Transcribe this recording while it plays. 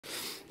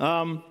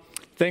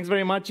Thanks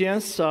very much,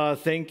 Jens.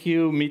 Thank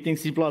you, Meeting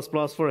C++,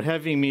 for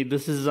having me.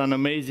 This is an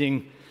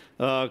amazing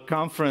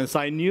conference.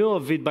 I knew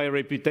of it by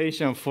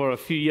reputation for a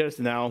few years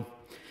now.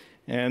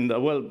 And,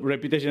 well,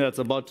 reputation that's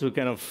about to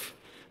kind of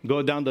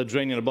go down the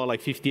drain in about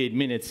like 58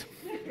 minutes.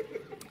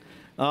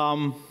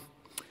 Thanks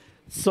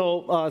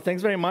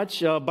very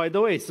much. By the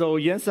way, so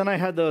Jens and I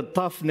had a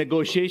tough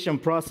negotiation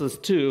process,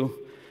 too.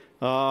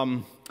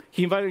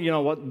 He invited,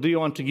 what do you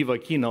want to give a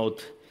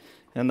keynote?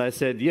 And I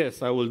said,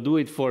 yes, I will do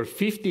it for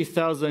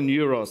 50,000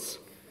 euros.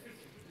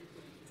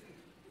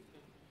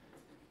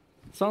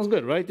 Sounds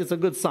good, right? It's a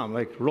good sum,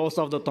 like rolls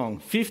off the tongue.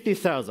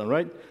 50,000,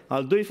 right?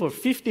 I'll do it for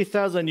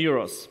 50,000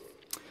 euros.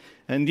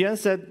 And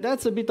Jens said,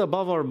 that's a bit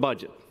above our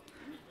budget.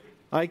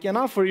 I can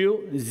offer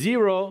you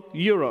 0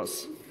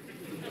 euros.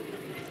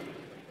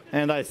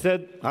 And I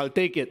said, I'll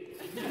take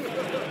it.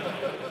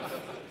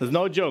 There's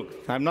no joke.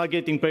 I'm not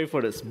getting paid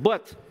for this.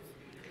 But,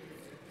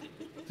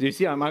 you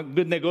see, I'm a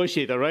good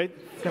negotiator, right?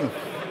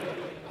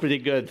 Pretty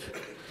good.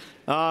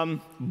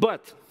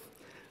 But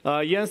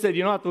Jens said,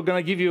 you know what, we're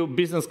going to give you a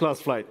business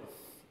class flight.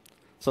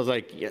 So I was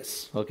like,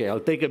 yes, okay, I'll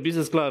take a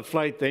business class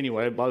flight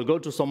anywhere. I'll go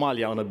to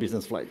Somalia on a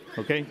business flight,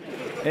 okay?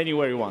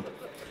 Anywhere you want.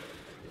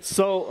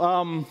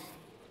 So,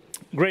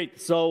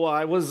 great. So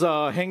I was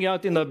hanging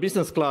out in the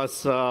business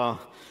class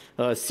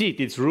seat.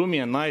 It's roomy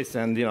and nice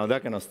and,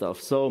 that kind of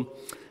stuff. So,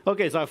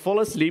 okay, so I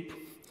fall asleep.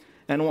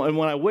 And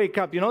when I wake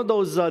up,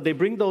 those they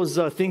bring those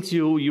things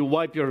you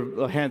wipe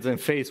your hands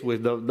and face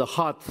with, the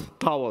hot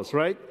towels,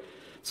 right?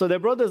 So they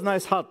brought this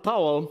nice hot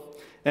towel,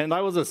 and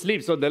I was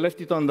asleep, so they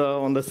left it on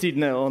the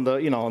seat, on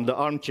the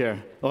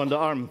armchair, on the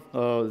arm,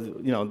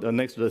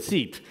 next to the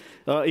seat,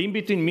 in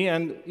between me,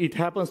 and it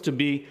happens to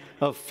be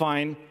a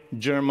fine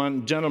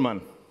German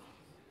gentleman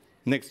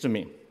next to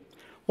me.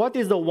 What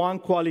is the one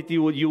quality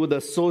you would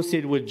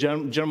associate with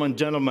German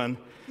gentlemen,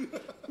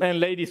 and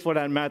ladies for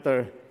that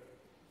matter?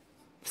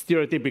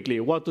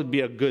 Stereotypically, what would be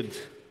a good?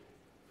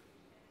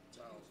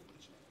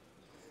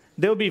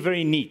 They'll be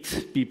very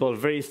neat people,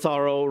 very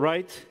thorough,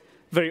 right?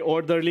 Very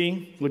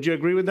orderly. Would you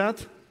agree with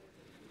that?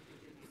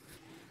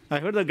 I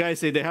heard a guy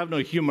say they have no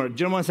humor.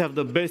 Germans have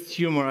the best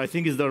humor. I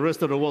think it's the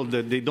rest of the world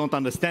that they don't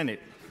understand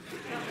it.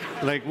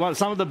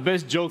 Some of the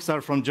best jokes are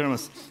from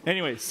Germans.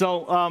 Anyway,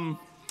 so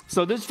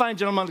this fine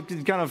gentleman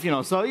kind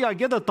of, so yeah, I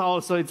get a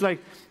towel. So it's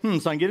like,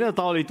 so I'm getting a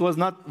towel. It was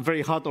not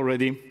very hot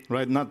already,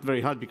 right? Not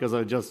very hot because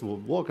I just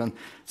walked.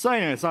 So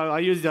anyway, so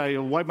I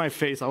wipe my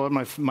face, I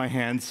wipe my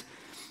hands,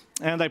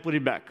 and I put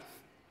it back.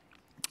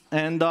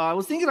 And I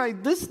was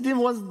thinking, this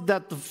wasn't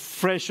that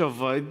fresh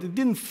it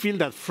didn't feel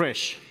that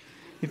fresh.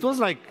 It was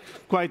like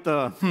quite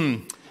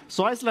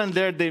So Iceland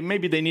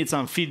maybe they need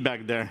some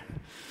feedback there.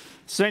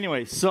 So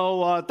anyway,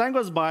 time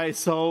goes by,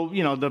 so,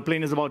 the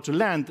plane is about to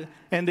land,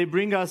 and they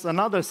bring us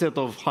another set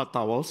of hot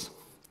towels,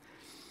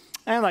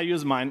 and I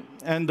use mine,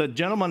 and the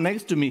gentleman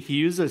next to me, he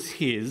uses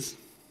his,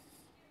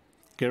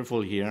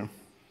 careful here,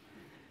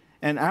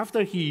 and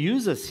after he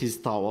uses his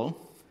towel,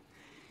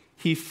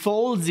 he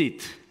folds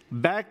it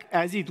back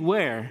as it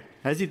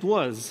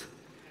was,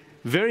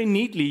 very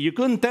neatly. You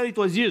couldn't tell it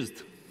was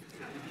used.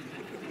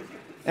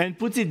 And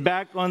puts it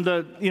back on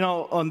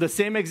the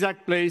same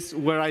exact place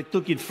where I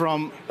took it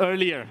from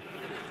earlier.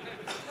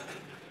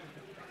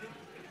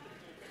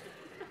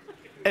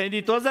 And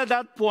it was at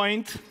that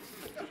point,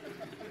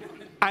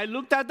 I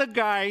looked at the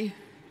guy,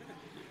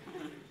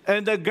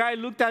 and the guy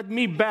looked at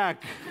me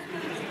back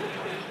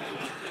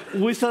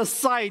with a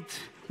sight,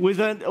 with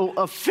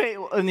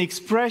an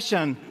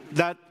expression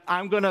that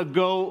I'm not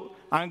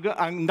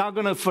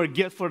gonna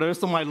forget for the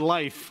rest of my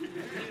life,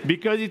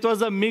 because it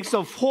was a mix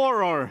of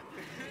horror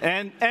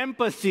and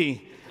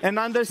empathy and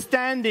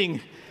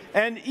understanding,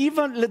 and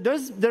even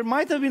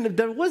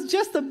there was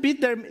just a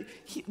bit there.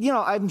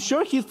 I'm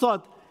sure he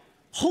thought,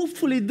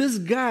 hopefully this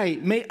guy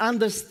may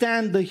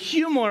understand the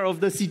humor of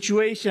the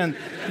situation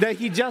that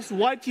he just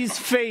wiped his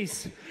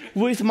face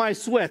with my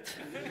sweat.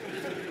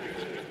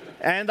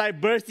 And I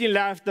burst in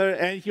laughter,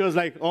 and he was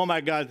like, oh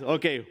my God,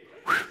 okay.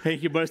 And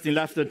he burst in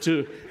laughter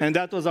too, and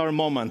that was our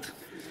moment.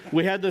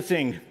 We had the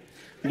thing.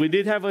 We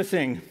did have a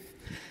thing.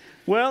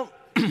 Well,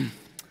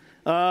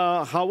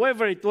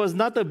 however, it was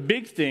not a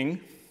big thing,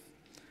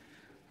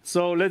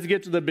 so let's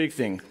get to the big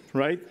thing,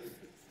 right?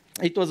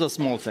 It was a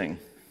small thing.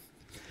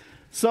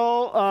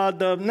 So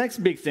the next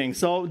big thing,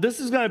 so this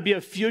is going to be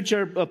a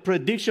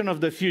prediction of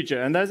the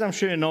future, and as I'm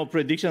sure you know,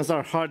 predictions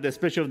are hard,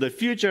 especially of the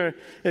future,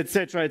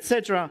 etc.,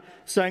 etc.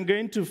 So I'm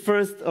going to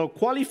first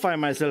qualify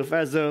myself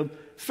as a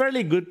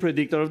fairly good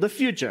predictor of the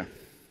future.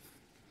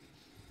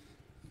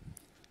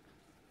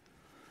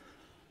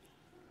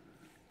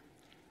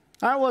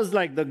 I was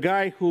like the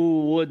guy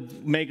who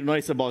would make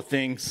noise about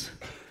things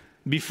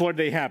before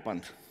they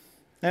happened.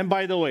 And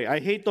by the way, I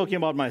hate talking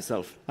about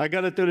myself. I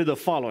got to tell you the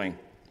following.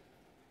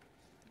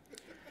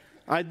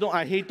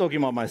 I hate talking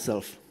about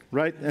myself,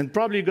 right? And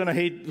probably you're going to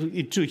hate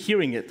it too,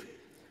 hearing it.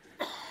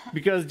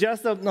 Because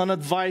just on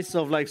advice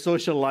of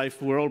social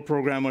life, we're all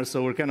programmers,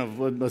 so we're kind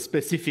of a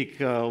specific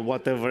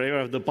whatever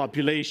area of the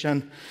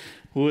population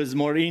who is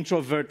more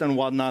introvert and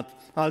whatnot.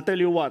 I'll tell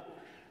you what.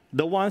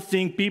 the one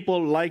thing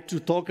people like to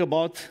talk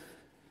about,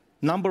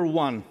 number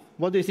one,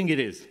 what do you think it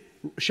is?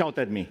 Shout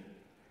at me.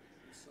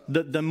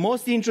 The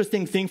most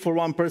interesting thing for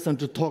one person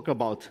to talk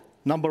about,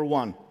 number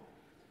one.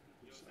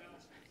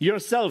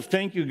 Yourself.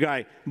 Thank you,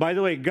 Guy. By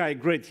the way, Guy,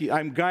 great.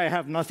 I'm Guy, I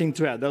have nothing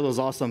to add. That was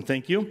awesome.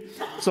 Thank you.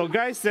 So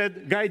Guy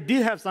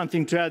did have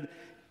something to add.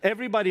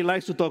 Everybody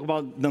likes to talk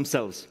about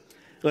themselves.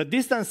 A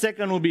distant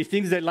second will be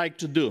things they like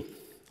to do,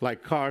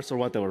 like cars or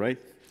whatever, right?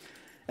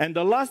 And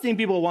the last thing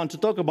people want to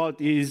talk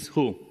about is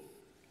who?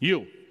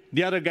 You,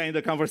 the other guy in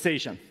the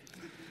conversation.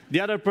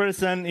 The other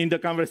person in the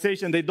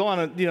conversation, they don't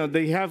want to,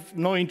 they have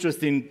no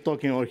interest in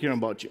talking or hearing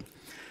about you.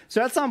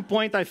 So at some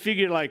point, I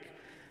figured, like,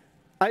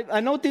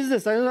 I noticed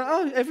this. I was like,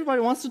 oh, everybody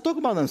wants to talk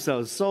about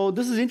themselves. So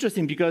this is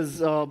interesting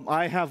because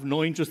I have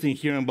no interest in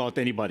hearing about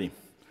anybody.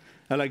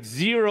 I like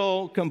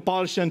zero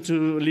compulsion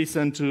to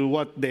listen to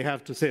what they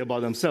have to say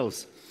about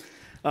themselves.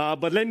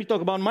 But let me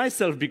talk about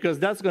myself because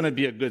that's going to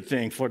be a good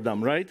thing for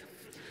them, right?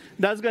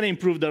 That's going to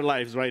improve their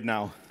lives right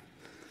now.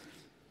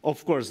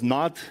 Of course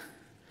not.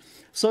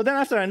 So then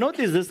after I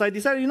noticed this, I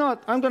decided, you know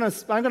what, I'm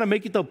gonna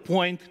make it a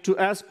point to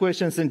ask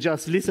questions and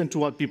just listen to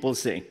what people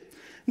say.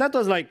 That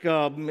was like,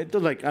 I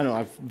don't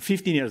know,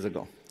 15 years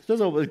ago.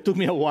 It took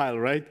me a while,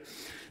 right?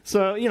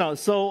 So,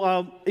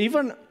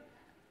 even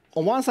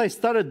once I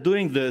started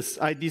doing this,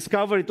 I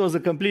discovered it was a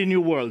completely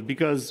new world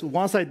because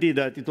once I did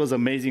that, it was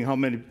amazing how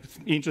many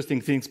interesting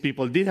things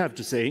people did have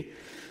to say.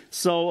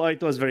 So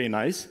it was very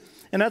nice.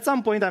 And at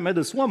some point, I met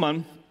this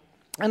woman,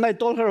 and I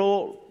told her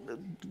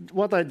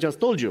what I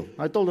just told you.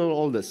 I told her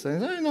all this. I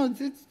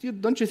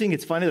said, don't you think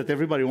it's funny that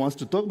everybody wants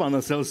to talk about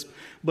themselves,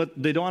 but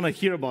they don't want to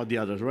hear about the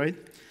others, right?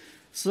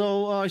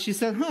 So she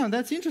said,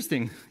 that's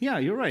interesting. Yeah,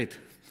 you're right.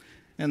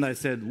 And I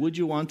said, would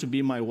you want to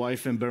be my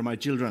wife and bear my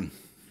children?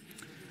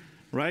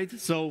 Right?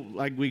 So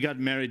we got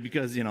married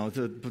because,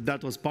 that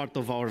was part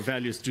of our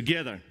values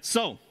together.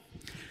 So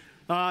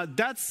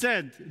that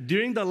said,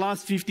 during the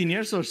last 15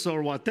 years or so,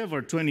 or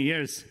whatever, 20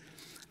 years,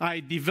 I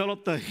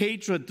developed a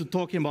hatred to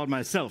talking about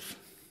myself,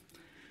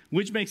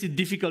 which makes it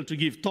difficult to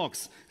give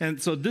talks.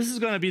 And so this is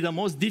going to be the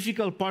most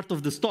difficult part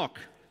of this talk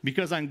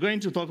because I'm going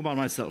to talk about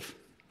myself.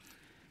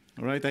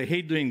 All right? I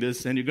hate doing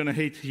this, and you're going to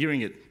hate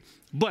hearing it.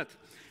 But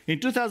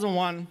in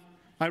 2001,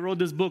 I wrote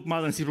this book,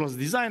 Modern C++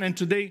 Design, and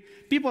today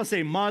people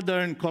say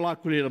modern,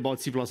 colloquially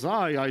about C++. How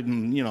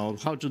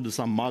to do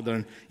some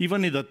modern.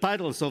 Even in the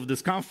titles of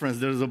this conference,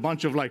 there's a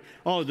bunch of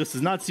this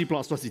is not C++,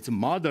 it's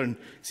modern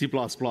C++.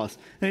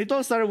 And it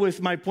all started with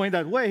my point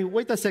that,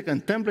 wait a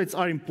second, templates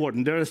are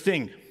important. They're a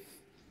thing.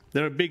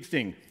 They're a big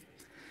thing.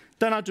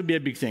 Turned out to be a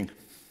big thing.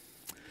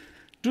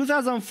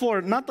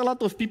 2004, not a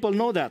lot of people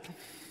know that.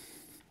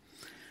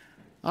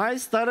 I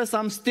started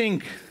some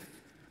stink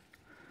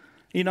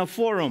in a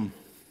forum.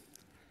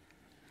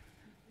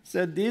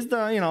 Said, is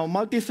the,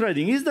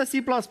 multi-threading, is the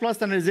C++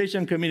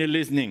 standardization community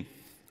listening?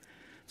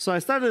 So I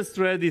started this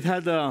thread. It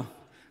had a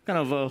kind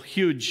of a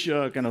huge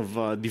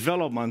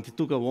development. It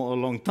took a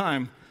long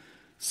time.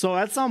 So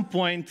at some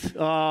point,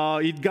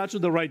 it got to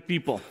the right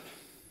people.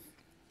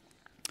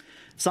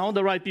 Some of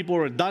the right people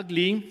were Doug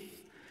Lee,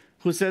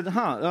 who said,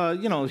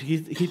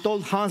 he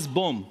told Hans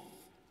Bohm.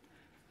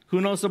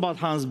 Who knows about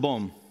Hans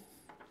Bohm?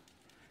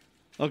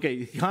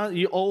 Okay,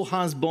 you owe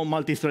Hans Bohm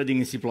multi-threading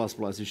in C++.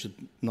 You should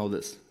know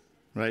this,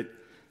 right?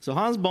 So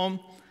Hans Bohm,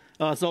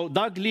 so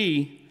Doug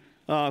Lee,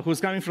 who's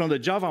coming from the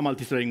Java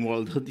multi-threading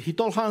world, he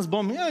told Hans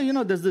Bohm,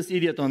 there's this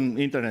idiot on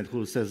the internet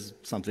who says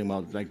something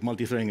about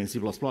multi-threading in C++.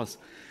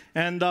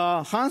 And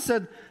Hans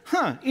said,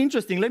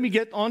 interesting, let me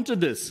get onto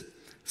this.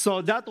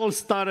 So that all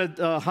started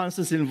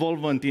Hans's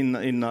involvement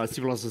in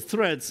C++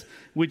 threads,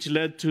 which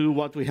led to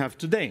what we have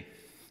today.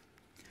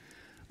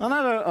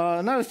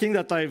 Another thing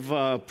that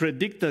I've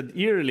predicted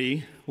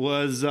yearly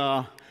was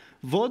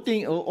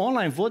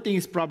online voting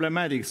is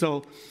problematic.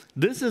 So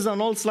this is an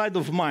old slide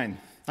of mine.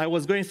 I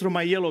was going through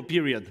my yellow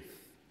period.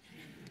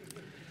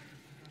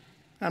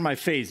 And my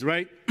phase,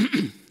 right?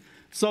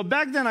 So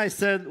back then I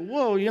said,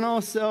 whoa,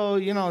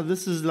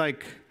 this is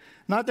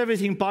not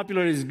everything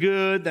popular is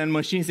good, and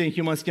machines and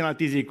humans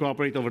cannot easily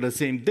cooperate over the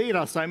same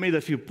data, so I made a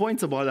few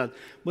points about that.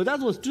 But that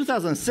was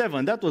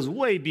 2007. That was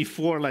way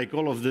before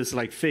all of this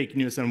fake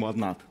news and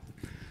whatnot.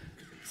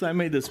 So I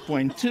made this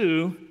point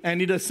too,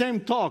 and in the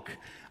same talk,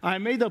 I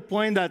made a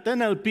point that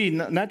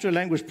NLP, natural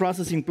language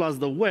processing plus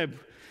the web,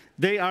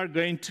 they are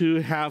going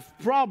to have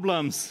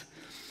problems.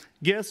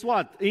 Guess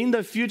what? In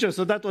the future,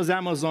 so that was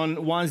Amazon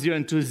 1.0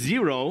 and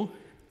 2.0,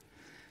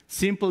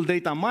 simple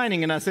data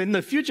mining, and I said in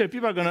the future,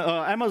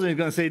 Amazon is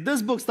going to say,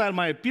 this book style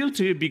might appeal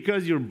to you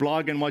because your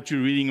blog and what you're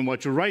reading and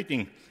what you're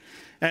writing.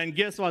 And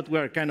guess what?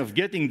 We're kind of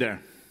getting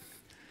there.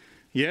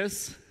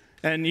 Yes?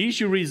 And you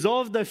should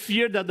resolve the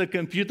fear that the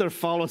computer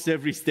follows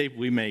every step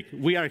we make.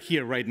 We are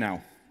here right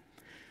now.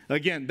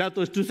 Again, that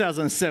was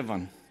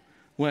 2007,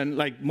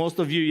 when most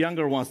of you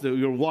younger ones,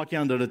 you're walking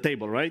under the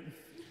table, right?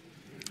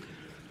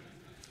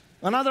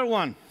 Another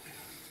one,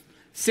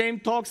 same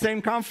talk,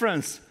 same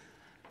conference.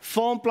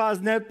 Phone plus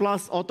net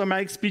plus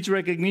automatic speech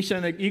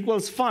recognition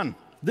equals fun.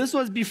 This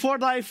was before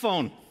the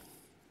iPhone.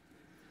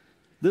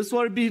 This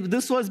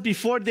was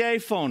before the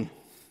iPhone.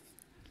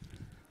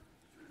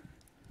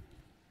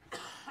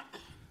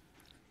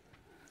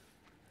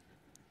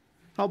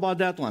 How about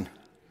that one?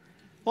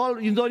 Well,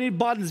 you don't need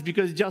buttons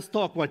because you just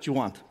talk what you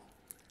want,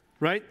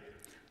 right?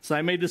 So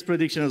I made this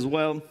prediction as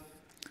well.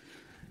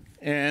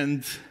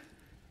 And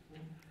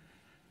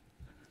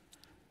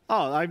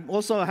I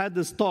also had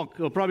this talk,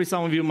 probably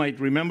some of you might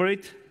remember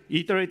it,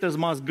 iterators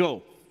must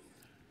go.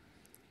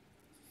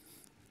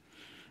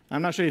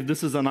 I'm not sure if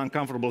this is an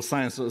uncomfortable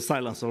silence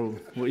or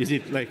is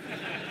it like,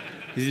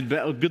 is it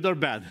good or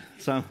bad?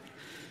 So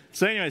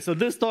anyway, so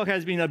this talk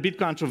has been a bit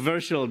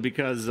controversial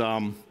because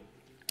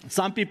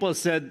some people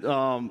said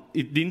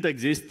it didn't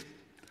exist.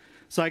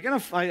 So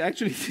I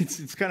actually,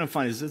 it's kind of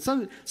funny.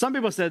 Some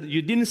people said,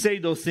 you didn't say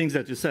those things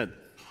that you said.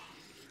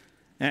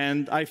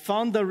 And I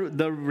found the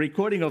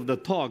recording of the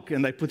talk,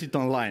 and I put it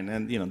online,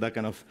 and that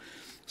kind of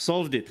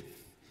solved it.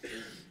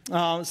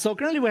 So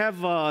currently we have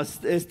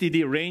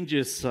STD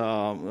ranges.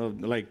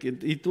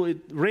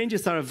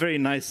 Ranges are a very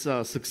nice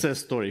success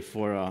story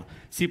for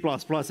C++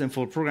 and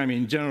for programming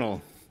in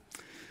general.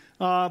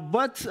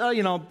 But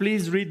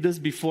please read this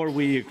before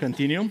we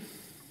continue.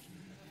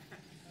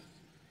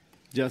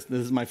 This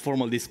is my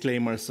formal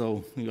disclaimer,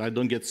 so I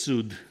don't get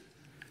sued.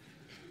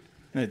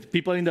 Right,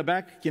 people in the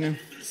back, can you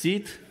see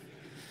it?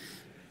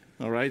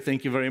 All right,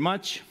 thank you very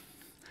much.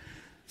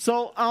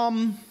 So,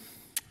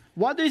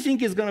 what do you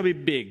think is going to be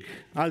big?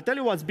 I'll tell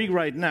you what's big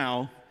right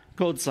now,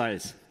 code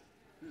size.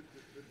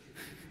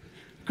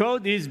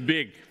 Code is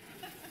big.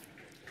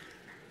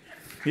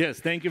 Yes,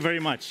 thank you very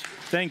much.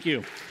 Thank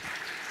you.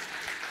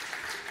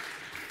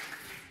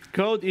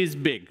 Code is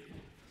big.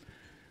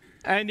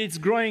 And it's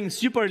growing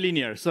super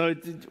linear. So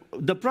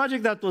the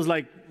project that was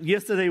like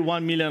yesterday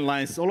 1 million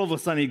lines, all of a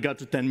sudden it got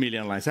to 10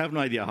 million lines. I have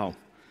no idea how.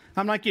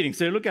 I'm not kidding.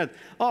 So you look at,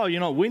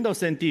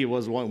 Windows NT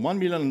was 1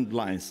 million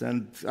lines.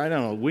 And I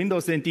don't know,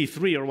 Windows NT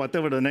 3 or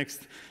whatever the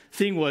next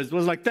thing was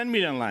like 10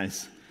 million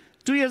lines.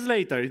 2 years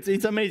later,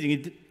 it's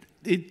amazing.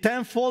 It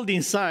tenfold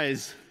in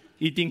size.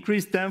 It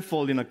increased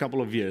tenfold in a couple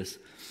of years.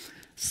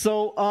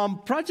 So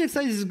project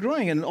size is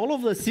growing, and all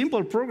of the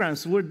simple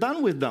programs, we're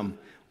done with them.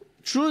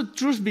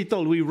 Truth be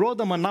told, we wrote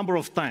them a number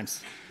of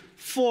times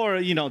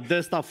for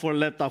desktop, for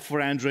laptop, for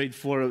Android,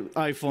 for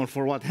iPhone,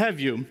 for what have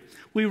you.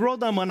 We wrote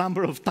them a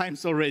number of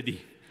times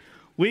already.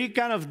 We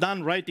kind of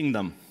done writing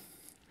them.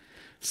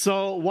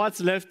 So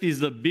what's left is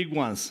the big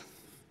ones,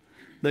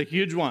 the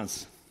huge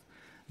ones,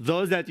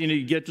 those that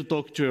you get to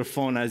talk to your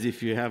phone as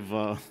if you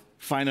have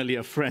finally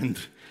a friend,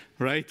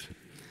 right?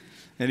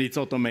 And it's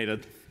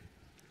automated.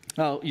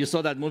 Oh, you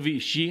saw that movie,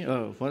 She?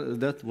 Was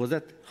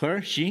that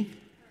her? She?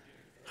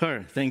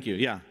 Her, thank you.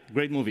 Yeah,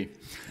 great movie.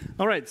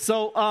 All right,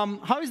 so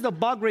how is the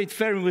bug rate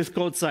faring with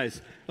code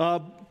size?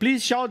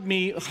 Please shout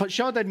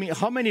at me,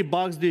 how many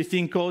bugs do you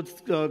think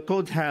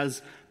code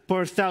has per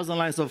 1,000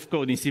 lines of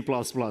code in C++?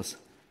 2,000.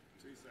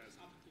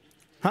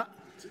 Huh?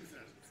 2,000.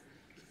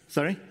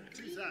 Sorry?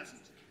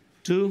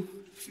 2,000.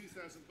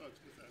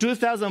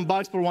 2,000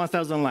 bugs per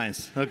 1,000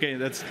 lines. Okay,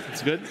 that's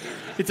good.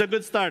 It's a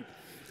good start.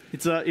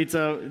 It's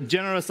a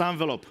generous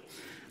envelope.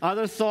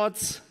 Other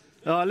thoughts?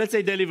 Let's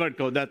say delivered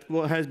code that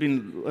has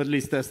been at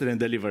least tested and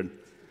delivered.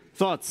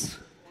 Thoughts?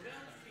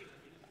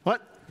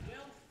 What?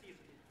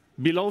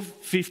 Below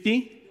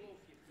 50?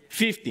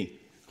 50.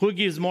 Who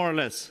gives more or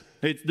less?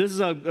 This is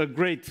a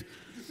great,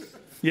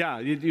 yeah,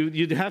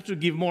 you'd have to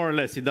give more or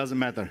less. It doesn't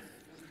matter.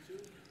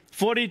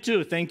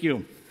 42, thank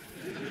you.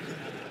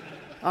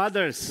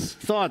 Others,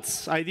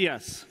 thoughts,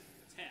 ideas?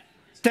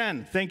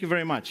 10, thank you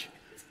very much.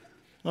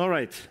 All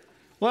right.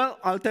 Well,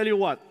 I'll tell you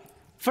what.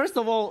 First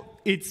of all,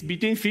 it's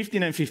between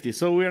 15 and 50,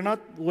 so we're not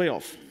way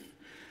off.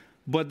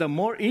 But the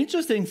more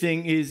interesting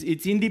thing is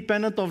it's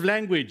independent of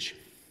language.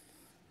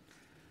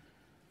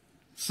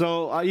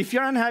 So if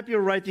you're unhappy or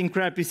writing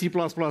crappy C++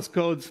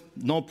 code,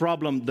 no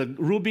problem. The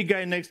Ruby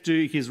guy next to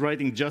you, he's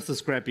writing just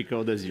as crappy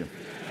code as you.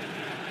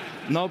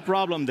 No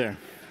problem there.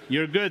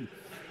 You're good.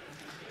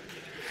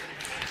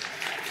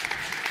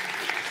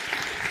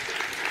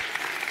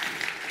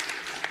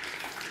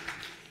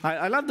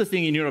 I love the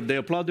thing in Europe. They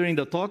applaud during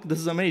the talk. This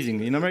is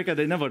amazing. In America,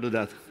 they never do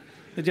that.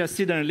 They just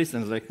sit there and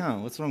listen. It's like,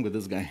 oh, what's wrong with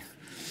this guy?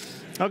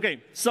 Okay,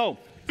 so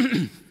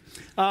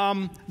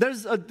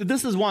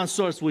this is one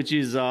source which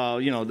is,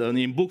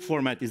 in book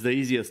format is the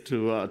easiest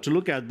to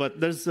look at, but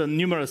there's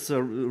numerous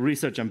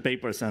research and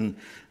papers and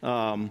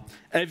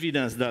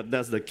evidence that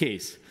that's the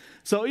case.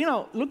 So,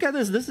 look at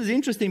this. This is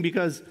interesting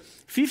because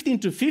 15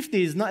 to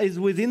 50 is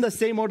within the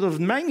same order of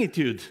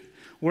magnitude.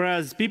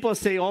 Whereas people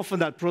say often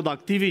that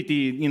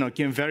productivity,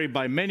 can vary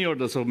by many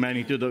orders of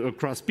magnitude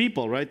across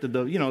people, right?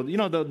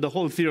 The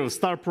whole theory of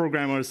star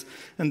programmers,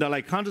 and they're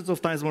like hundreds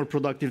of times more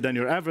productive than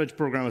your average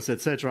programmers,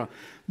 etc.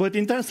 But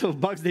in terms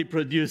of bugs they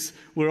produce,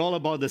 we're all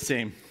about the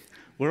same.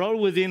 We're all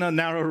within a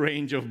narrow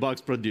range of bugs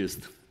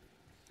produced.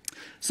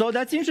 So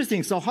that's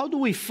interesting. So how do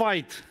we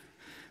fight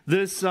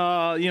this,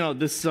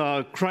 this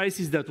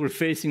crisis that we're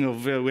facing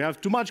of we have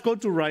too much code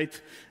to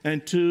write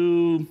and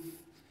too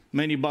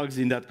many bugs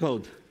in that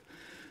code?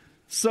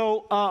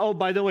 So, oh,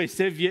 by the way,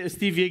 Steve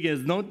Yeager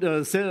is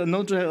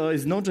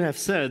known to have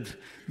said,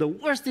 the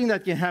worst thing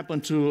that can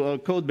happen to a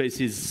code base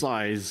is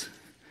size.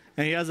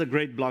 And he has a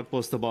great blog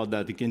post about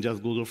that. You can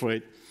just Google for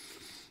it.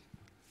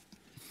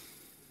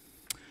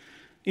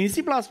 In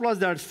C++,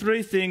 there are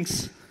three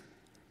things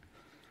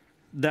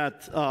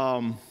that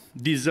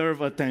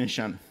deserve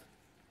attention: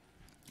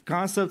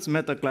 concepts,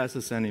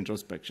 metaclasses, and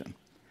introspection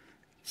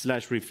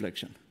 /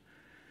 reflection.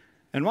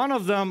 And one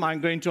of them, I'm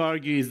going to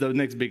argue, is the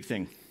next big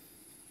thing.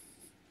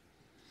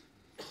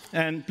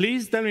 And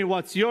please tell me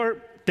what's your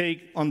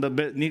take on the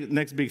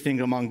next big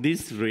thing among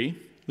these three.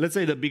 Let's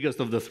say the biggest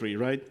of the three,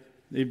 right?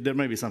 There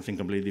may be something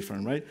completely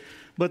different, right?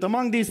 But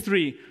among these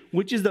three,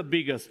 which is the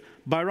biggest?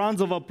 By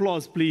rounds of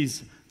applause,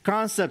 please.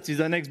 Concepts is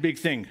the next big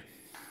thing.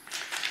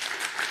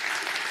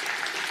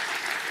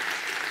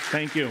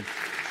 Thank you.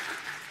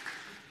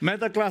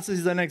 Metaclasses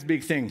is the next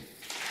big thing.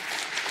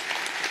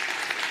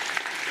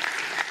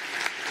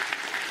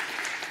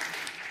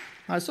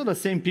 I saw the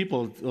same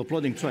people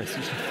applauding twice.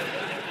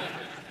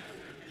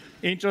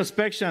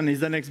 Introspection is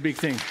the next big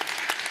thing.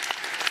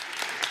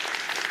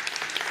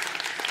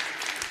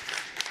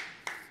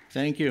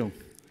 Thank you.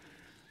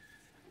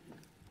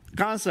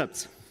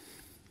 Concepts.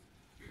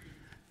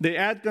 They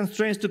add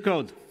constraints to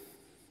code.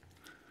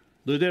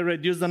 Do they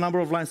reduce the number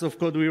of lines of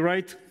code we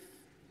write?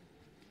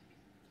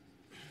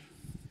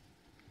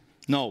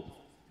 No.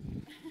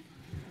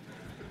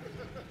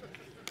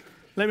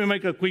 Let me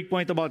make a quick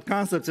point about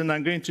concepts, and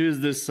I'm going to use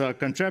this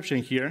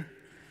contraption here.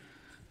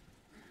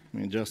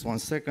 Give me just 1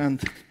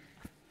 second.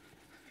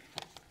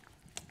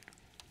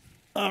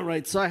 All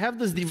right, so I have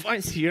this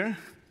device here,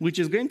 which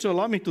is going to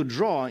allow me to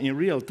draw in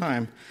real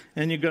time,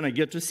 and you're going to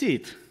get to see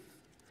it.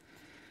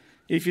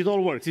 If it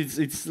all works,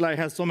 it's like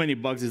has so many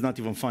bugs, it's not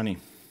even funny.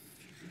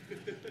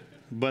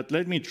 But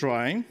let me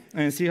try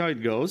and see how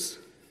it goes.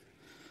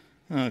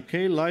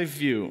 Okay, live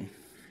view.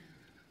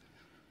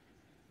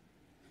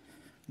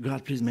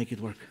 God, please make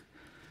it work.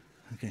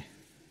 Okay.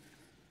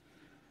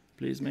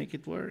 Please make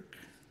it work.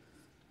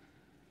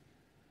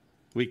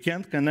 We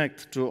can't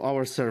connect to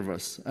our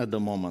servers at the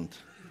moment.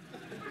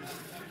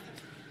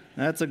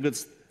 That's a good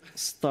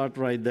start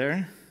right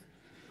there.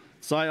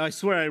 So I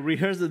swear I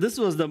rehearsed it. This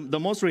was the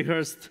most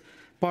rehearsed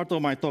part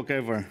of my talk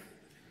ever.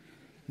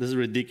 This is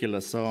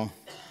ridiculous, so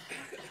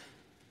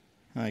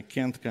I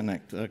can't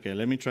connect. Okay,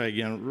 let me try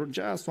again.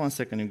 Just 1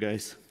 second, you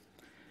guys.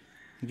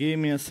 Give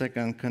me a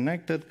second.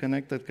 Connected,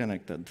 connected,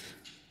 connected.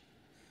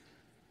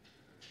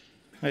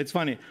 It's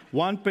funny.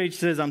 One page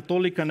says I'm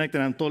totally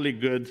connected, I'm totally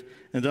good,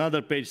 and the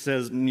other page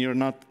says you're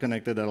not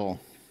connected at all.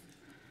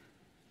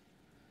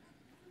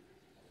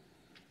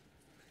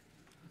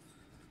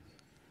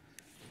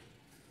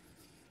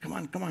 Come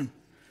on, come on.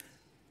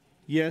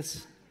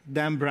 Yes,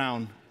 Dan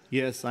Brown.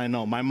 Yes, I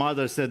know. My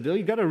mother said, oh,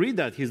 you got to read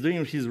that. He's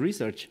doing his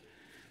research.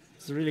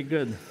 It's really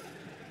good.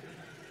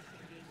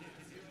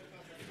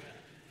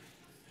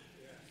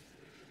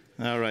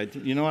 All right.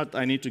 You know what?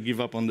 I need to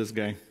give up on this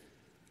guy.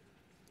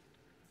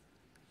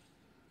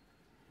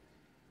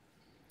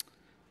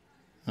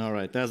 All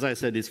right. As I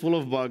said, it's full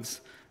of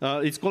bugs.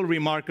 It's called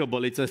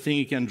Remarkable. It's a thing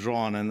you can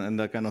draw on and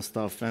that kind of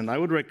stuff. And I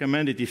would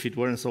recommend it if it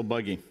weren't so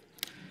buggy.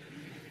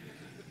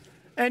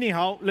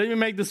 Anyhow, let me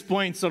make this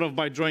point sort of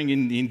by drawing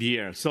in the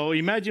air. So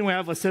imagine we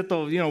have a set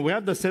of, we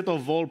have the set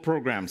of all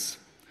programs.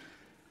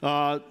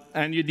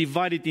 And you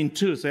divide it in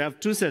two. So you have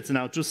two sets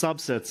now, two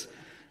subsets.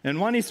 And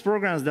one is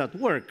programs that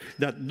work,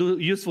 that do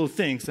useful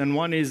things. And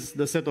one is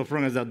the set of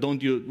programs that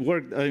don't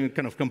work,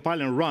 kind of compile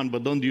and run,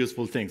 but don't do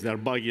useful things. They're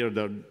buggier,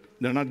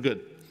 they're not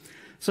good.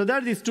 So there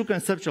are these two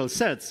conceptual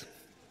sets.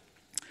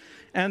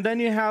 And then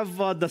you have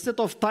the set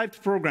of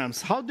typed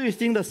programs. How do you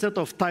think the set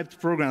of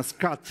typed programs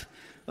cut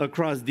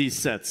across these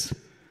sets?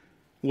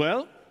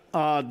 Well,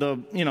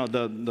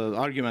 the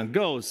argument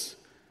goes,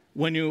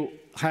 when you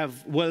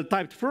have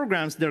well-typed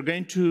programs, they're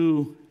going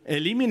to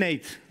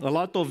eliminate a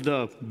lot of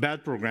the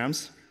bad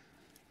programs,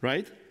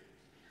 right?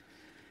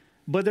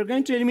 But they're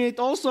going to eliminate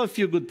also a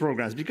few good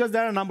programs, because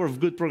there are a number of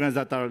good programs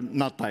that are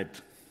not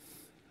typed.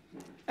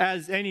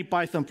 As any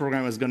Python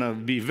programmer is going to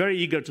be very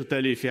eager to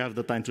tell you if you have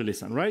the time to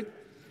listen, right?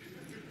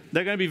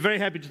 They're going to be very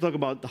happy to talk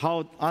about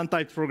how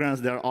untyped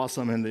programs, they're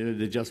awesome and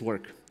they just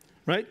work,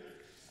 right?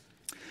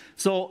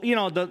 So,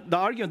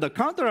 the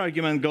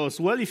counter-argument goes,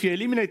 well, if you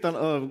eliminate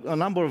a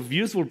number of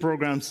useful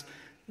programs,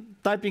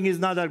 typing is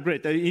not that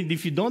great.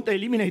 If you don't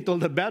eliminate all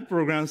the bad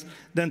programs,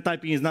 then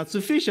typing is not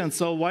sufficient.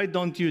 So why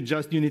don't you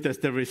just unit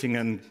test everything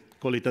and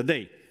call it a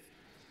day?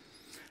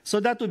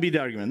 So that would be the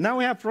argument. Now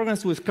we have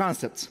programs with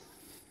concepts.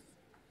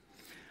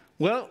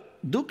 Well,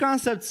 do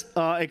concepts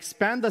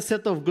expand the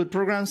set of good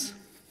programs?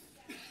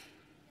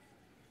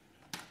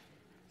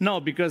 No,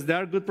 because there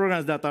are good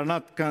programs that are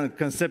not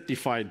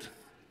conceptified.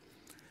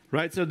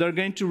 Right? So they're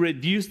going to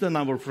reduce the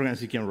number of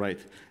programs you can write.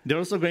 They're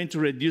also going to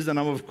reduce the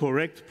number of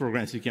correct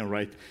programs you can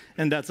write.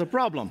 And that's a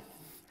problem.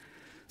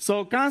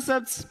 So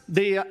concepts,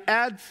 they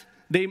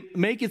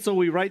make it so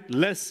we write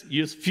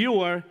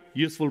fewer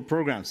useful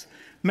programs.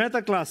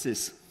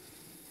 Metaclasses.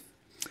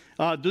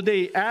 Do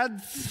they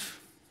add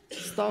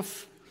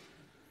stuff?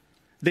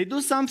 They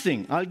do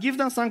something. I'll give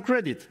them some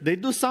credit. They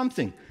do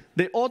something.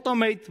 They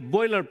automate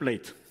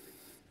boilerplate.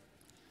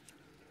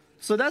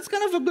 So that's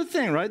kind of a good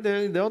thing, right?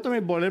 They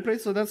automate boilerplate,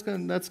 so that's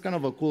kind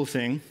of a cool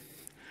thing.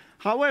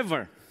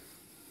 However,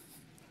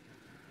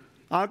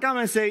 I'll come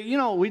and say, you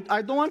know,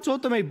 I don't want to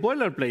automate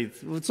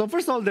boilerplate. So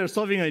first of all, they're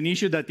solving an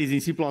issue that is in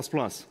C++.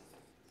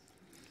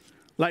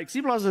 Like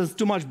C++ has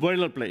too much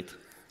boilerplate.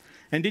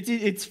 And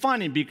it's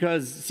funny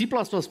because C++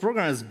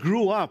 programmers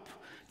grew up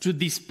to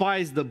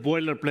despise the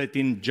boilerplate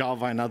in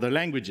Java and other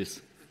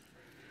languages.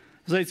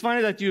 So it's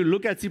funny that you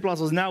look at C++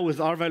 now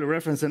with R-value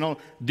reference and all.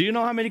 Do you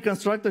know how many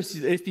constructors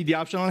std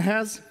optional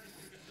has?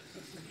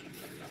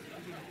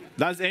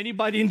 Does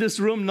anybody in this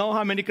room know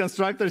how many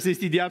constructors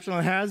std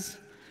optional has?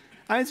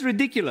 And it's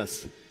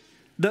ridiculous.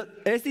 The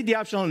std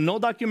optional, no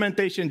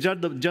documentation,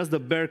 just the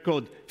bare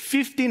code,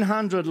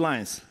 1,500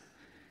 lines.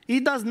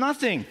 It does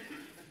nothing.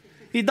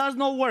 It does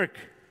no work.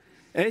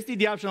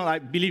 std optional,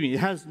 believe me, it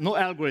has no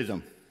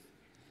algorithm.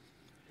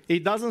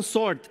 It doesn't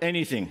sort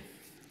anything.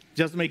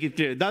 Just to make it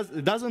clear. It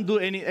doesn't do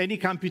any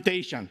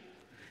computation.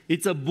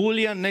 It's a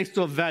Boolean next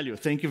to a value.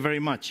 Thank you very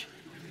much.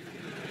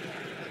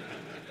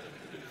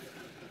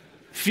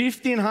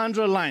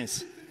 1,500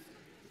 lines.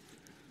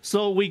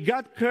 So we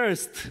got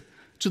cursed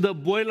to the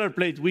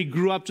boilerplate we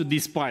grew up to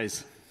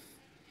despise.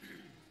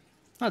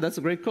 Oh, that's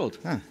a great code.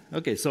 Ah,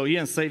 okay, so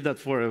Ian, save that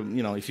for,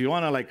 you know, if you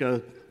want like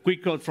a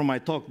quick code from my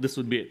talk, this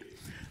would be it.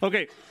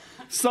 Okay,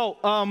 so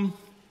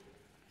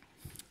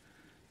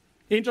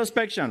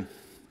introspection.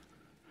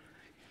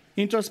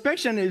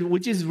 Introspection,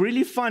 which is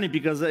really funny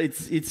because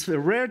it's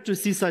rare to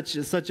see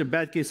such a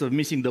bad case of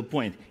missing the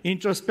point.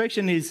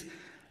 Introspection is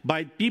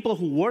by people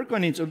who work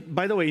on it.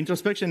 By the way,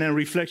 introspection and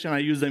reflection, I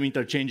use them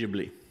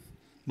interchangeably.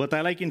 But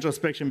I like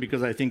introspection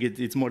because I think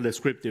it's more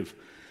descriptive.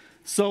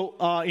 So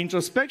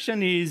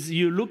introspection is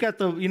you look at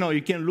the,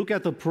 you can look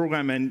at the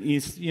program and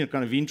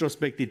kind of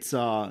introspect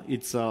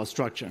its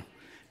structure.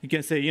 You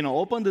can say,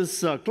 open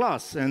this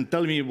class and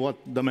tell me what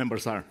the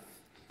members are.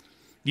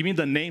 Give me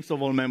the names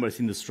of all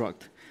members in the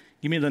struct.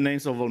 Give me the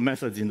names of all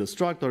methods in the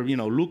struct, or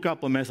look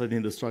up a method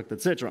in the struct,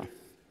 etc.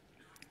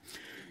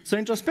 So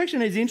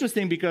introspection is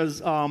interesting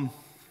because I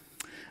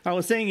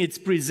was saying it's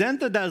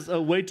presented as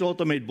a way to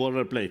automate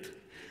boilerplate,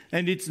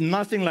 and it's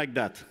nothing like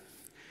that.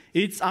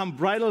 It's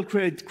unbridled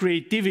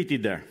creativity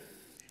there.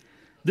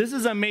 This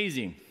is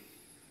amazing.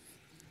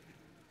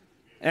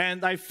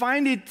 And I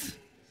find it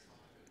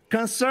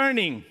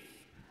concerning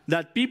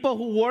that people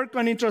who work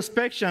on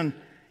introspection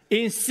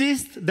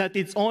insist that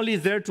it's only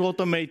there to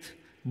automate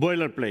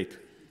boilerplate.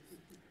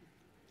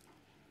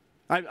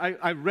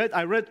 I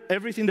read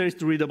everything there is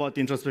to read about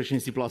introspection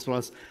in C++.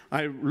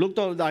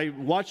 I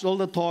watched all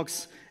the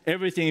talks,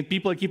 everything.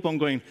 People keep on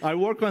going, I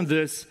work on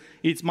this.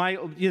 It's my,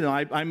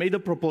 I made a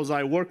proposal,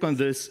 I work on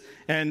this,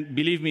 and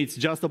believe me, it's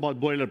just about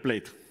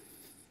boilerplate.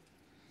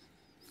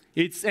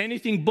 It's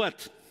anything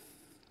but,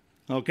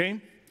 okay?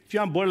 If you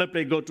want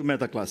boilerplate, go to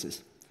meta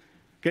classes,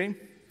 okay?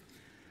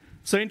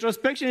 So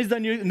introspection is the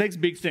next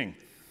big thing.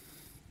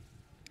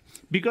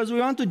 Because we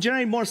want to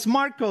generate more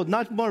smart code,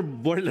 not more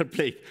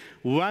boilerplate.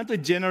 We want to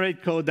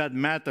generate code that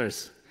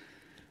matters.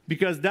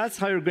 Because that's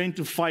how you're going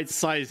to fight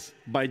size,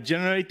 by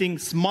generating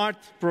smart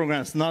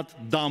programs,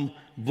 not dumb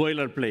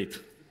boilerplate.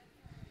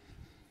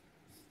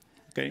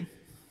 Okay?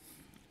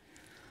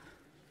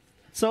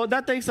 So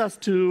that takes us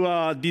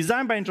to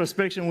design by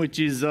introspection, which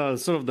is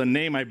sort of the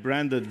name I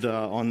branded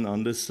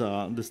on this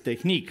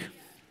technique.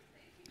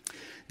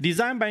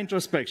 Design by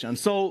introspection.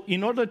 So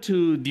in order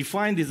to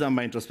define design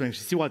by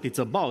introspection, see what it's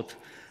about,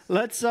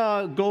 let's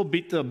go a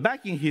bit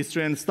back in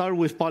history and start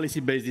with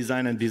policy-based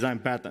design and design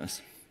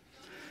patterns.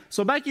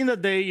 So back in the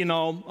day,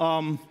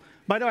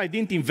 by the way, I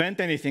didn't invent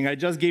anything. I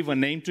just gave a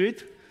name to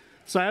it.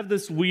 So I have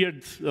this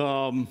weird,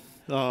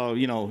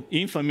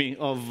 infamy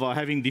of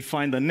having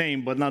defined the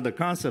name, but not the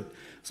concept.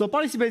 So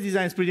policy-based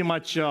design is pretty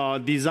much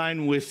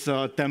design with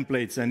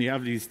templates. And you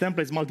have these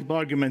templates, multiple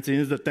arguments, and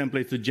use the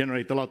templates to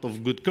generate a lot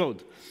of good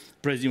code.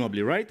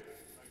 Presumably, right?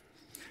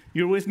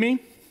 You're with me?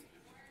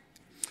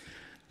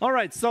 All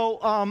right, so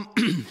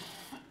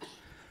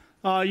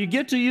you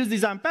get to use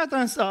design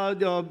patterns,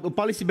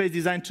 policy-based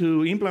design,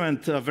 to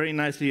implement very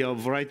nicely a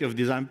variety of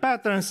design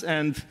patterns.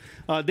 And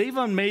they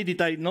even made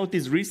it, I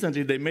noticed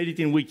recently, they made it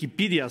in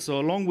Wikipedia.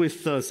 So along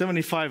with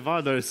 75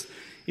 others,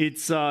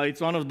 it's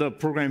one of the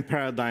programming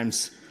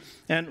paradigms.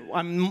 And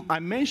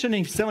I'm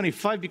mentioning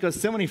 75 because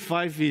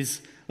 75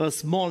 is a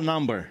small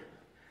number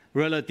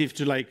relative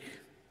to like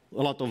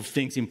a lot of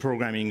things in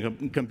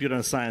programming,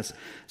 computer science.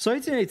 So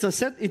it's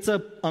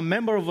a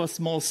member of a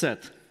small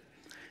set.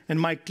 And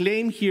my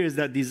claim here is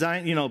that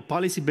design,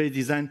 policy-based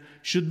design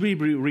should be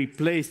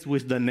replaced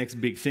with the next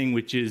big thing,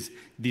 which is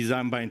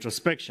design by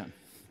introspection.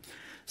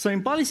 So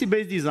in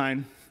policy-based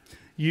design,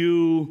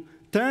 you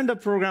turn the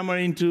programmer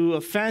into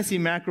a fancy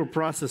macro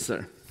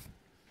processor.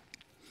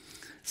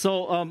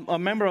 So a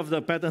member of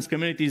the patterns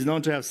community is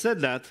known to have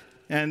said that.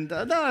 And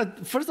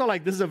first of all,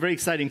 this is a very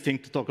exciting thing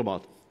to talk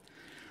about.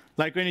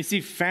 Like when you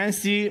see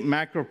fancy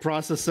macro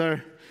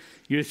processor,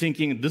 you're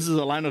thinking, this is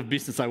a line of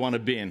business I want to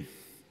be in.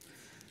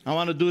 I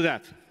want to do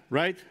that.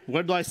 right?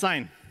 Where do I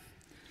sign?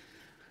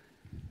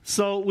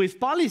 So with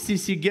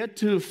policies, you get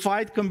to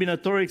fight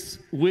combinatorics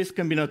with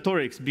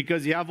combinatorics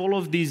because you have all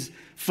of these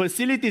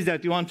facilities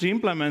that you want to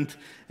implement,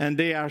 and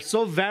they are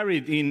so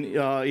varied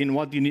in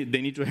what they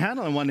need to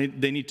handle and what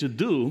they need to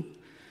do,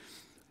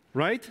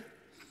 right?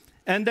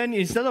 And then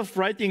instead of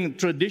writing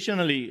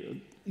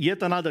traditionally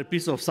yet another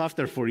piece of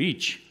software for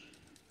each,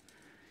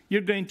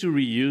 you're going to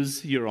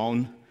reuse your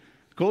own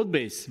code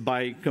base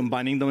by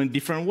combining them in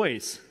different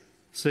ways.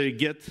 So you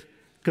get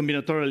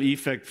combinatorial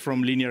effect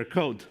from linear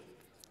code.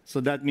 So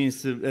that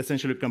means to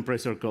essentially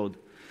compress your code.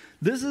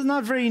 This is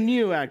not very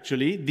new,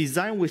 actually.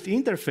 Design with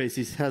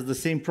interfaces has the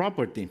same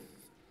property.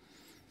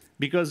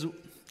 Because,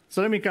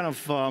 so let me kind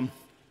of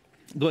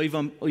go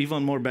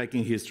even more back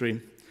in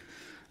history.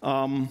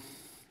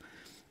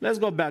 Let's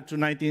go back to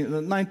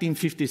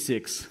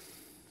 1956.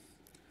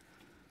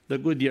 The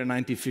good year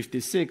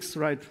 1956,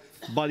 right?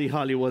 Buddy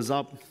Holly was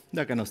up,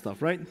 that kind of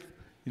stuff, right?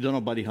 You don't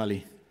know Buddy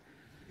Holly.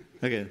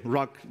 Okay,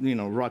 rock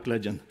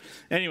legend.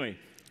 Anyway,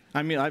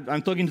 I mean,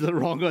 I'm talking to the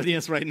wrong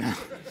audience right now.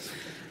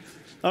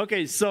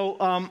 Okay, so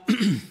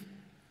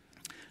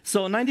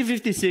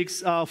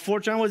 1956,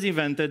 Fortran was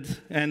invented,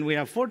 and we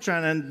have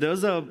Fortran, and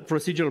there's a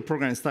procedural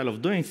programming style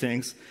of doing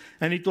things,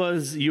 and it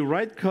was you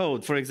write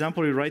code. For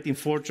example, you write in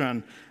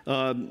Fortran,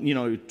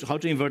 how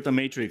to invert a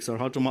matrix or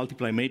how to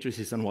multiply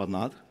matrices and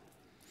whatnot,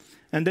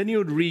 and then you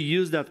would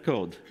reuse that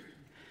code.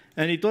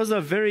 And it was a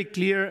very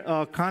clear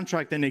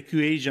contract and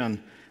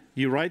equation.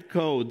 You write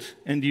code,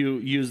 and you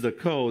use the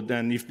code,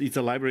 and if it's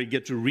a library, you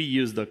get to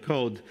reuse the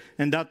code,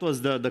 and that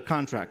was the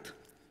contract.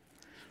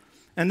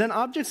 And then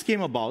objects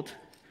came about,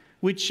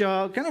 which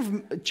kind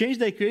of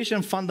changed the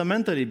equation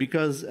fundamentally,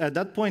 because at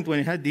that point, when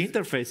you had the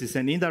interfaces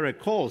and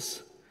indirect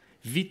calls,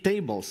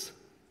 vtables,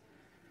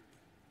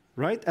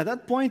 right? At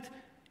that point,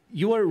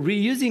 you are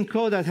reusing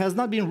code that has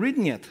not been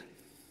written yet,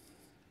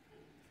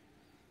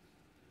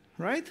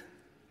 right?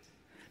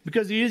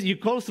 Because you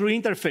call through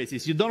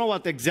interfaces. You don't know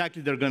what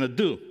exactly they're going to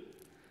do.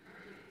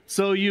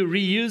 So you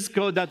reuse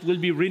code that will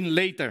be written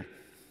later.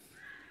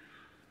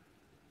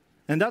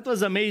 And that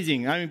was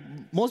amazing. I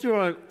mean, most people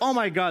are like, oh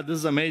my God, this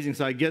is amazing.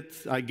 So I get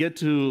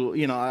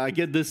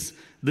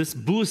this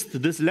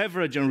boost, this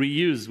leverage on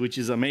reuse, which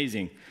is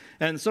amazing.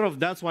 And sort of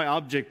that's why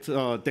object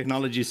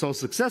technology is so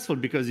successful,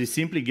 because you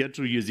simply get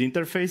to use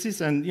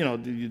interfaces and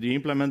you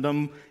implement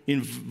them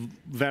in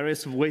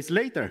various ways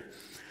later.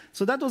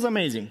 So that was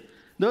amazing.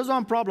 There was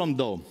one problem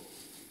though.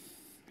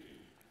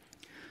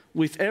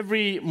 With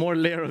every more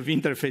layer of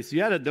interface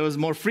you added, there was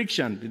more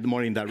friction,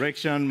 more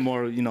indirection,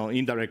 more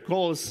indirect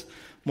calls,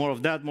 more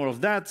of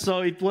that. So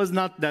it was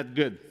not that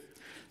good.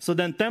 So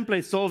then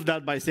templates solved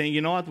that by saying,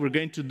 you know what, we're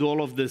going to do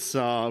all of this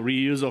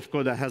reuse of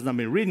code that has not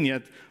been written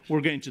yet.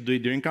 We're going to do it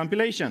during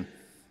compilation.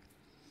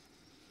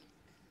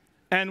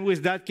 And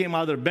with that came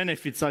other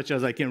benefits, such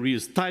as I can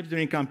reuse types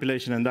during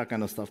compilation and that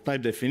kind of stuff,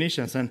 type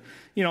definitions. And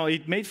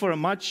it made for a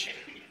much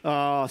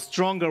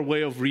stronger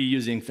way of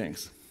reusing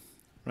things,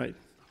 right?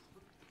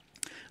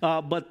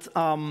 But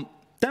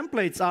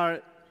templates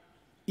are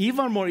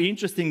even more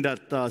interesting than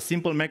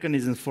simple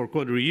mechanisms for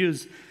code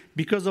reuse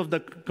because of the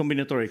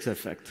combinatorics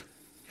effect.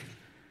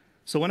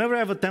 So whenever I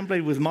have a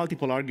template with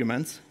multiple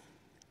arguments,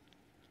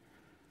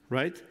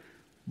 right,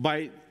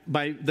 by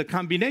the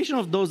combination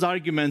of those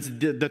arguments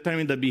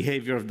determine the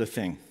behavior of the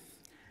thing.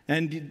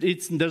 And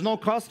there's no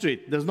cost to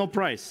it. There's no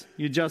price.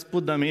 You just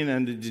put them in,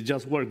 and it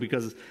just works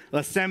because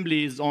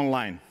assembly is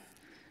online.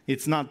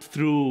 It's not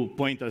through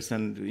pointers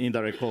and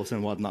indirect calls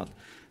and whatnot.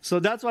 So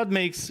that's what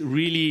makes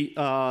really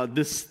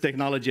this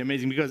technology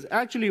amazing, because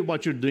actually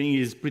what you're doing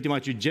is pretty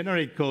much you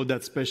generate code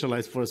that's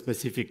specialized for a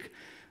specific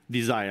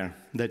desire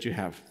that you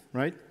have,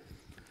 right?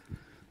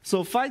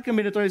 So fight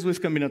combinatorics with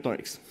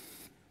combinatorics.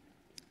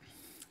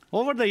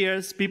 Over the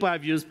years, people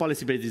have used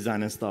policy-based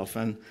design and stuff,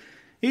 and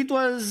it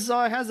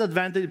has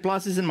advantages,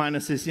 pluses and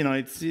minuses.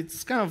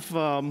 It's kind of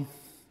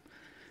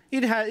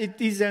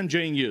it is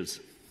enjoying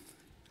use.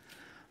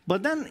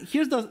 But then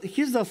here's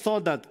the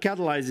thought that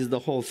catalyzes the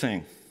whole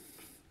thing.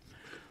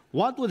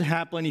 What would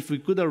happen if we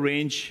could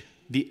arrange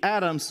the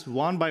atoms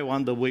one by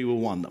one the way we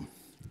want them?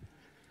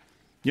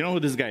 You know who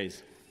this guy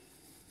is?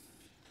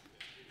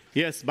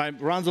 Yes, by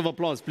rounds of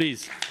applause,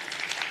 please.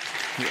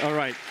 All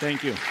right,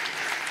 thank you.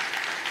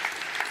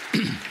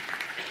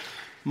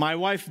 My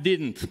wife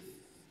didn't.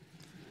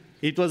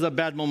 It was a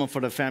bad moment for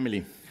the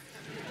family.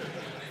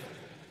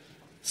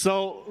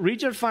 So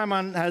Richard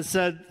Feynman has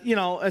said,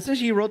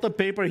 essentially he wrote a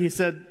paper. He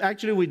said,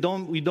 actually, we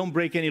don't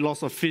break any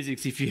laws of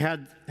physics if you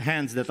had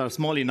hands that are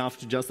small enough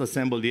to just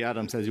assemble the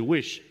atoms as you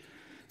wish.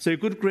 So you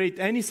could create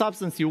any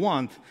substance you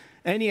want,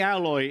 any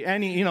alloy,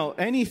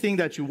 anything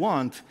that you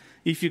want,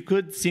 if you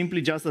could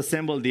simply just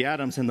assemble the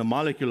atoms and the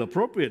molecule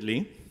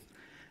appropriately.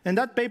 And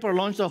that paper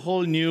launched a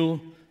whole new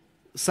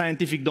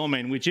scientific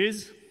domain, which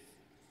is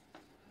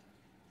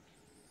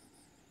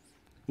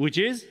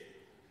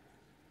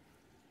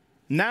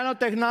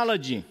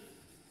nanotechnology.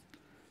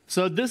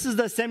 So this is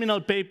the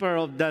seminal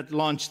paper that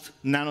launched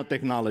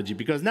nanotechnology,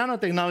 because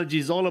nanotechnology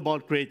is all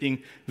about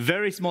creating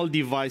very small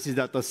devices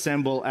that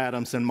assemble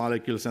atoms and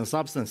molecules and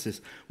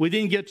substances. We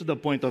didn't get to the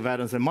point of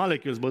atoms and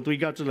molecules, but we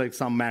got to like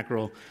some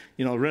macro,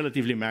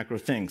 relatively macro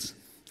things.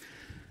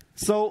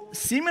 So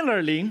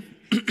similarly,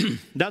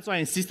 that's why I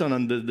insist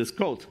on this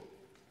quote.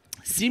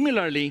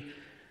 Similarly,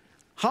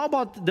 how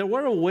about there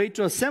were a way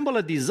to assemble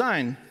a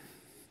design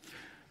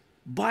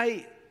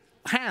by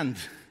hand,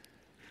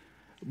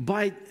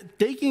 by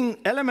taking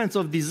elements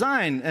of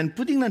design and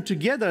putting them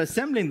together,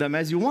 assembling them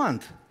as you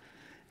want,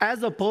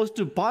 as opposed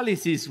to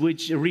policies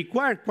which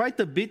require quite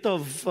a bit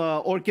of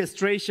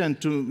orchestration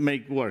to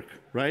make work,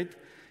 right?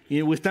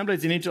 With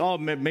templates, you need to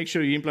make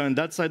sure you implement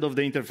that side of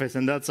the interface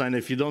and that side.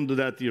 If you don't do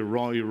that, you're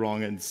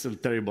wrong, and it's still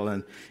terrible.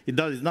 And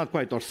it's not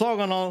quite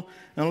orthogonal,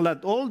 and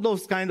all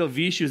those kind of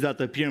issues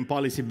that appear in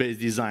policy-based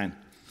design.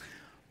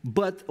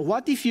 But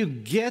what if you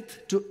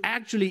get to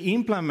actually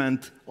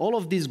implement all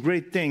of these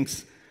great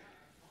things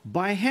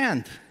by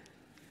hand?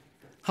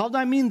 How do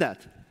I mean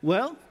that?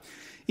 Well,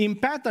 in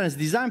patterns,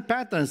 design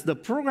patterns, the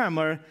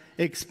programmer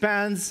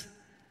expands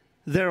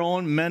their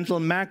own mental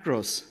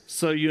macros.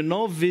 So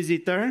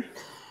visitor,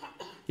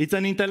 it's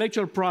an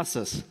intellectual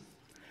process.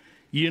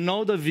 You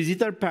know the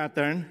visitor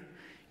pattern,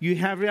 you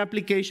have your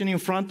application in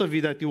front of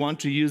you that you want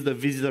to use the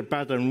visitor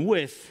pattern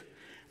with,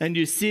 and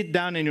you sit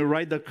down and you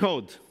write the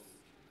code.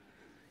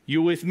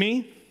 You with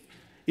me?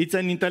 It's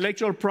an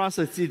intellectual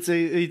process. It's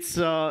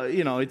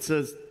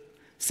a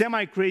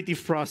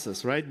semi-creative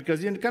process, right?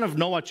 Because you kind of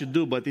know what you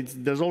do, but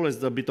there's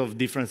always a bit of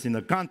difference in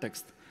the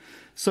context.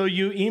 So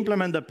you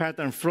implement the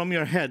pattern from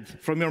your head,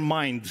 from your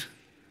mind.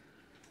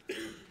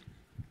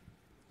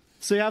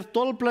 So you have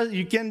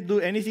you can do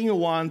anything you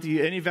want,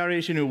 any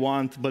variation you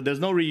want, but there's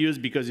no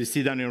reuse because you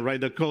sit down and write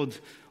the code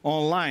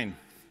online.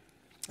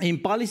 In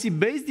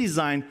policy-based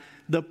design,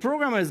 the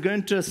programmer is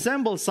going to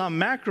assemble some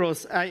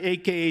macros,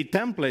 aka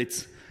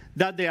templates,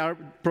 that they are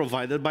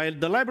provided by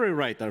the library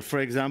writer. For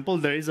example,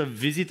 there is a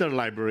visitor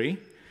library,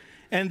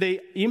 and they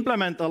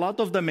implement a lot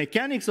of the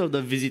mechanics of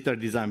the visitor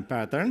design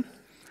pattern,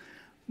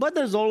 but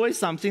there's always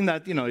something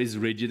that is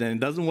rigid and it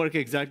doesn't work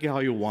exactly how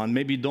you want.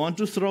 Maybe you don't want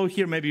to throw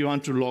here, maybe you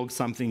want to log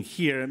something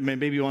here,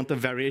 maybe you want a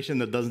variation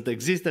that doesn't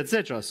exist,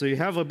 etc. So you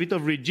have a bit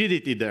of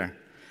rigidity there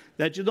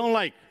that you don't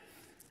like,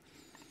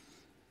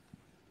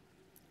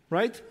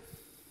 right?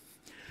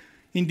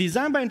 In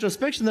design by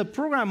introspection, the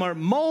programmer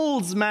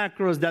molds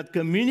macros that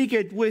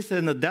communicate with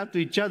and adapt to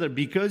each other,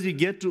 because you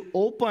get to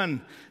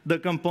open the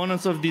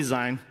components of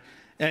design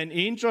and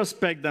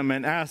introspect them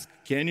and ask,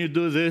 can you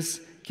do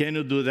this? Can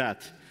you do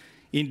that?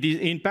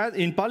 In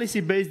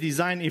policy-based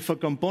design, if a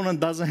component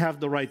doesn't have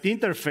the right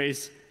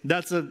interface,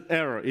 that's an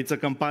error. It's a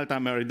compile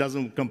time error. It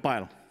doesn't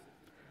compile.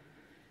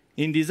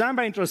 In design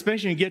by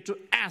introspection, you get to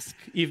ask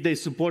if they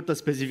support a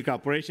specific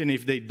operation.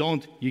 If they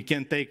don't, you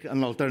can take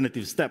an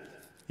alternative step.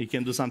 You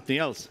can do something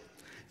else.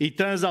 It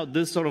turns out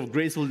this sort of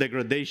graceful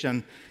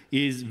degradation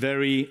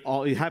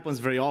it happens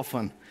very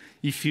often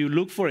if you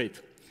look for it.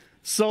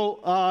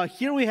 So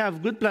here we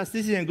have good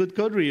plasticity and good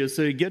code reuse,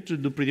 so you get to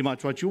do pretty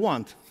much what you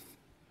want.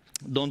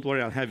 Don't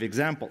worry, I'll have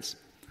examples.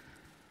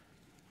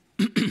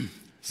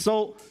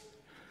 So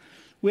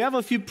we have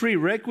a few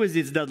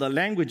prerequisites that the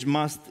language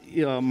must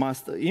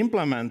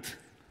implement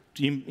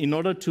in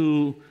order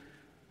to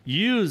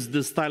use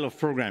this style of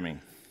programming.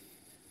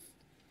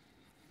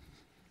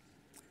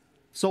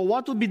 So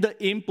what would be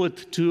the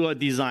input to a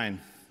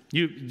design?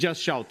 You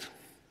just shout.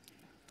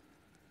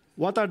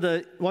 What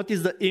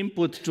is the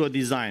input to a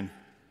design?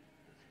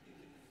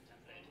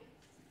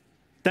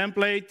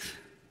 Template.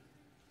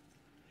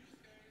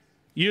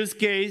 Use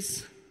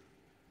case.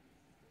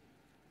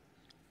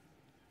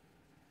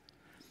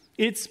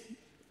 It's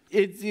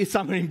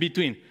somewhere in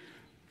between.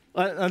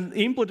 An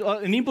input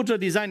to a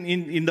design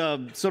in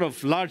the sort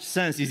of large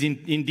sense is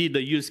indeed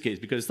the use case,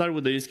 because you start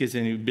with the use case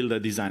and you build a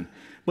design.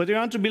 But if you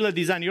want to build a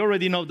design, you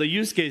already know the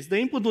use case. The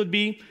input would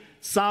be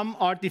some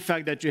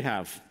artifact that you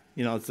have.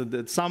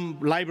 Some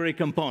library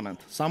component.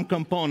 Some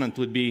component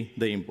would be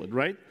the input,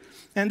 right?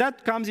 And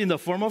that comes in the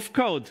form of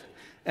code.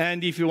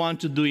 And if you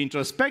want to do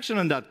introspection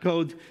on that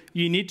code,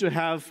 you need to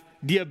have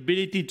the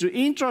ability to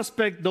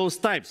introspect those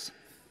types.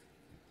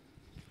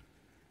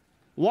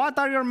 What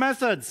are your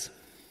methods?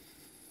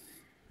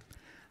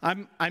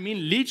 I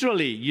mean,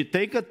 literally, you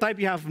take a type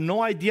you have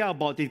no idea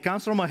about. It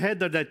comes from a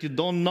header that you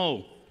don't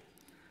know.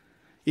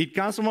 It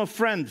comes from a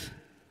friend.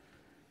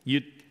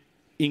 You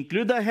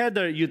include the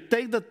header, you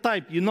take the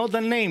type, you know the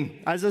name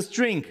as a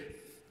string,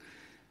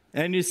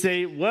 and you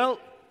say, well,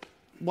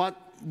 what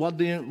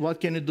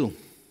can you do?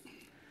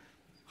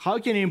 How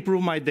can you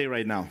improve my day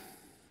right now?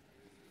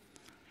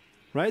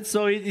 Right?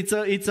 So it's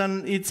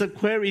a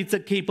query, it's a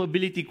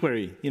capability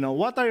query.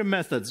 What are your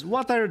methods?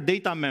 What are your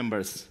data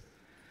members?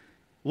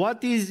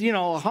 What is,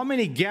 how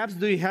many gaps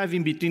do you have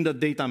in between the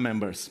data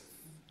members?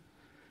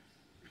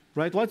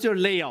 Right? What's your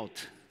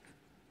layout?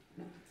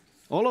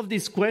 All of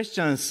these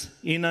questions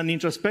in an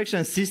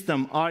introspection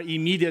system are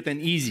immediate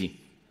and easy.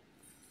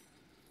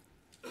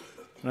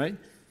 Right?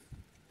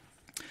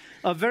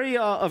 a very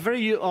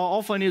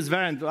often used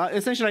variant,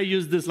 essentially I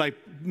use this like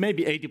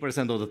maybe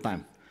 80% of the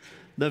time.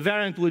 The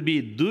variant would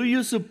be, do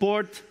you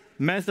support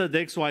method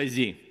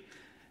XYZ?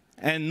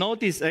 And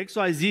notice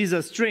XYZ is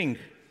a string.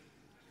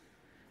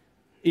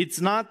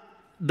 It's not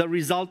the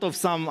result of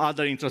some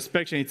other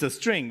introspection, it's a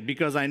string,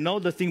 because I know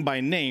the thing by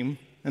name,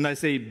 and I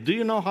say, do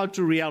you know how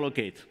to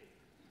reallocate?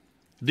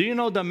 Do you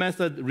know the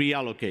method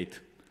reallocate?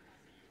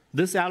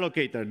 This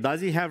allocator,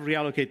 does it have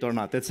reallocate or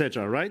not,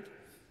 etc., right?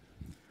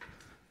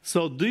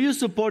 So do you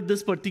support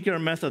this particular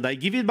method? I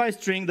give it by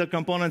string, the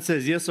component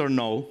says yes or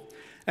no,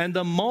 and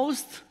the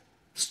most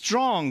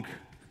strong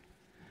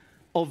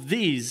of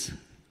these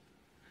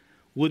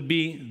would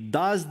be,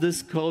 does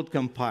this code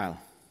compile?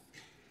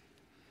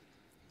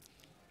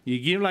 You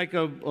give like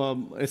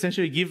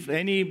essentially give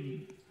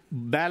any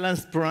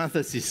balanced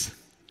parenthesis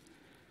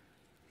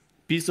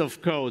piece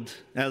of code.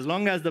 As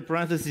long as the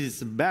parenthesis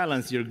is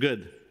balanced, you're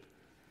good.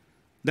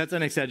 That's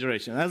an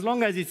exaggeration. As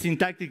long as it's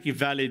syntactically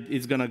valid,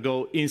 it's going to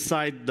go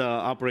inside the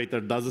operator,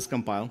 does this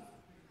compile?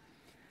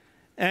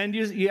 And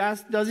you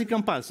ask, does it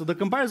compile? So the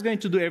compiler is going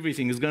to do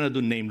everything. It's going to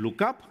do name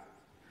lookup.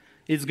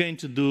 It's going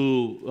to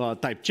do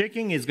type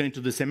checking. It's going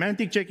to do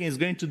semantic checking. It's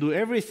going to do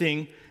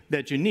everything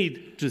that you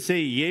need to say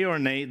yay or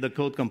nay, the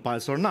code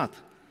compiles or not.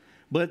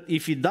 But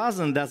if it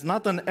doesn't, that's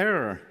not an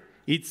error.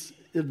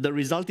 The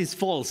result is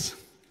false.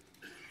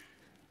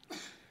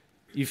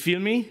 You feel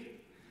me?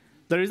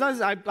 The result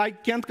is I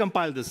can't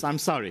compile this. I'm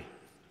sorry.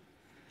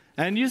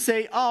 And you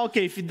say, oh,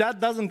 OK, if that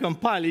doesn't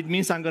compile, it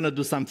means I'm going to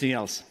do something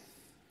else.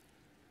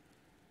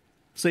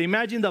 So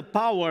imagine the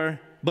power,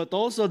 but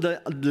also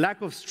the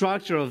lack of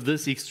structure of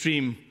this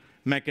extreme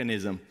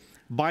mechanism.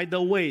 By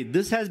the way,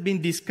 this has been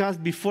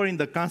discussed before in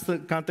the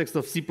context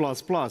of C++.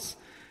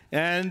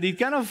 And it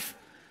kind of,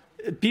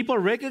 people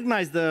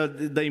recognize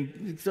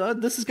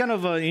this is kind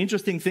of an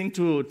interesting thing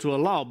to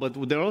allow,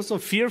 but they're also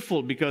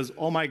fearful because,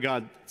 oh my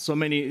God, so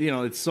many,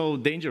 it's so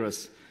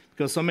dangerous.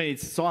 Because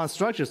it's so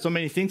unstructured, so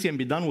many things can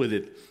be done with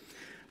it.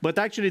 But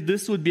actually,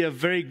 this would be a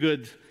very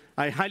good,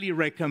 I highly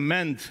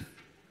recommend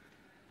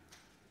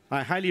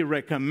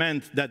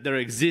that there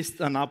exists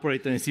an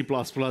operator in C++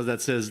 that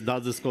says,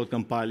 does this code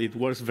compile? It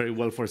works very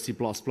well for C++.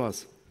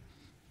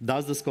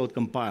 Does this code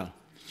compile?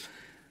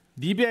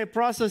 DBI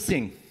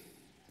processing.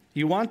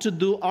 You want to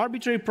do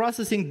arbitrary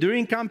processing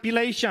during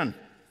compilation.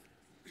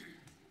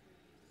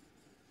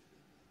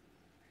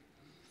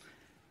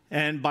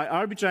 And by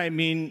arbitrary, I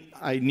mean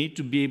I need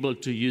to be able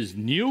to use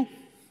new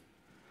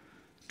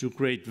to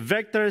create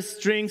vectors,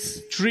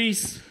 strings,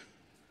 trees,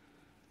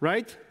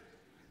 right?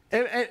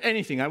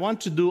 Anything. I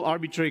want to do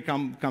arbitrary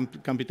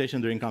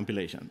computation during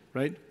compilation,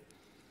 right?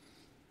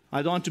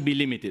 I don't want to be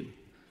limited.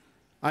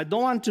 I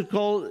don't want to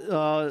call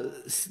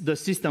the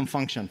system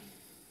function.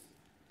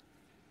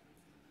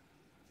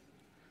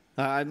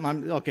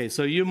 Okay,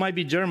 so you might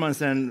be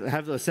Germans and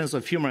have a sense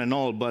of humor and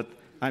all, but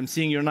I'm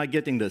seeing you're not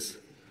getting this.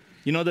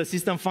 You know the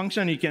system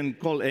function, you can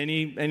call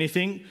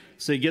anything.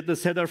 So you get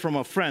this header from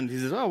a friend. He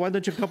says, oh, why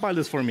don't you compile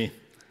this for me?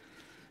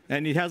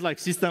 And it has like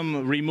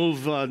system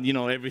remove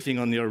everything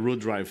on your root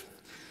drive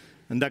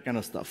and that kind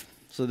of stuff.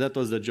 So that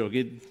was the joke.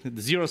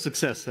 Zero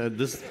success.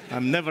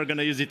 I'm never going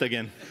to use it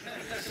again.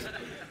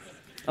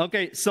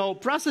 Okay, so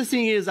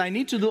processing is I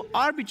need to do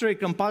arbitrary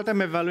compile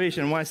time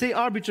evaluation. When I say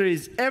arbitrary,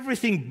 is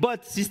everything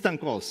but system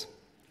calls.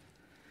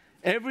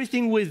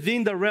 Everything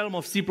within the realm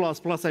of C++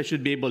 I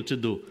should be able to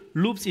do.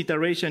 Loops,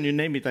 iteration, you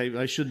name it,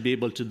 I should be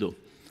able to do.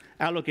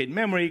 Allocate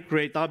memory,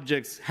 create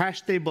objects,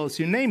 hash tables,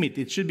 you name it,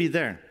 it should be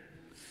there.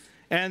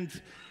 And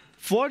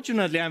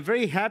fortunately, I'm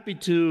very happy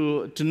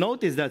to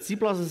notice that C++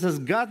 has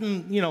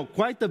gotten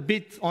quite a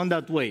bit on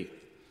that way.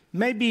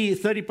 Maybe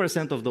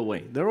 30% of the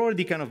way. They're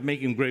already kind of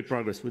making great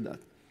progress with that.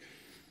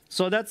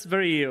 So that's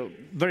very,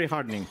 very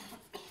heartening.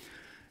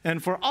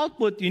 And for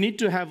output, you need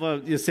to have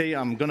you say,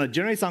 I'm going to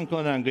generate some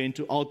code and I'm going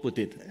to output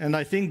it. And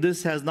I think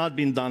this has not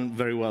been done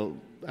very well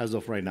as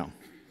of right now.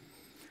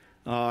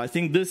 I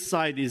think this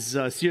side is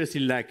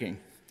seriously lacking.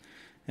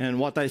 And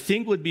what I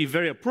think would be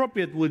very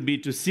appropriate would be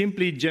to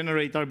simply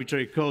generate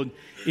arbitrary code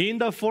in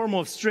the form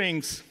of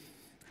strings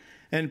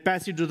and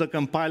pass it to the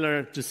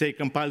compiler to say,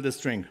 compile the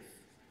string.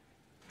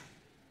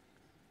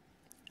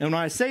 And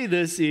when I say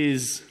this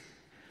is,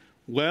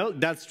 well,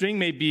 that string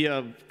may be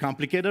a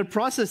complicated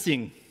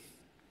processing,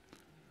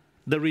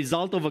 the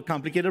result of a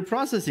complicated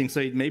processing. So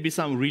it may be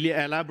some really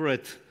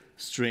elaborate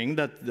string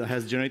that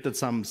has generated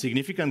some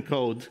significant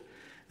code,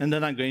 and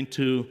then I'm going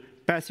to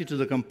pass it to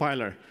the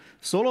compiler.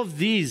 So all of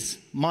these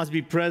must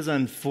be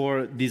present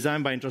for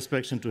design by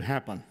introspection to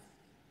happen.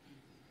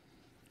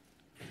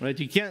 Right?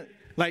 You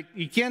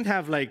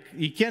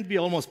can't be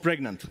almost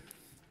pregnant.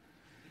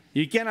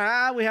 You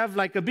can, we have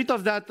like a bit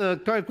of that,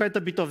 quite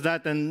a bit of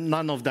that, and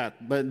none of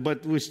that.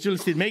 But we still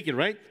make it,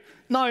 right?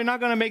 No, you're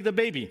not going to make the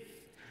baby.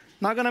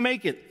 Not going to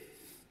make it.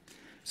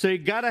 So you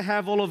got to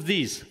have all of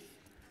these.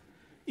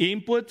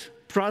 Input,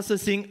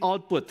 processing,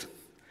 output.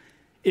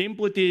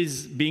 Input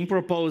is being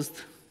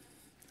proposed.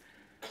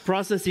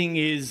 Processing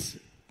is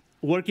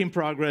work in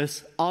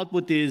progress.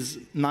 Output is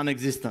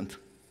non-existent.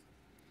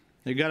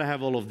 You got to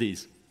have all of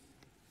these.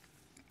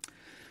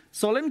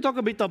 So let me talk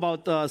a bit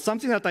about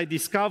something that I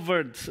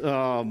discovered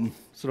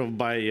sort of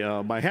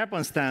by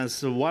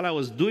happenstance while I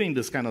was doing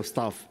this kind of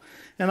stuff.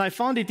 And I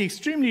found it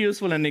extremely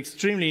useful and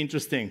extremely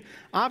interesting.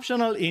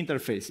 Optional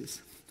interfaces.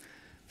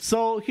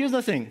 So here's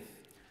the thing.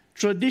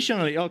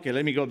 Traditionally, okay,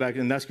 let me go back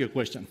and ask you a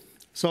question.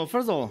 So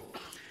first of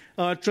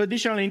all,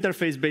 traditional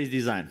interface-based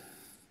design.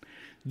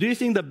 Do you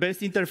think the best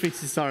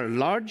interfaces are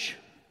large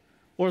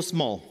or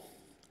small?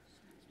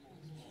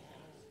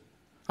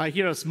 I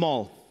hear a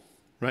small,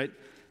 right?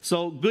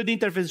 So good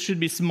interface should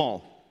be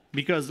small,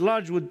 because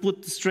large would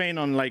put strain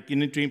on, like, you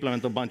need to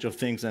implement a bunch of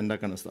things and that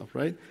kind of stuff,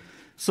 right?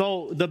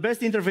 So the best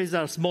interfaces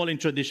are small in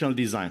traditional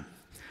design.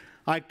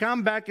 I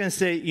come back and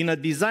say, in a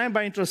design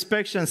by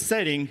introspection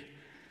setting,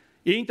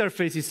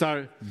 interfaces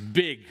are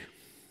big.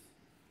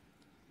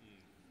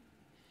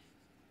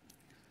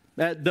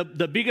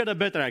 The bigger, the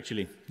better,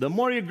 actually. The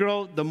more you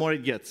grow, the more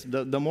it gets,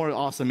 the more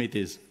awesome it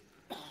is.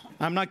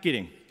 I'm not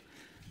kidding.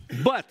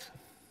 But,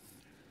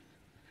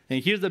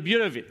 and here's the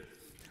beauty of it.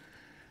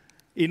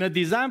 In a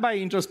design by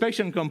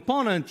introspection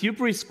component, you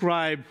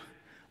prescribe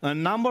a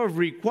number of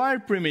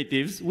required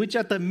primitives, which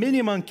at a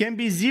minimum can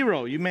be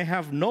 0. You may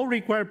have no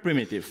required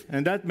primitive,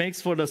 and that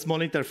makes for the small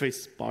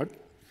interface part.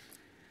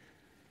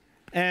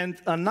 And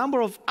a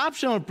number of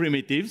optional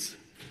primitives,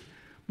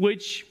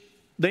 which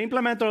the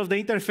implementer of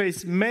the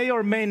interface may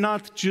or may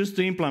not choose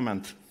to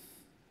implement.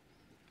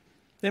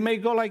 They may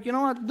go like, you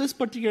know what, this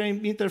particular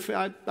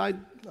interface,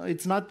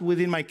 it's not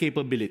within my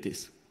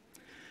capabilities.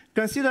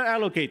 Consider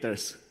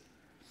allocators.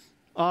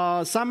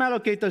 Some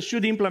allocators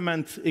should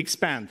implement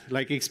expand,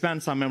 like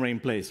expand some memory in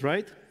place,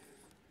 right?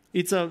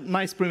 It's a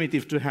nice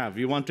primitive to have.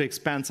 You want to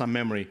expand some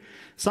memory.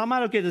 Some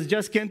allocators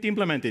just can't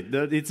implement it.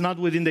 It's not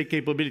within their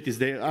capabilities.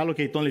 They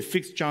allocate only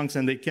fixed chunks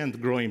and they can't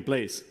grow in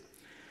place.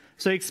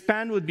 So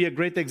expand would be a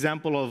great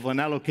example of an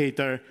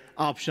allocator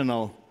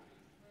optional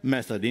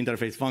method,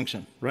 interface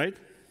function, right?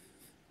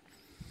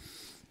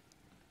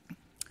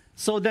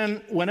 So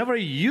then, whenever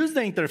you use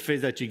the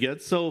interface that you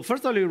get, so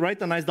first of all, you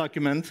write a nice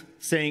document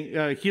saying,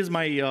 here's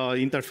my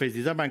interface,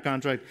 these are my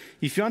contract.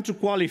 If you want to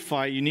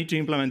qualify, you need to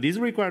implement these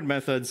required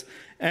methods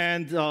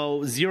and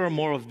 0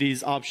 more of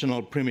these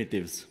optional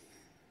primitives,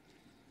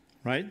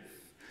 right?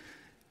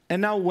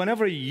 And now,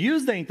 whenever you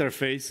use the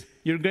interface,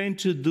 you're going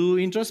to do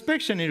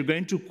introspection. You're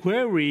going to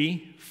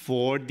query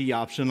for the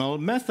optional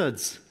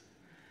methods.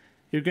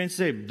 You're going to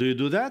say, do you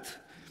do that?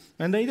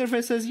 And the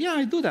interface says, yeah,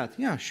 I do that.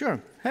 Yeah,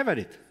 sure, have at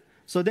it.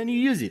 So then you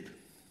use it.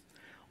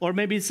 Or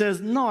maybe it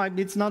says, no,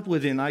 it's not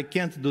within, I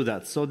can't do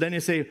that. So then you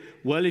say,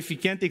 well, if you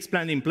can't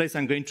expand in place,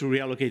 I'm going to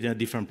reallocate in a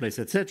different place,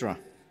 etc.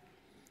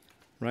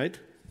 Right?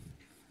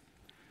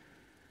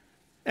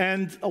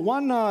 And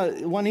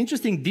one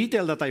interesting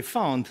detail that I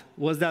found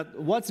was that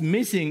what's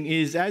missing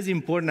is as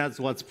important as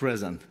what's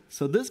present.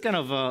 So this kind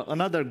of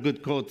another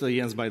good quote,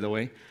 Jens, by the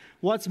way.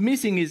 What's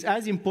missing is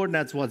as important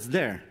as what's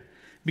there.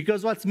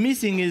 Because what's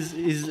missing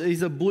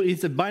is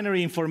a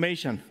binary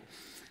information.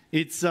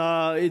 It's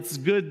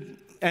good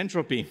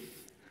entropy.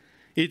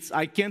 It's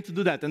I can't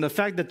do that, and the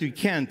fact that you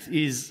can't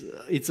is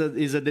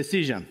a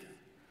decision,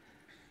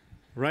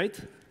 right?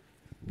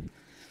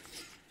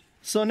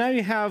 So now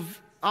you have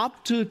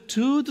up to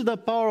 2 to the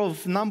power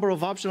of number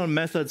of optional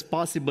methods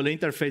possible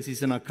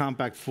interfaces in a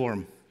compact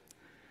form.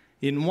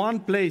 In one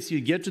place,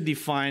 you get to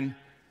define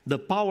the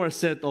power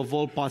set of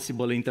all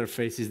possible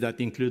interfaces that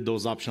include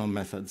those optional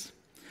methods.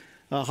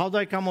 How do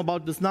I come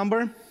about this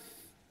number?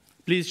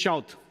 Please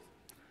shout.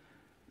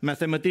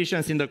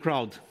 Mathematicians in the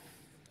crowd.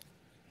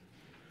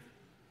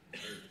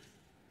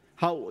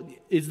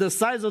 It's the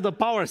size of the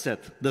power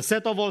set, the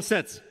set of all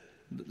sets,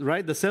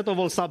 right? The set of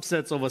all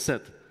subsets of a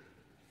set.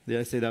 Did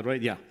I say that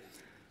right? Yeah.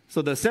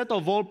 So the set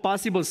of all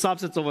possible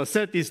subsets of a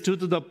set is 2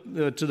 to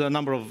the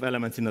number of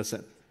elements in the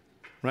set,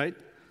 right?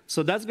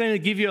 So that's going to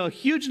give you a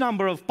huge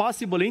number of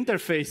possible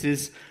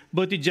interfaces,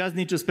 but you just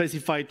need to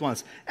specify it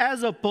once,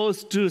 as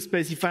opposed to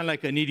specifying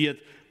like an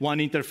idiot 1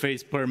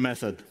 interface per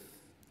method.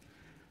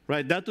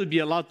 Right, that would be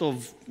a lot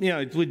of,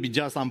 it would be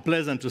just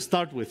unpleasant to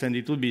start with, and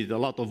it would be a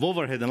lot of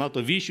overhead and a lot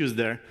of issues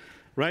there,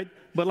 right?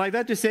 But like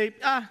that, you say,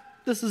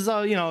 this is,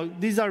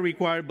 these are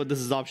required, but this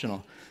is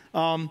optional.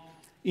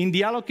 In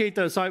the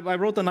allocator, so I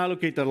wrote an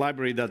allocator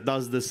library that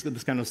does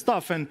this kind of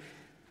stuff, and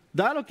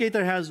the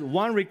allocator has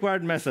 1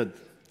 required method,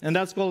 and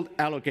that's called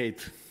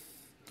allocate.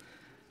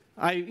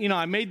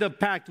 I made a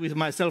pact with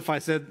myself. I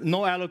said,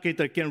 no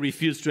allocator can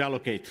refuse to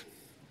allocate.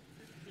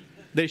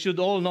 They should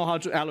all know how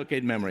to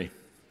allocate memory.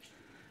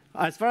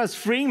 As far as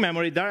freeing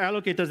memory, there are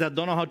allocators that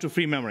don't know how to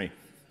free memory.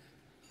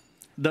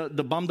 The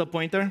bump the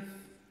pointer,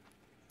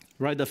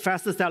 right? The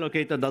fastest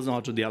allocator doesn't know how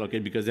to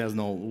deallocate because it has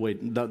no way,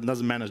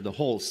 doesn't manage the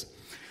holes.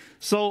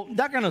 So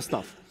that kind of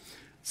stuff.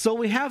 So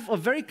we have a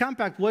very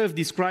compact way of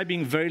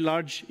describing very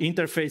large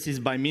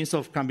interfaces by means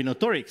of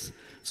combinatorics.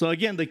 So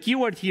again, the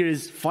keyword here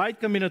is fight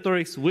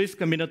combinatorics with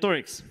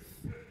combinatorics.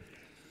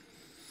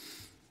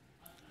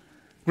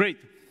 Great.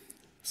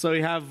 So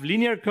we have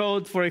linear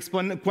code for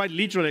quite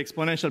literal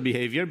exponential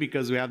behavior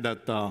because we have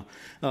that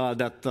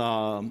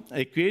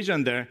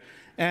equation there.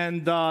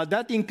 And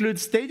that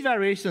includes state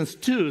variations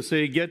too, so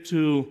you get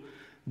to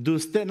do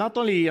not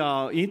only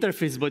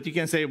interface, but you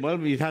can say,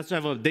 well, it has to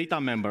have a data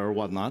member or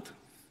whatnot.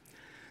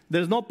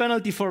 There's no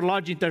penalty for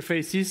large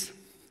interfaces.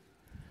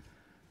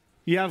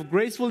 You have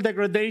graceful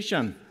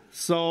degradation.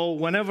 So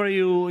whenever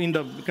you, in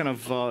the kind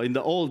of in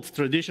the old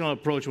traditional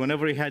approach,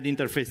 whenever you had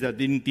interface that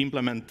didn't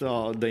implement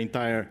the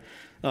entire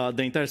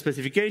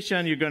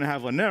specification, you're going to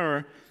have an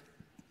error.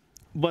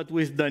 But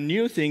with the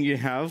new thing you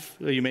have,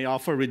 you may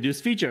offer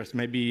reduced features.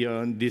 Maybe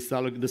this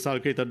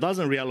allocator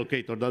doesn't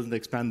reallocate or doesn't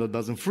expand or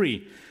doesn't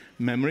free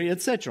memory,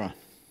 etc.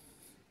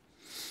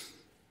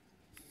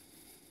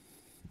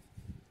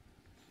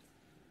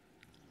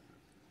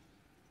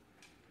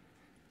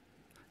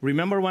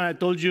 Remember when I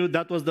told you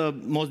that was the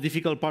most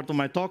difficult part of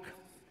my talk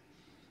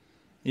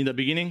in the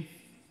beginning?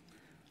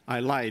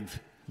 I lied.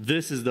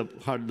 This is the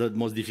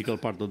most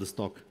difficult part of this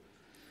talk.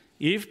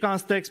 If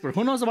const expr.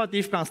 Who knows about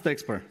if const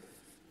expr?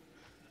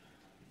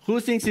 Who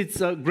thinks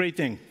it's a great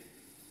thing?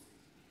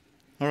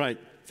 All right,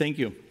 thank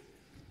you.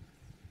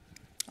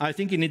 I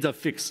think it needs a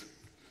fix,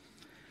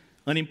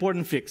 an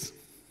important fix.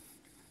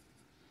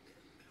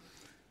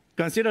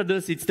 Consider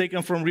this, it's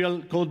taken from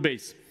real code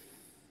base.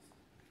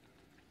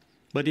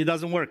 But it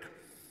doesn't work.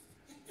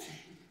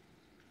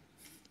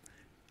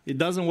 It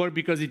doesn't work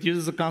because it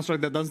uses a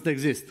construct that doesn't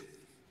exist.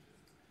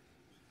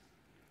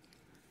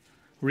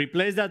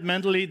 Replace that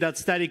mentally, that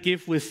static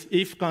if, with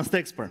if const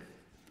expr.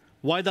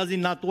 Why does it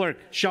not work?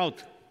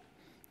 Shout.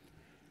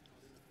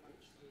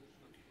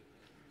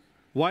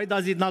 Why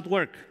does it not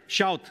work?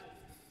 Shout.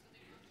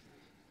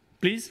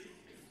 Please?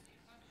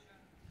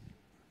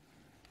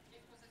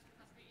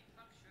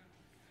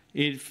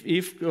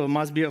 If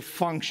must be a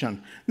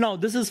function. No,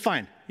 this is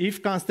fine.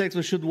 If const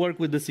expr should work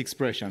with this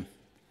expression.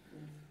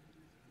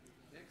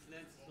 Max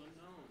length is not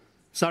known.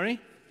 Sorry?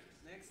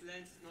 Max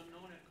length is not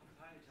known at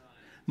compile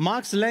time.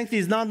 Max length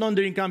is not known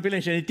during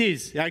compilation. It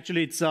is.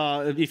 Actually, it's,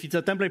 if it's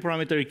a template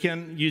parameter, you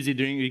can use it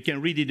during, you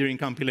can read it during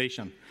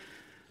compilation.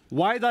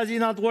 Why does it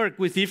not work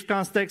with if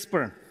const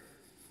expr?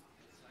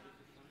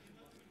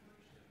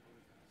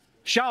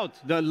 Shout,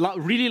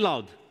 really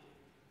loud.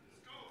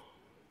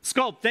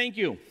 Scope, thank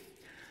you.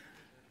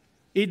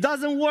 It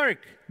doesn't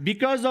work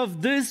because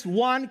of this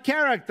one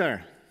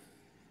character.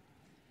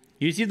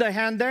 You see the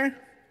hand there?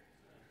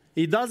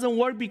 It doesn't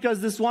work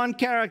because this one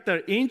character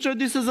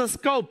introduces a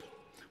scope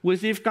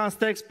with if const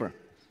expr.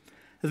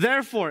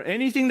 Therefore,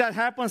 anything that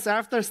happens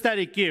after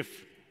static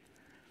if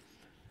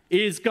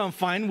is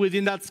confined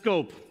within that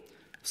scope.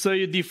 So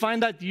you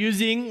define that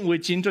using,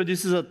 which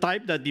introduces a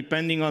type that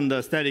depending on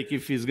the static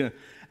if is going to.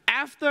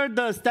 After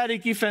the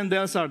static if and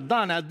else are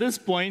done, at this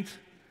point,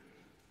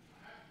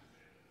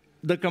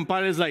 the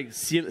compiler is like,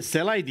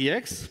 cell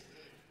IDX?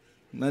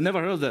 I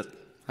never heard of that.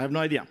 I have no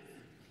idea.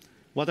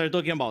 What are you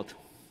talking about?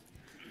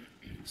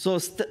 So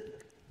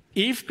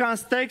if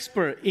const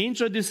expr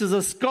introduces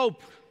a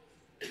scope,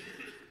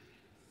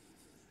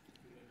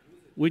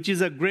 which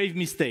is a grave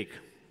mistake.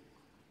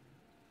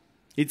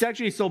 It's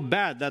actually so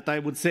bad that I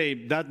would say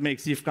that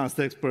makes if const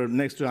expr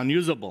next to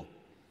unusable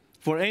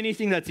for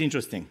anything that's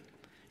interesting.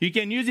 You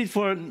can use it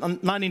for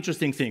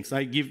non-interesting things.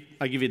 I give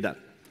it that.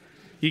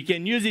 You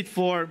can use it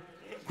for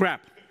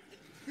crap.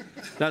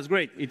 That's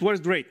great. It works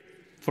great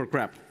for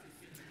crap.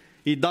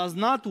 It does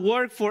not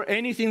work for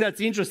anything that's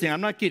interesting.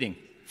 I'm not kidding.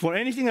 For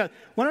anything that,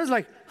 when I was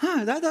like,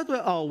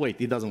 oh, wait,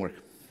 it doesn't work.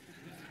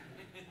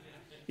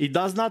 It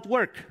does not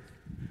work.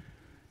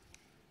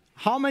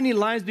 How many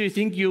lines do you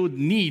think you would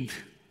need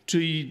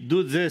to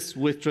do this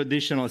with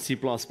traditional C++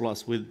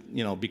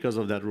 with, because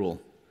of that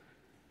rule?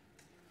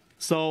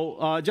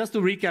 So just to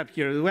recap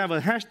here, we have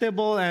a hash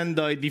table, and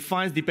it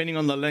defines, depending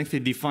on the length,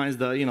 it defines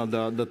the,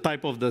 the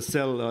type of the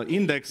cell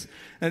index.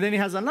 And then it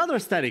has another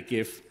static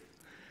if,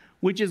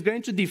 which is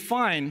going to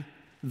define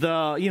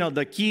the,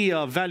 the key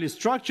value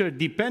structure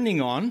depending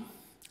on,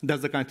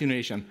 that's the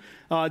continuation,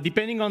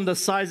 depending on the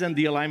size and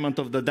the alignment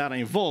of the data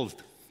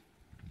involved.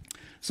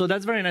 So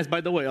that's very nice.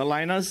 By the way,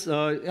 aligners,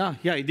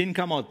 yeah, it didn't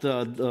come out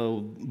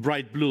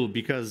bright blue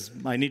because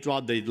I need to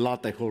update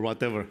LaTeX or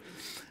whatever.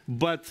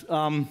 But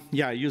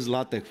yeah, I use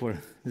LaTeX for,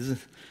 this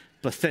is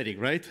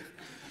pathetic, right?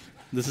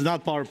 This is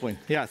not PowerPoint.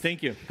 Yeah,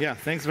 thank you. Yeah,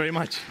 thanks very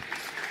much.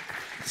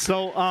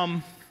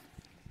 So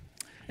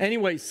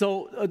anyway,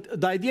 so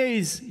the idea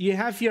is you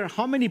have here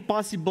how many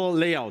possible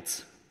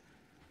layouts?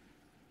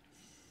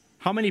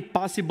 How many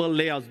possible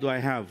layouts do I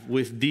have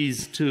with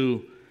these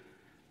two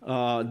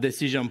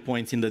decision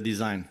points in the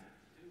design?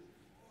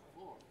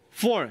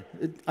 4.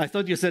 I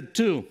thought you said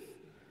 2.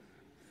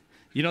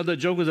 You know the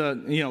joke was,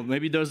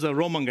 maybe there's a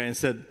Roman guy and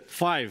said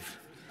 5,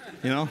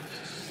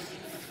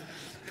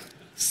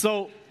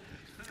 So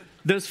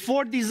there's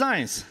 4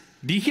 designs.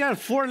 Here are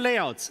 4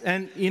 layouts.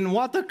 And in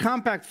what a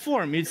compact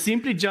form, you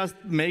simply just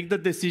make the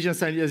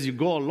decisions as you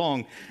go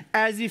along,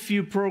 as if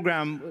you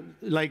program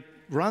like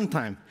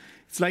runtime.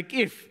 It's like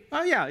if,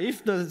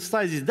 if the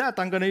size is that,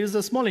 I'm going to use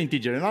a small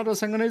integer, and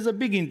others I'm going to use a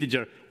big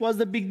integer. What's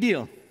the big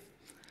deal?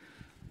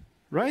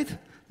 Right?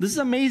 This is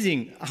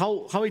amazing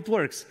how it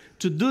works.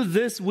 To do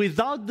this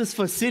without this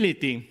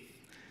facility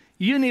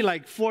you need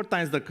like 4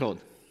 times the code.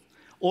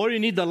 Or you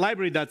need the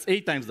library that's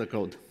 8 times the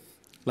code.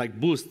 Like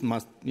Boost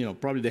must,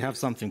 probably they have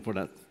something for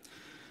that.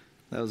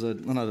 That was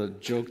another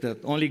joke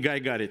that only Guy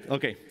got it.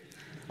 Okay,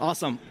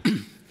 awesome.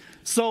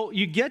 So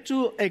you get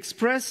to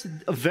express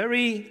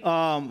very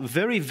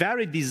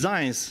varied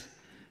designs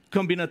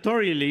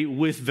combinatorially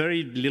with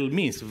very little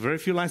means, very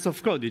few lines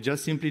of code. You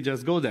simply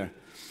go there.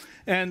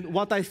 And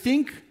what I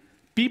think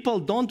people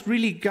don't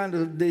really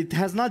it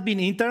has not been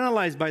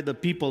internalized by the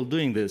people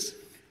doing this,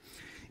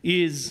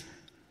 is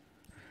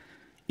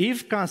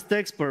if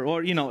const_expr,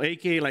 or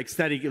aka like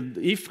static,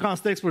 if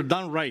const_expr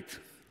done right,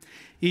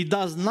 it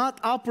does not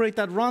operate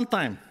at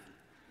runtime.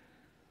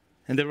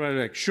 And they were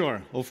like,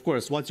 sure, of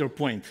course, what's your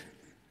point?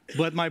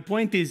 But my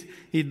point is,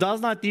 it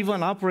does not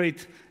even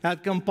operate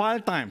at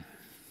compile time.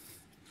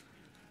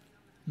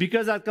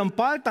 Because at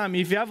compile time,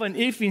 if you have an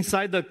if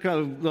inside the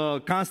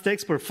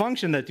const_expr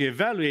function that you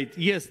evaluate,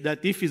 yes,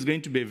 that if is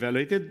going to be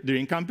evaluated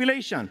during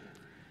compilation.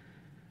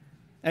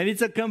 And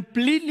it's a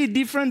completely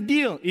different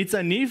deal. It's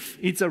an if,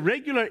 it's a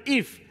regular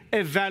if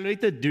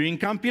evaluated during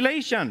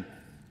compilation.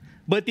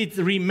 But it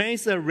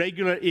remains a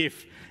regular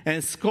if.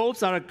 And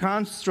scopes are a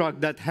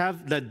construct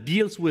that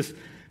deals with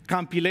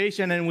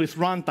compilation and with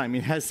runtime.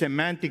 It has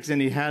semantics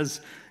and it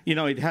has,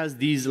 it has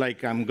these,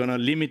 like, I'm going to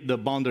limit the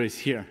boundaries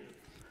here.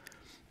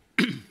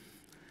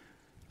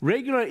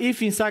 Regular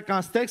if inside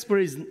const_expr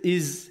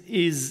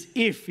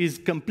is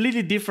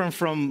completely different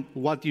from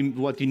what you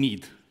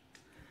need.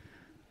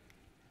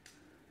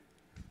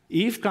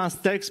 If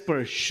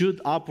const_expr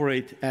should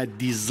operate at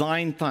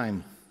design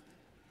time,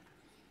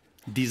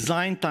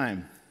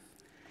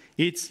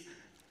 it's,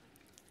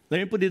 let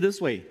me put it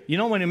this way.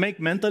 When you make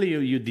mentally,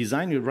 you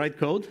design, you write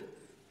code,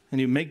 and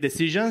you make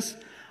decisions.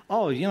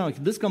 Oh,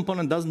 this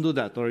component doesn't do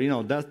that, or,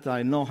 that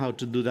I know how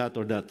to do that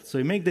or that. So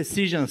you make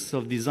decisions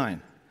of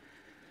design.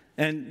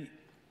 And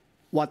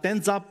what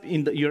ends up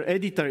in your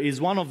editor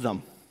is one of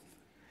them,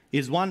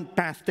 is one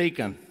path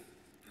taken.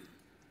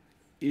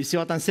 You see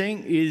what I'm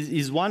saying?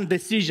 Is one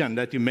decision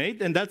that you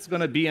made, and that's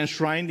going to be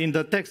enshrined in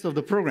the text of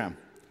the program.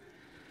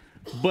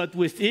 But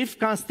with if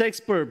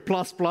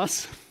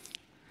const_expr++,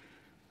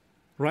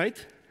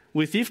 right?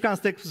 With if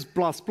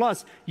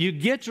const_expr++, you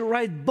get to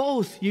write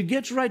both. You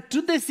get to write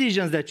 2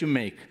 decisions that you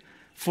make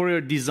for your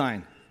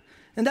design.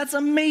 And that's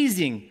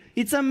amazing.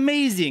 It's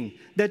amazing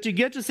that you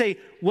get to say,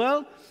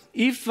 well,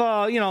 if,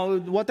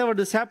 whatever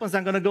this happens,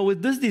 I'm going to go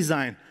with this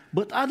design.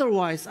 But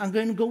otherwise, I'm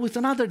going to go with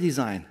another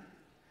design.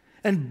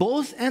 And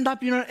both end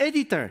up in your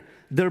editor.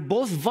 They're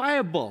both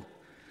viable.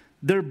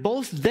 They're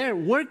both there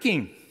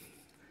working.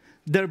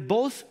 They're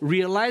both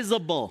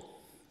realizable.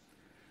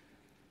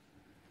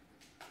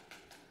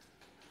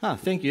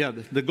 Thank you. Yeah,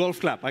 the golf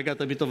clap. I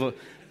got a bit of a.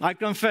 I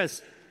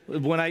confess,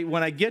 when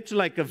I get to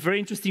like a very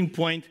interesting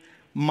point,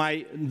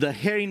 the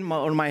hair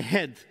on my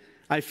head,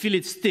 I feel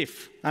it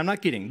stiff. I'm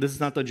not kidding. This is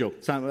not a joke.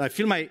 So I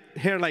feel my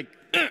hair like.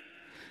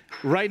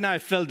 Right now, I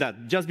felt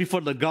that just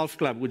before the golf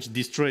clap, which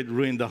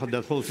ruined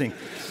that whole thing.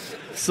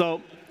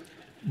 So,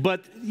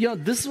 but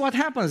this is what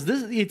happens.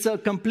 It's a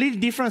completely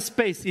different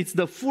space. It's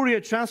the Fourier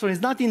transform.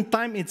 It's not in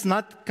time. It's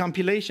not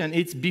compilation.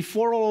 It's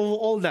before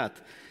all that.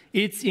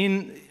 It's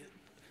in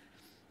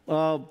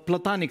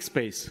Platonic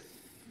space.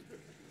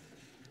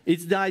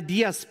 It's the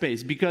idea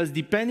space, because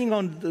depending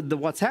on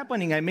what's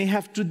happening, I may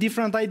have 2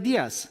 different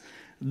ideas.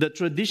 The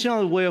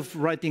traditional way of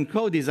writing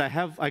code is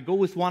I go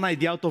with one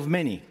idea out of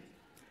many.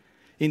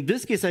 In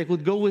this case, I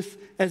could go with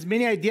as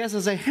many ideas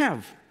as I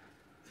have.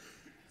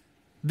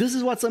 This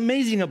is what's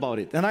amazing about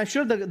it. And I'm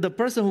sure the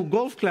person who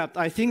golf clapped,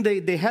 I think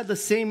they had the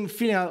same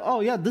feeling.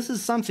 Oh, yeah, this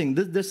is something.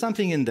 There's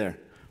something in there,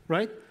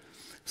 right?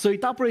 So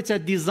it operates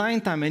at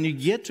design time, and you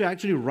get to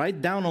actually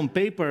write down on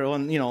paper,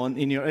 in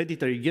your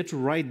editor, you get to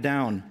write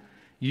down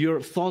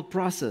your thought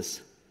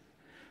process.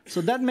 So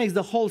that makes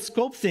the whole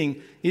scope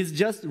thing,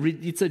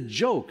 it's a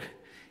joke.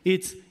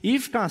 It's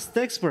if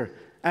const_expr,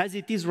 as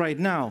it is right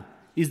now,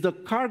 is the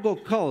cargo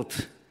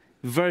cult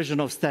version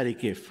of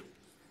static if.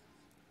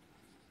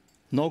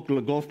 No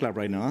golf clap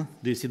right now, huh?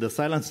 Do you see the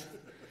silence?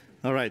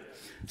 All right.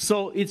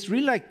 So it's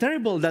really like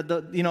terrible that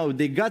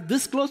they got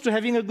this close to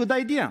having a good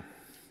idea.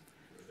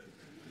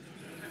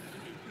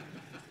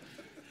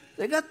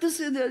 They got this,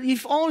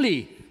 if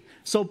only.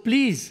 So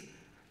please,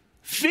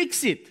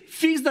 fix it.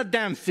 Fix the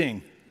damn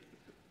thing.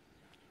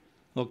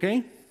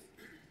 Okay?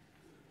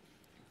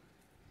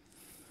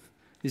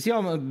 You see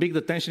how big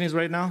the tension is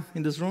right now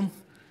in this room?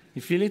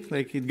 You feel it?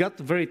 Like it got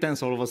very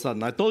tense all of a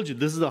sudden. I told you,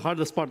 this is the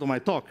hardest part of my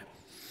talk.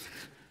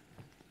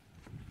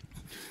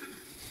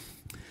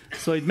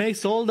 So it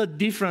makes all the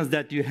difference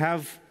that you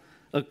have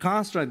a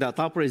construct that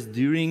operates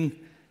during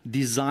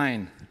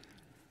design.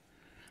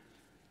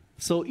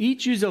 So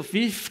each use of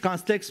if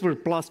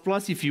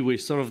const_expr++, if you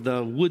wish, sort of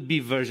the would-be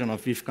version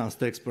of if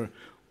const_expr,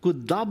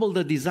 could double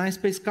the design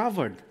space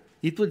covered.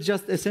 It would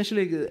just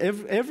essentially,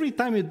 every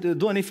time you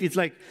do an if, it's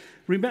like,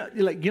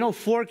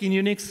 fork in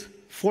Unix,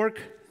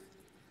 fork.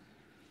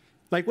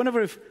 Like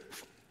whenever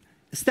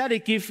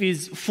static if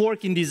is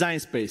fork in design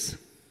space.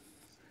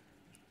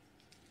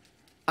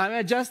 I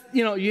mean, just,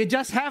 you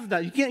just have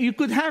that. You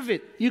could have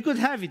it. You could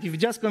have it if you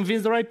just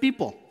convince the right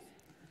people.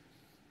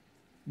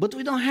 But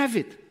we don't have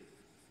it.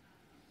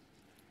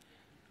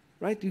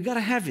 Right? You got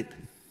to have it.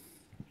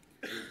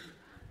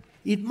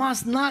 It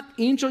must not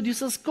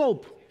introduce a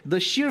scope. The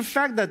sheer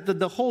fact that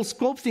the whole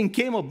scope thing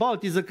came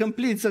about is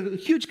it's a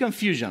huge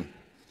confusion.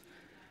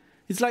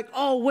 It's like,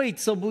 oh, wait,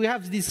 so we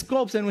have these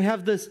scopes and we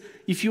have this.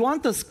 If you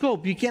want a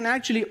scope, you can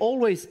actually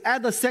always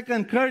add a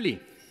second curly.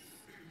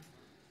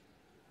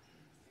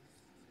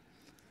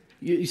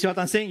 You see what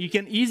I'm saying? You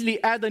can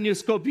easily add a new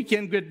scope. You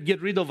can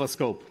get rid of a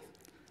scope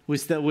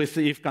with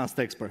if const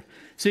expert.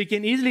 So you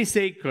can easily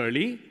say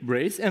curly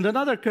brace and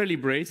another curly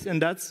brace,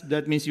 and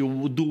that means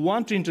you do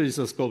want to introduce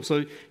a scope.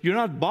 So you're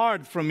not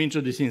barred from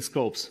introducing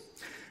scopes.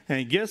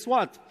 And guess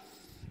what?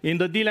 In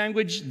the D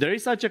language, there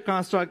is such a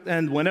construct,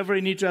 and whenever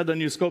you need to add a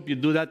new scope, you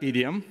do that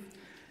idiom.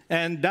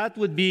 And that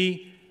would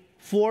be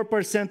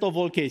 4% of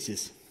all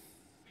cases.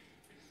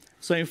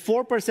 So in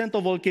 4%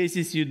 of all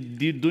cases, you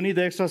do need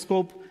the extra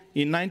scope.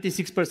 In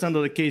 96%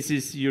 of the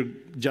cases, you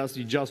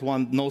just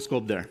want no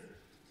scope there.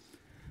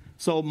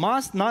 So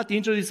must not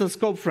introduce a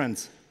scope,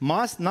 friends.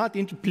 Must not,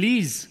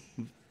 please,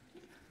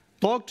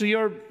 talk to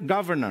your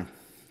governor.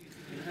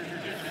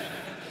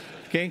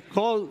 Okay,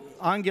 call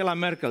Angela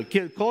Merkel,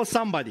 call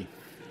somebody.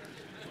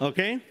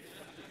 Okay?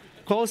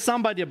 Call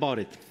somebody about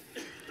it.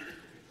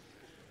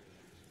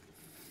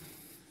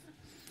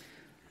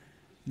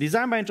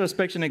 Design by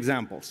introspection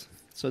examples.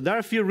 So there are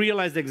a few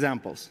realized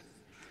examples.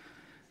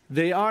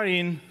 They are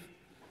in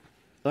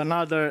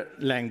another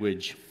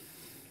language.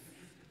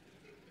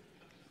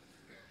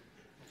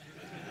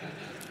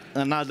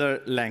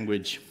 Another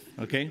language,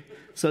 okay?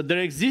 So there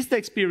exists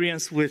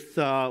experience with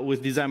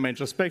design by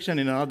introspection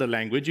in another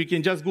language. You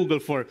can just Google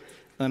for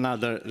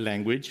another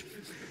language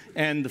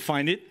and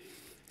find it.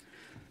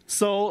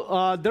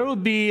 So there will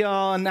be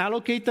an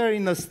allocator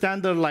in the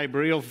standard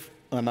library of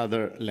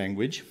another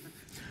language,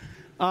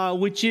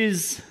 which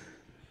is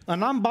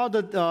an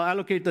unbounded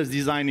allocator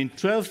design in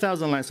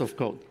 12,000 lines of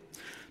code.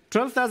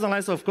 12,000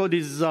 lines of code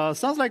is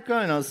sounds like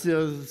a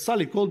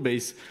solid code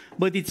base,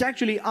 but it's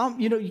actually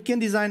you can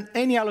design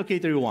any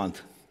allocator you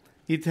want.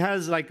 It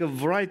has like a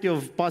variety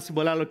of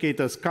possible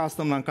allocators,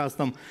 custom,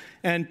 non-custom,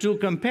 and to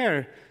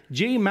compare,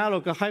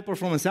 JMalloc, a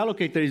high-performance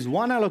allocator, is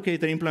one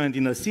allocator implemented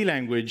in a C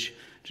language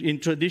in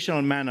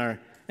traditional manner,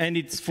 and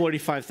it's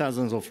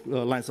 45,000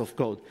 lines of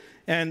code.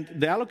 And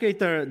the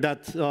allocator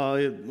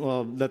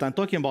that I'm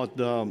talking about,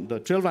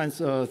 the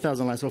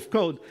 12,000 lines of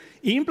code,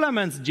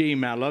 implements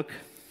JMalloc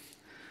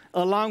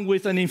along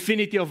with an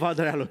infinity of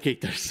other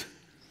allocators.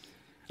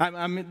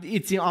 I mean,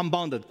 it's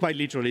unbounded, quite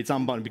literally, it's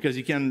unbounded, because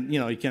you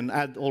can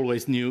add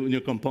always new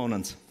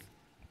components.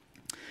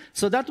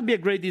 So that would be a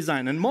great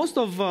design. And most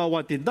of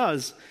what it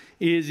does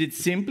is it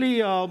simply,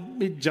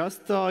 it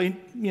just,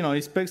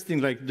 inspects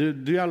things like, you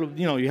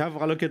have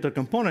allocator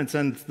components,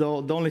 and the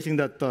only thing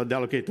that the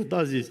allocator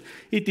does is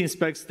it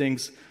inspects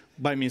things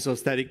by means of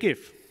static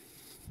if.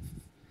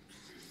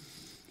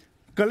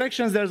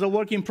 Collections, there's a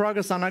work in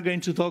progress. I'm not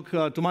going to talk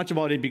too much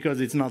about it because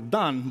it's not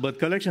done, but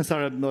collections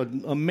are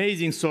an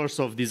amazing source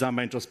of design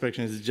by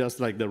introspection. It's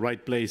just like the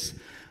right place.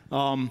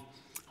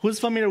 Who's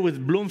familiar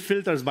with Bloom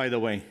filters, by the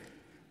way?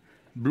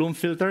 Bloom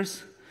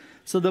filters?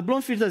 So the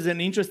Bloom filter is an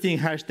interesting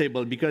hash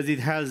table because it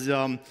has,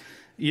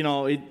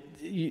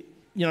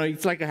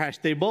 it's like a hash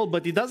table,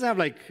 but it doesn't have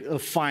like a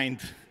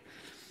find.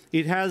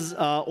 It has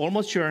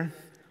almost sure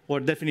or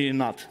definitely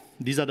not.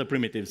 These are the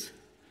primitives.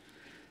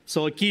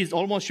 So a key is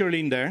almost surely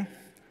in there,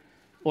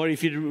 or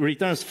if it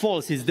returns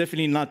false, it's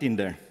definitely not in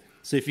there.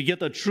 So if you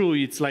get a true,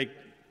 it's like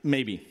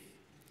maybe,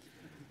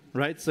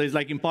 right? So it's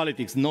like in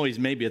politics, no is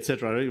maybe,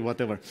 etc., right?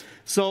 Whatever.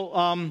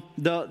 So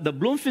the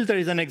Bloom filter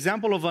is an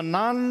example of a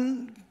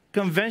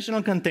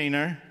non-conventional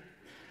container,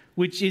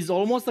 which is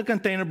almost a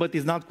container, but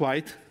is not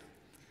quite.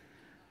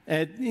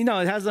 It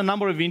has a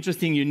number of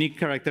interesting, unique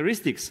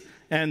characteristics.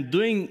 And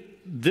doing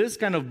this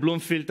kind of Bloom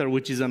filter,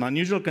 which is an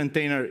unusual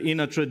container in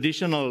a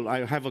traditional,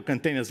 I have a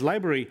containers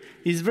library,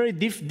 is very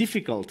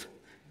difficult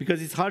because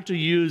it's hard to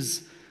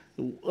use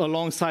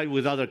alongside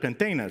with other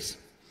containers.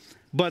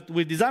 But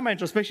with design by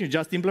introspection, you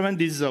just implement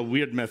these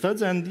weird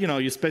methods, and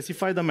you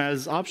specify them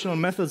as optional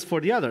methods for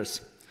the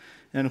others.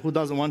 And who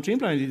doesn't want to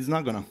implement it is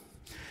not gonna.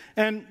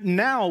 And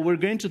now we're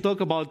going to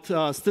talk about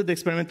std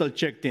experimental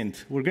checked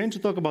int. We're going to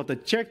talk about the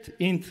checked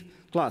int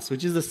class,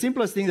 which is the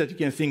simplest thing that you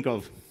can think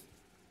of.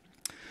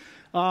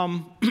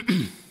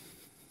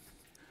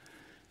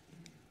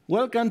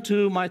 Welcome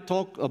to my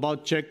talk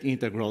about checked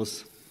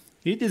integrals.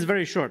 It is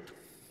very short.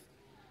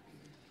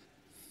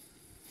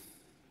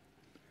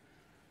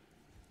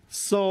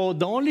 So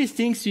the only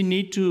things you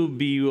need to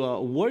be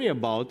worried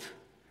about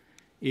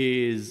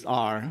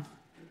are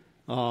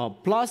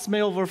plus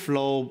may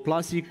overflow,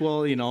 plus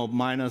equal,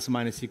 minus,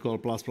 minus equal,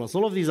 plus, plus.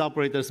 All of these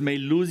operators may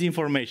lose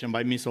information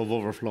by means of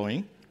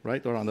overflowing,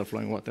 right, or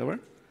underflowing, whatever.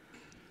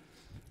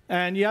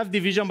 And you have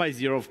division by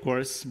 0, of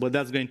course, but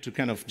that's going to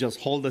kind of just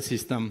hold the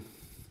system.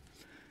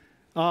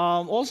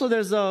 Also,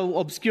 there's an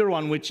obscure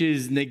one, which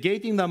is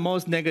negating the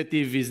most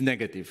negative is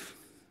negative,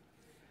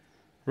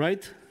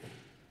 right?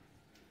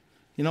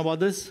 You know about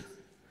this?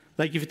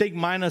 Like if you take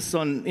minus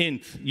on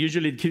int,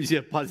 usually it gives you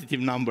a positive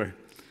number.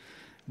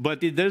 But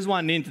there's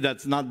one int that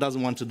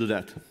doesn't want to do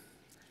that.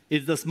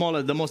 It's the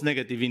smallest, the most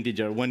negative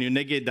integer. When you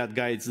negate that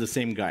guy, it's the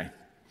same guy.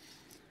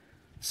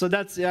 So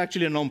that's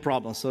actually a known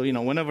problem. So,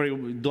 whenever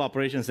you do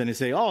operations and you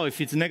say, oh, if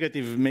it's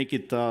negative, make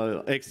it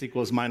x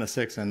equals minus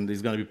x, and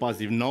it's going to be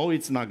positive. No,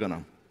 it's not going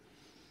to.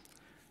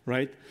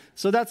 Right?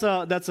 So that's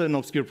an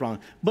obscure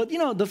problem. But,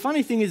 the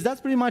funny thing is that's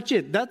pretty much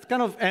it. That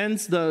kind of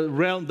ends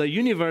the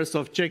universe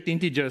of checked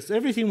integers.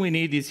 Everything we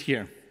need is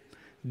here.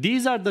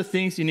 These are the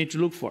things you need to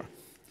look for.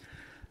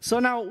 So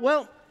now,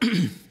 well,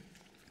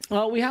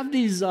 we have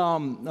these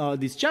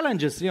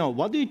challenges.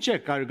 What do you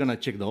check? Are you going to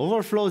check the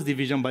overflows,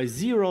 division by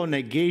zero,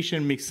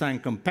 negation, mixed sign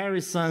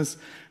comparisons,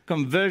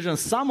 conversion,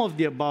 sum of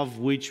the above,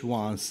 which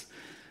ones?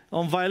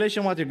 On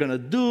violation, what you're going to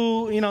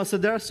do. So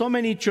there are so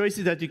many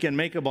choices that you can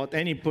make about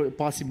any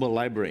possible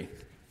library.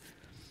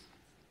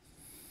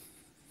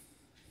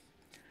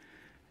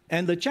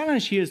 And the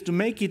challenge here is to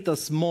make it a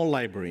small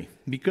library,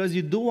 because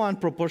you do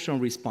want proportional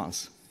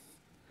response.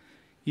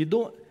 You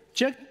don't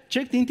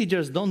checked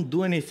integers don't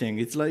do anything.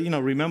 It's like,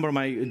 remember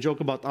my joke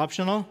about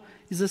optional?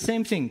 It's the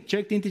same thing.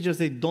 Checked integers,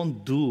 they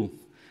don't do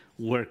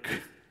work.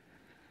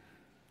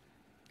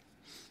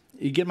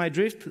 You get my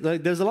drift?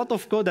 Like, there's a lot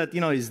of code that,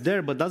 is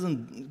there but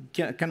doesn't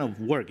kind of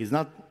work.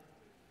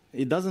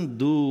 It doesn't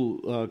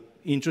do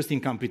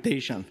interesting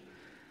computation.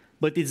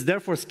 But it's there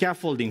for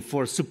scaffolding,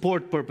 for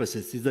support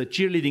purposes. It's a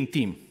cheerleading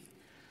team,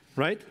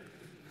 right?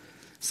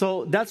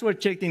 So that's where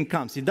checked in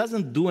comes. It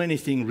doesn't do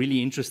anything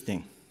really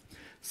interesting.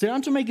 So you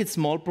want to make it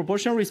small,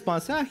 proportional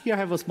response. Here I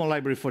have a small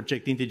library for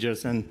checked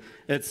integers, and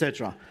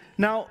etc.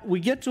 Now, we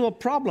get to a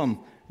problem,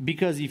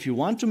 because if you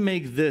want to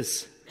make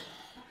this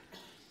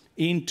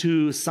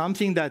into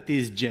something that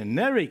is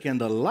generic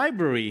and a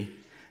library,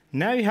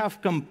 now you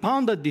have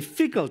compounded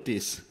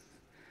difficulties.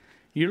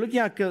 You're looking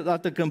at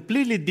a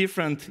completely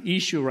different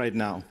issue right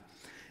now,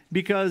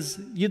 because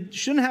you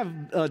shouldn't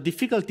have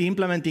difficulty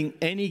implementing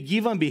any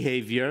given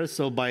behavior.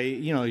 So by,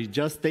 you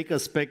just take a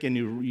spec and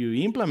you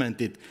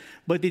implement it.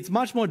 But it's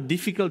much more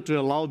difficult to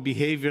allow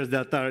behaviors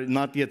that are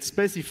not yet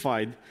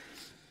specified.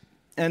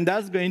 And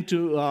that's going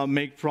to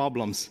make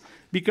problems.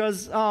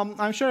 Because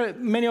I'm sure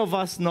many of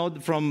us know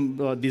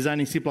from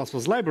designing C++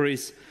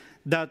 libraries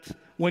that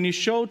when you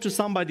show to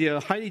somebody a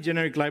highly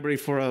generic library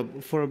for a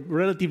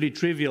relatively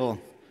trivial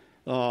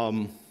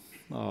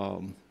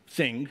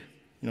thing,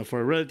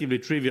 for a relatively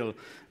trivial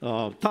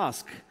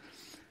task,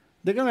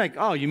 they're going to be like,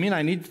 oh, you mean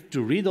I need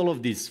to read all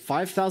of these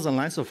 5,000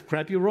 lines of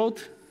crap you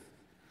wrote?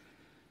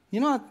 You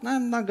know what,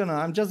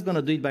 I'm just going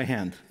to do it by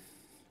hand.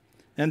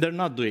 And they're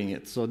not doing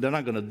it, so they're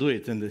not going to do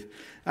it. And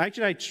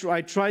actually,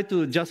 I try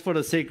to, just for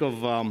the sake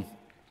of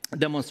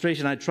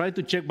demonstration, I try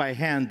to check by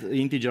hand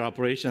integer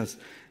operations.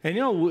 And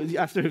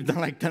after you've done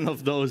like 10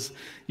 of those,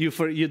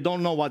 you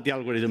don't know what the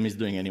algorithm is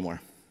doing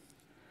anymore.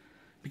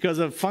 Because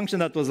a function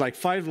that was like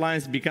 5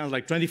 lines becomes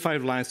like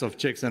 25 lines of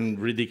checks and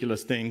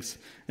ridiculous things.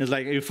 It's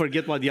like you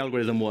forget what the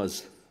algorithm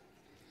was,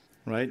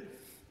 right?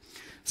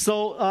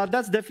 So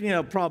that's definitely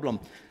a problem.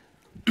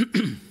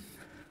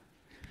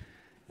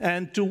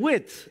 And to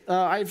wit,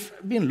 I've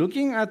been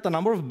looking at a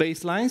number of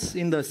baselines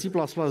in the C++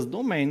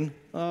 domain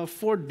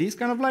for these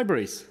kind of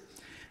libraries.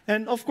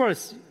 And of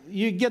course,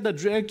 you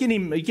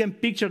can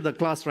picture the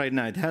class right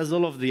now. It has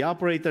all of the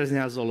operators, it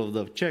has all of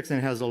the checks, and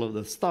it has all of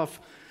the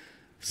stuff.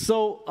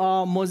 So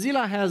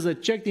Mozilla has a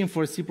checked in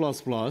for C++,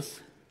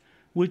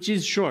 which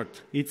is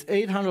short. It's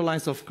 800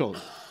 lines of code.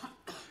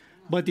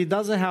 But it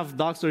doesn't have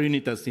docs or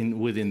unit tests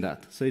within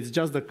that. So it's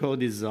just the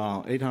code is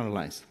 800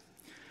 lines.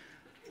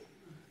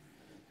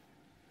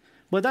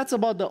 But that's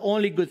about the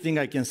only good thing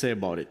I can say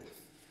about it.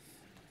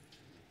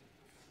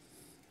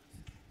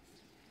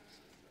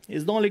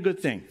 It's the only good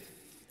thing.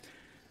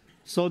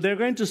 So they're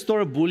going to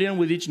store a Boolean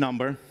with each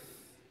number,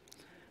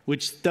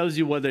 which tells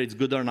you whether it's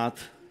good or not.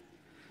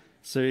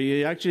 So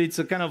actually, it's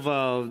a kind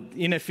of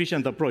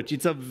inefficient approach.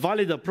 It's a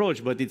valid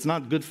approach, but it's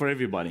not good for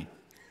everybody,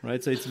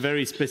 right? So it's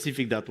very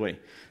specific that way.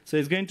 So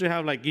it's going to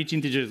have, like, each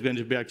integer is going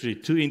to be actually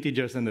 2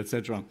 integers and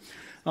etc.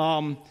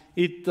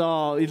 It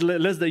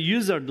lets the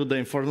user do the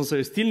enforcement, so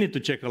you still need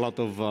to check a lot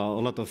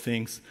of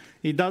things.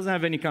 It doesn't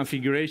have any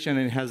configuration,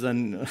 and it has a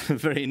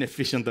very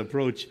inefficient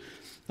approach,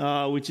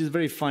 which is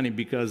very funny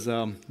because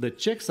the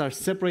checks are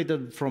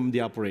separated from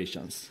the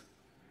operations.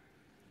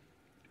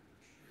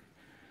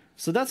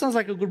 So that sounds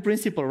like a good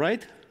principle,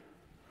 right?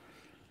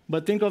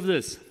 But think of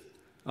this.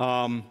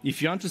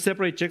 If you want to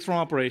separate checks from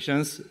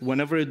operations,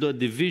 whenever you do a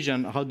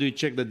division, how do you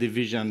check the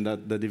division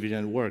that the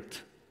division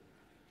worked?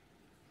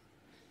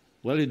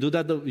 Well, you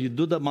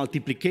do the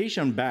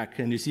multiplication back,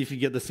 and you see if you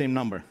get the same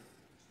number.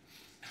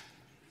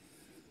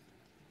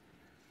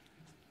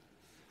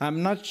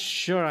 I'm not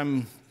sure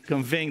I'm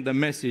conveying the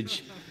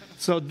message.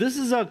 So this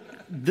is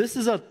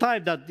a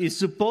type that is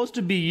supposed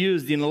to be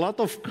used in a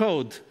lot of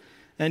code,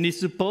 and is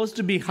supposed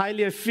to be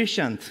highly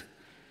efficient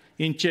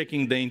in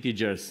checking the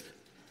integers.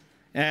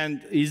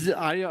 And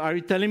are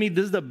you telling me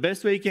this is the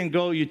best way you can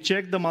go? You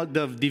check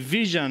the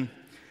division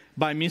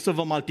by means of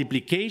a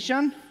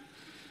multiplication?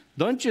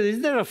 Don't you?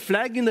 Is there a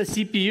flag in the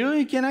CPU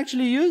you can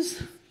actually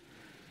use?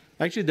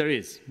 Actually, there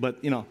is,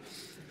 but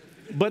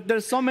But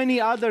there's so many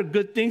other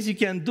good things you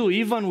can do,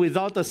 even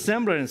without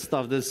assembler and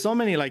stuff. There's so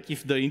many, like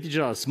if the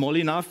integers are small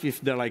enough,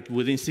 if they're like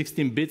within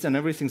 16 bits and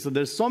everything. So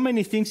there's so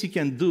many things you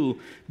can do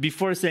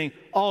before saying,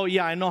 oh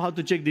yeah, I know how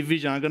to check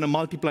division. I'm going to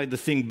multiply the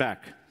thing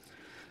back,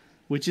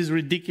 which is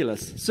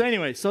ridiculous. So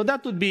anyway, so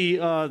that would be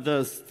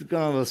the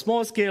kind of a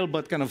small scale,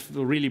 but kind of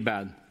really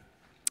bad.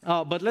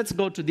 But let's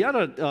go to the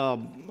other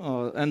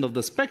end of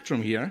the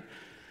spectrum here.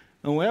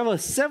 And we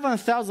have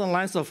 7,000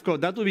 lines of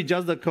code. That would be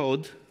just the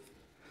code,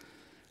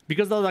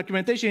 because the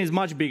documentation is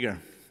much bigger.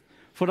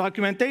 For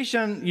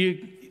documentation,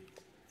 you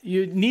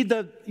need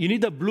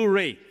a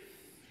Blu-ray.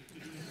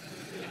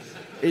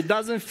 It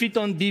doesn't fit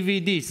on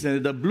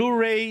DVDs. The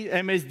Blu-ray,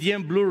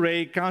 MSDN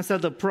Blu-ray comes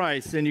at a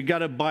price, and you got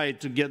to buy it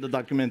to get the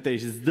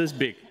documentation. It's this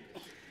big.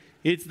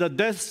 It's the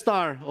Death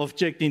Star of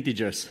checked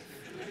integers.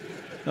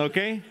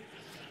 Okay?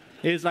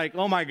 It's like,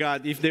 oh my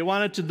God, if they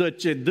wanted to do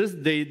this,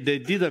 they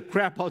did a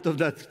crap out of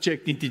that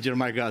checked integer,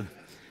 my God.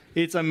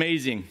 It's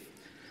amazing.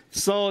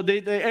 So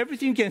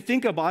everything you can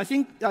think about,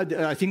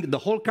 I think the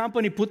whole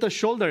company put a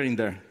shoulder in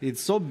there. It's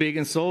so big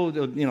and so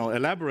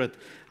elaborate.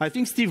 I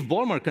think Steve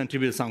Ballmer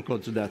contributed some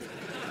code to that.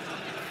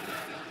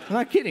 I'm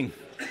not kidding.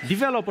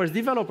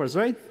 Developers,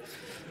 right?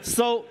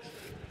 So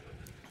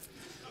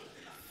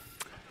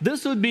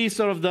this would be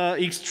sort of the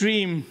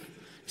extreme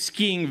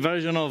skiing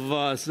version of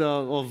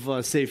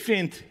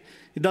SafeInt.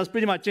 It does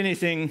pretty much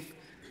anything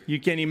you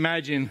can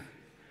imagine.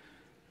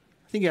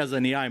 I think it has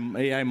an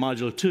AI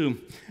module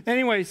too.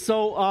 Anyway,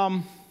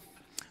 so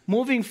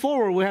moving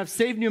forward, we have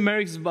Save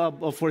Numerics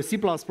for C++.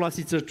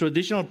 It's a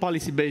traditional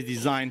policy-based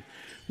design,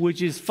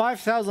 which is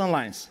 5,000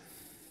 lines.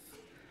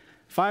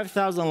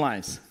 5,000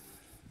 lines.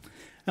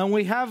 And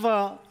we have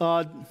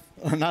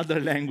another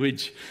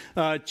language,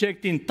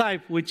 checked in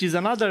type, which is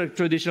another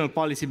traditional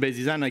policy-based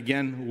design,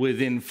 again,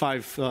 within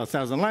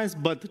 5,000 lines.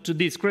 But to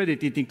this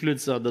credit, it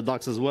includes the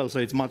docs as well, so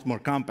it's much more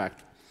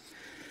compact.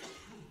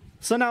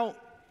 So now,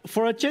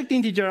 for a checked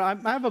integer, I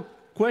have a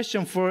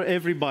question for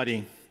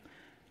everybody.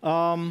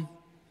 How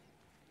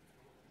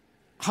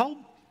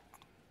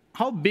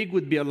big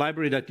would be a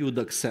library that you would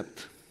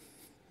accept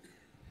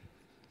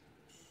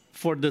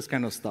for this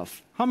kind of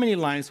stuff? How many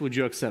lines would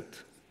you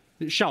accept?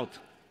 Shout.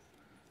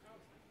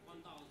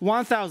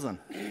 1,000.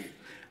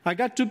 I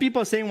got 2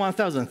 people saying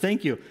 1,000.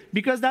 Thank you.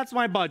 Because that's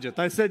my budget.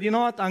 I said, you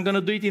know what? I'm going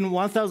to do it in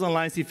 1,000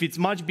 lines. If it's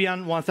much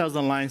beyond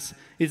 1,000 lines,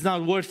 it's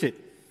not worth it.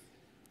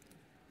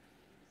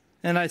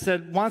 And I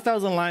said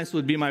 1,000 lines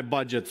would be my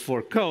budget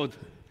for code.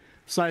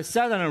 So I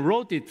sat and I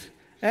wrote it,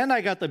 and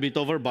I got a bit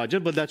over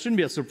budget, but that shouldn't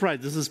be a surprise.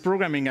 This is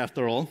programming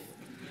after all.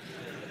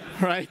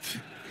 Right?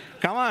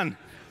 Come on.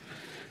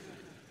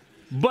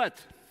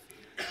 But,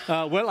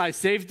 well, I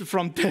saved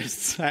from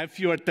tests. I have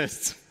fewer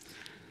tests.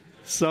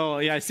 So,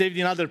 yeah, I saved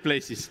in other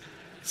places.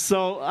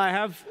 So I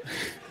have,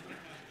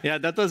 yeah,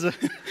 that was a,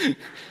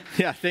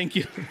 yeah, thank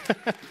you.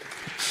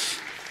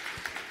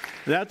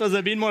 That was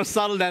a bit more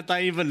subtle than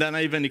I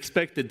even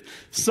expected.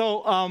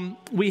 So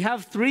we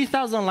have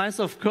 3,000 lines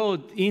of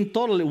code in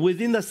total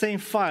within the same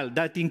file.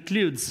 That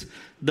includes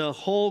the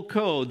whole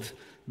code,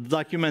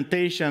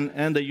 documentation,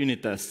 and the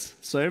unit tests.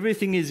 So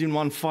everything is in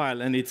one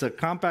file, and it's a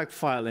compact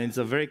file, and it's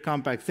a very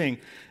compact thing,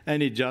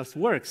 and it just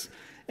works.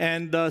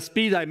 And the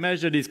speed I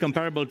measured is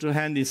comparable to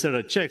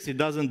hand-inserted checks. It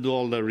doesn't do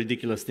all the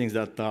ridiculous things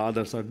that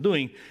others are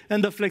doing.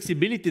 And the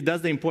flexibility,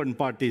 that's the important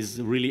part, is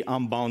really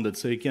unbounded.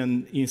 So you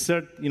can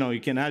insert,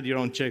 you can add your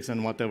own checks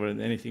and whatever,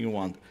 anything you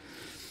want.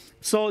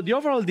 So the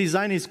overall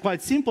design is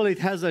quite simple. It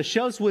has a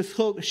shell with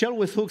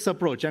hooks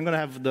approach. I'm going to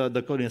have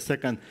the code in a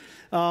second.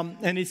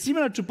 And it's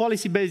similar to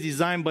policy-based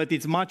design, but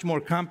it's much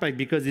more compact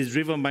because it's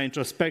driven by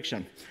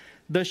introspection.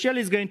 The shell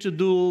is going to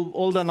do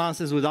all the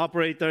nonsense with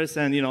operators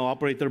and,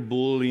 operator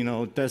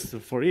bool, test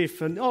for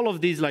if, and all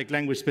of these like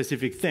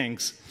language-specific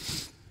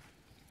things.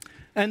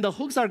 And the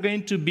hooks are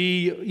going to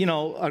be,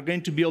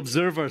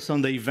 observers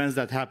on the events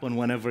that happen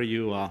whenever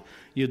you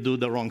do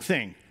the wrong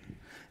thing.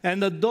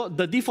 And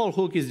the default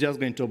hook is just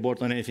going to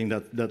abort on anything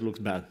that looks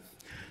bad.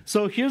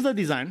 So here's the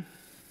design.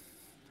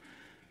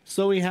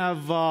 So we have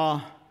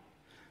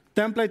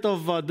template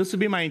of, this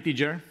would be my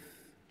integer,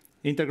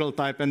 integral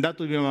type, and that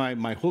would be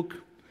my hook.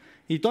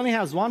 It only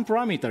has one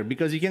parameter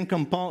because you can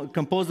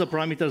compose the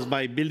parameters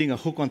by building a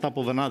hook on top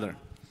of another.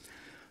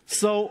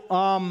 So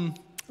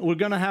we're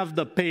going to have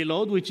the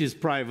payload, which is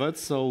private,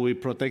 so we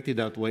protect it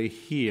that way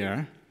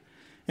here.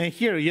 And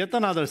here, yet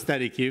another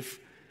static if.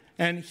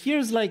 And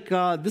here's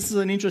this is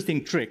an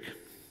interesting trick.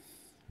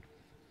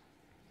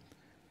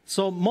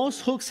 So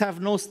most hooks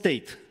have no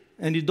state,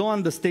 and you don't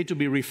want the state to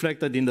be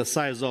reflected in the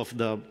size of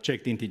the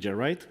checked integer,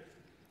 right?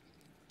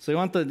 So you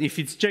want if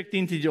it's checked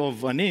integer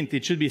of an int,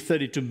 it should be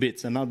 32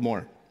 bits and not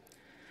more.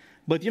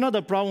 But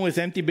the problem with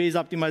empty base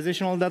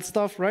optimization, all that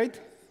stuff, right?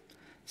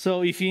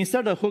 So if you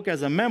insert a hook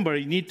as a member,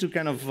 you need to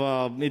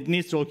it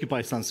needs to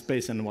occupy some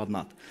space and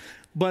whatnot.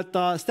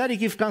 But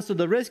static if comes to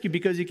the rescue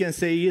because you can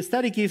say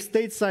static if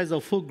state size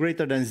of hook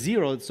greater than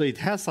 0, so it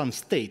has some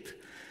state.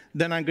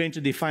 then I'm going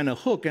to define a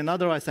hook, and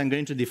otherwise I'm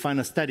going to define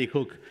a static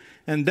hook.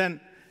 And then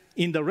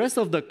in the rest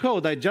of the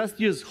code, I just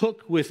use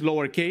hook with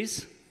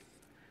lowercase,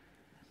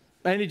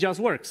 and it just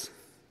works.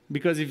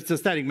 Because if it's a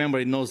static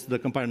member, the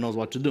compiler knows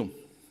what to do,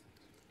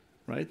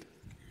 right?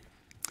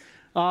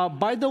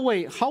 By the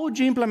way, how would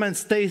you implement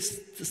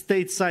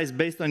state size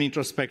based on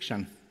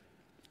introspection?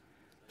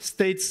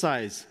 State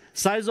size.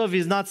 Size of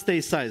is not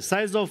state size.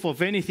 Size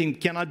of anything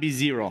cannot be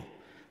 0.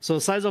 So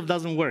size of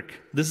doesn't work.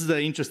 This is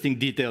the interesting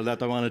detail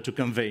that I wanted to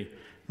convey,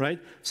 right?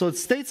 So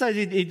state size,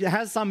 it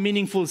has some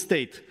meaningful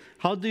state.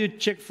 How do you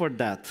check for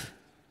that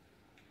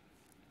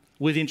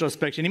with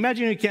introspection?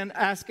 Imagine you can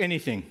ask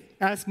anything.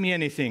 Ask me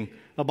anything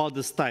about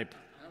this type.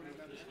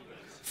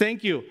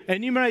 Thank you.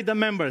 Enumerate the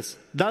members.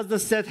 Does the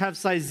set have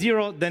size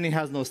 0? Then it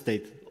has no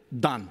state.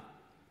 Done.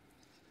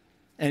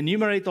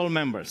 Enumerate all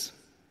members.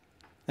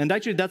 And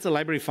actually, that's a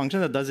library function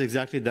that does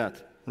exactly that,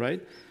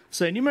 right?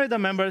 So enumerate the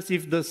members.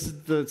 If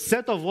the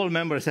set of all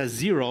members has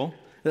 0,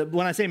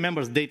 when I say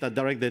members,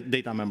 direct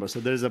data members. So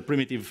there's a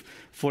primitive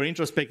for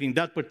introspecting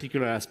that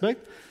particular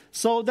aspect.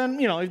 So then,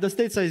 if the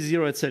state size is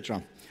 0,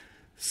 etc.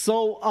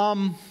 So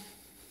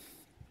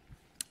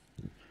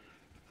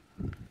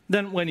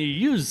then when you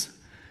use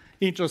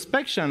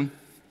introspection,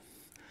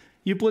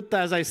 you put,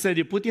 as I said,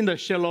 you put in the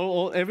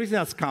shell everything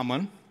that's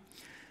common.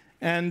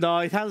 And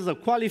it has the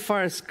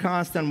qualifiers,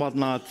 const, and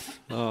whatnot,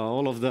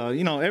 all of the,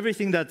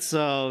 everything that's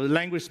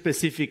language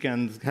specific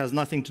and has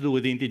nothing to do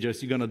with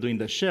integers, you're going to do in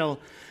the shell.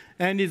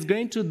 And it's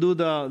going to do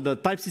the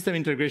type system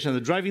integration,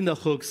 the driving the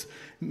hooks,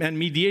 and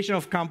mediation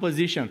of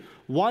composition.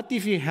 What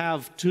if you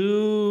have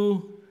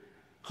 2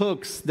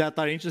 hooks that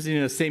are interested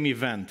in the same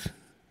event?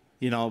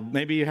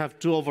 Maybe you have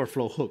 2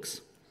 overflow hooks.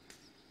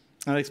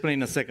 I'll explain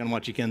in a second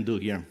what you can do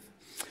here.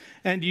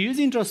 And you use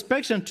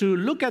introspection to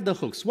look at the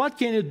hooks. What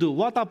can you do?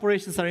 What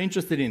operations are you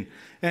interested in?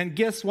 And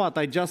guess what?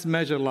 I just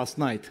measured last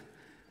night.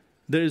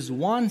 There is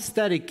 1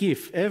 static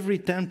if every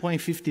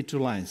 10.52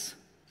 lines.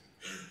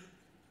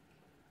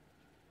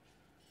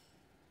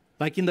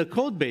 Like in the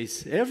code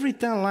base, every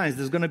 10 lines,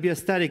 there's going to be a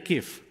static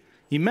if.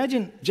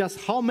 Imagine just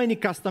how many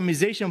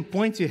customization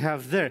points you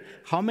have there.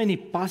 How many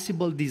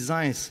possible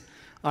designs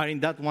are in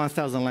that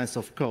 1,000 lines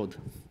of code.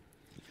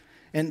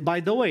 And by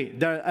the way,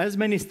 there are as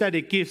many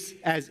static ifs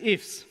as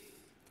ifs.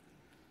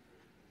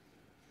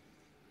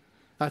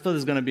 I thought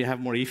it's going to have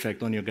more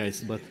effect on you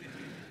guys, but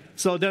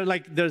so there's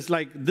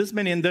like this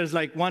many, and there's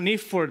like 1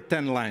 if for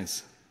 10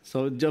 lines.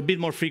 So a bit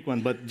more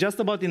frequent, but just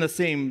about in the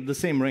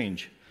same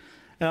range.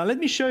 Let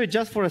me show you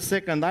just for a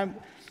second.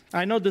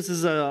 I know this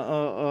is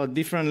a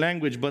different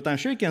language, but I'm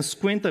sure you can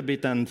squint a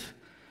bit and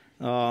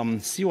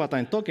see what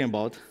I'm talking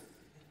about.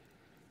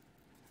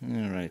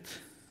 All right.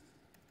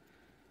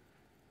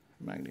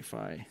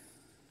 Magnify.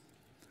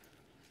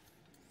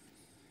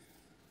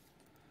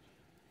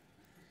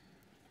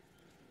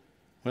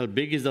 Well,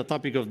 big is the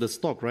topic of the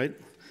talk, right?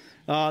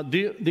 Do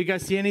you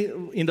guys see any?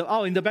 In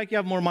the back you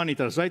have more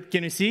monitors, right?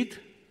 Can you see it?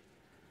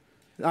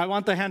 I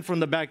want a hand from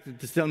the back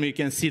to tell me you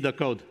can see the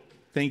code.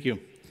 Thank you.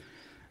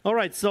 All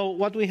right, so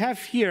what we have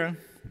here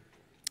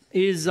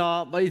is,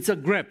 it's a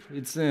grep.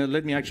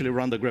 Let me actually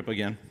run the grep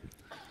again.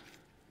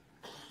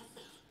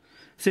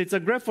 So it's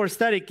a grep for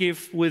static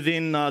if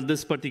within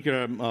this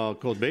particular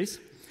code base.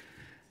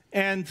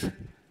 And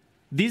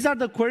these are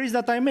the queries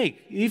that I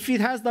make. If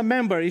it has the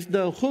member, if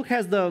the hook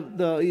has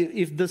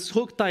if this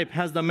hook type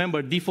has the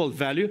member default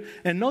value,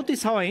 and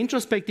notice how I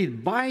introspect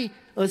it by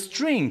a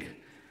string.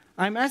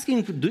 I'm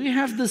asking, do you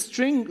have the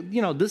string,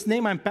 this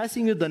name, I'm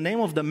passing you the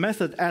name of the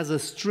method as a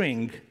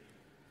string.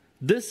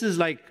 This is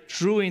like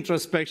true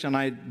introspection.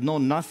 I know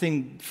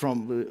nothing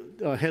from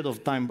ahead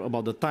of time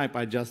about the type.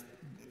 I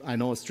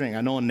know a string,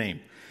 I know a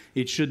name.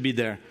 It should be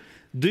there.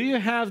 Do you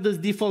have this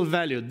default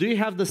value? Do you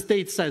have the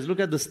state size? Look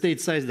at the state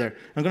size there.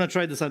 I'm going to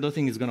try this. I don't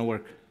think it's going to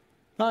work.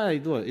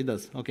 It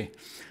does. OK.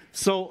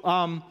 So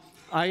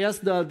I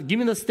asked, give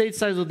me the state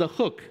size of the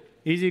hook.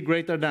 Is it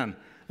greater than?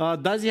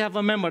 Does he have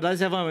a member? Does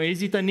he have a member?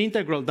 Is it an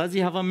integral? Does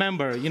he have a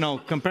member?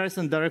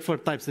 Comparison direct for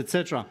types,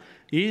 etc.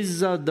 Is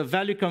the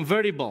value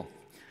convertible?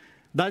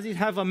 Does it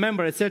have a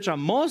member, etc.?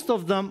 Most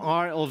of them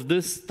are of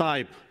this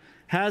type.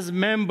 Has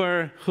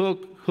member,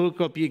 hook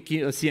of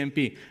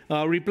CMP.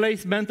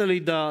 Replace mentally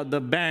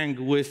the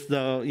bang with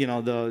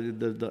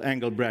the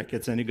angle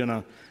brackets, and you're going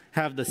to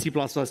have the C++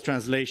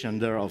 translation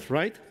thereof,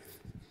 right?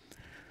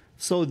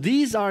 So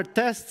these are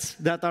tests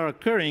that are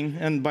occurring,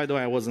 and by the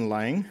way, I wasn't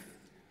lying.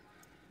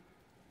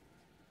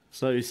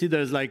 So you see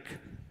there's like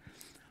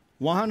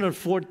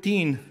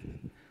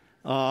 114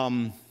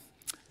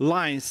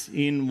 lines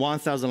in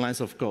 1,000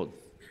 lines of code.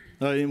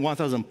 In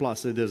 1,000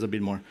 plus, there's a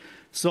bit more.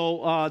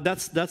 So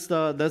that's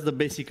the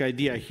basic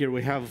idea here.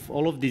 We have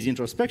all of these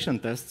introspection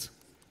tests.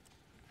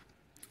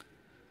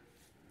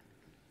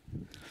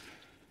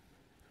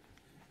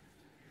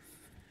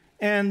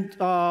 And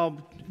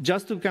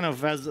just to kind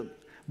of,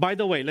 by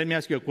the way, let me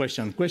ask you a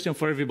question. Question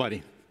for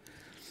everybody.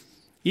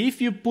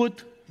 If you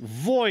put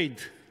void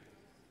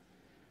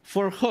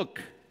for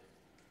hook,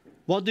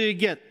 what do you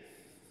get?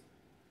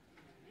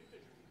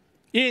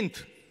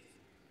 Int.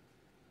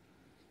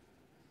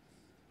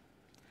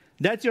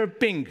 That's your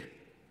ping.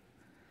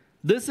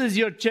 This is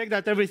your check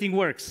that everything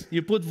works.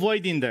 You put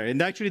void in there, and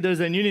actually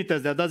there's an unit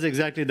test that does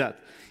exactly that.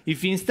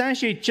 If you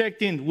instantiate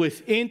checked in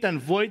with int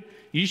and void,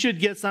 you should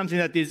get something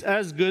that is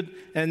as good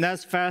and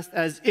as fast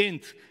as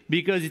int,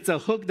 because it's a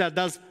hook that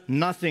does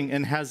nothing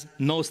and has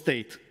no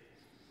state.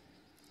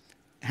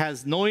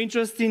 Has no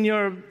interest in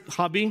your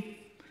hobby,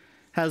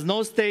 has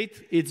no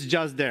state, it's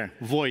just there.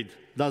 Void,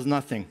 does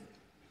nothing.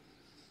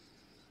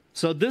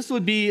 So this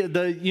would be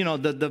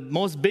the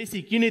most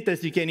basic unit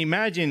test you can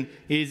imagine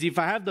is if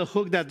I have the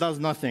hook that does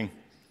nothing,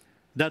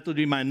 that would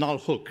be my null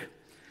hook.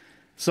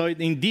 So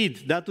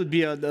indeed, that would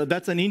be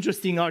that's an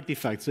interesting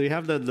artifact. So you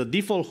have the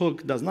default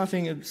hook does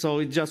nothing, so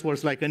it just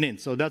works like an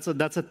int. So that's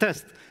a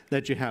test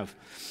that you have.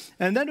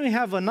 And then we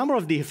have a number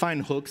of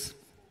defined hooks.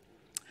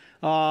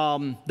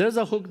 There's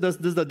a hook, this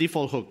is the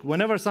default hook.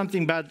 Whenever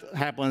something bad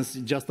happens,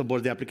 just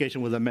abort the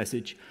application with a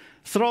message.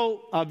 Throw,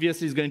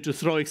 obviously, is going to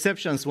throw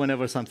exceptions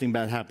whenever something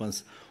bad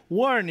happens.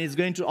 Warn is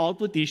going to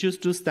output issues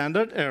to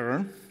standard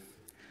error.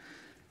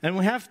 And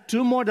we have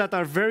two more that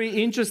are very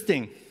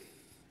interesting.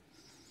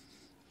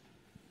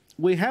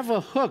 We have a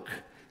hook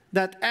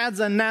that adds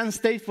a NaN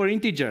state for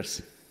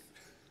integers.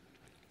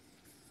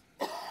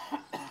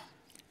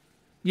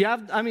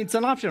 It's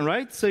an option,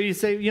 right? So you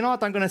say, you know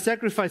what, I'm going to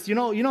sacrifice, you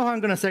know how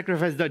I'm going to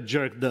sacrifice that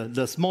jerk,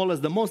 the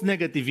smallest, the most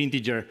negative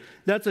integer.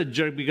 That's a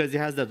jerk because it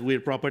has that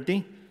weird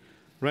property,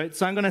 right?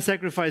 So I'm going to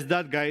sacrifice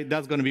that guy.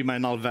 That's going to be my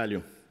null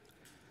value.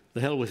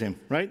 The hell with him,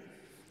 right?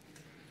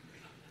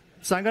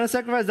 So I'm going to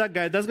sacrifice that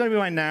guy. That's going to be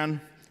my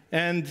NaN.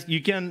 And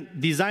you can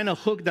design a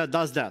hook that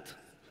does that,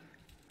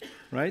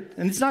 right?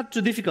 And it's not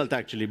too difficult,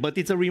 actually, but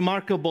it's a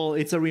remarkable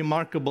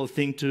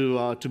thing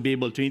to be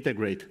able to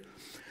integrate.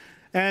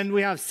 And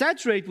we have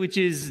saturate, which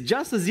is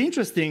just as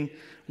interesting.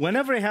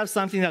 Whenever you have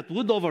something that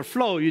would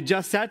overflow, you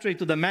just saturate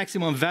to the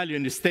maximum value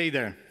and you stay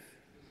there.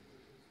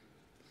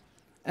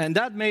 And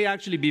that may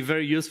actually be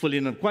very useful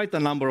in quite a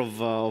number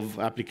of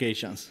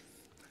applications.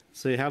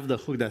 So you have the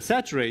hook that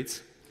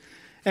saturates.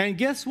 And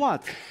guess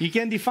what? You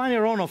can define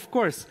your own, of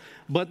course.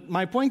 But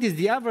my point is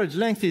the average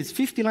length is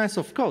 50 lines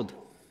of code.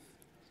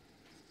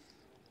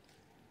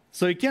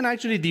 So you can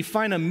actually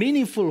define a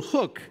meaningful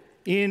hook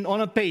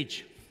on a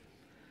page.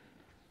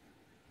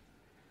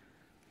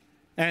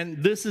 And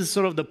this is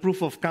sort of the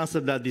proof of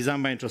concept that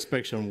design by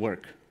introspection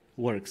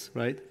works,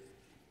 right?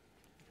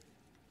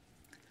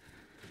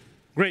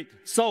 Great.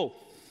 So,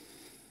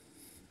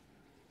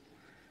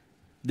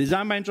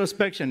 design by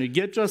introspection. You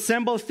get to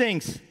assemble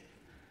things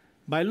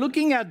by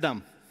looking at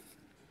them,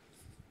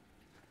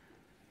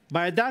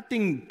 by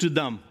adapting to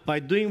them, by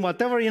doing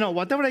whatever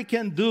I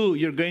can do,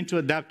 you're going to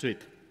adapt to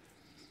it.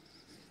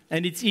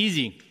 And it's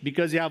easy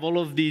because you have all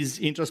of these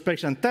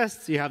introspection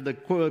tests. You have the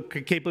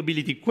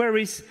capability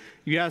queries.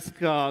 You ask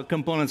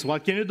components,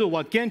 what can you do?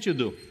 What can't you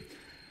do?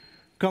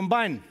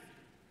 Combine.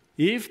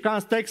 If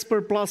const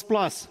expr plus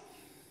plus.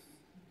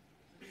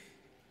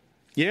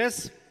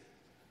 Yes?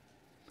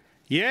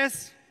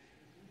 Yes?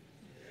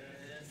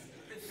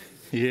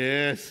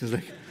 Yes. It's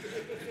like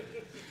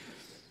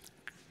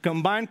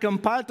combine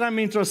compile time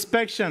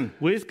introspection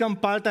with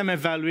compile time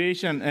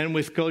evaluation and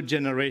with code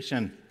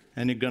generation,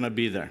 and you're going to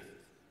be there.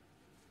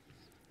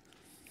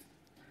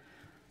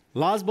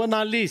 Last but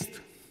not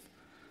least,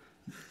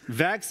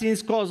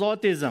 vaccines cause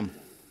autism.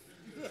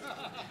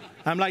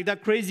 I'm like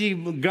that crazy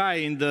guy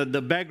in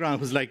the background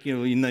who's like,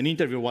 in an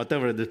interview or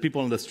whatever, the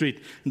people on the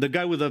street, the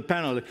guy with the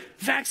panel, like,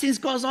 vaccines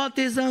cause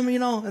autism,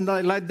 and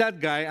like that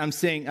guy, I'm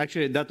saying,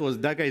 actually, that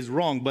guy is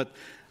wrong, but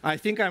I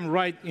think I'm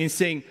right in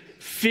saying,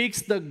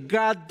 fix the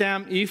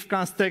goddamn if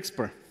const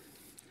expr.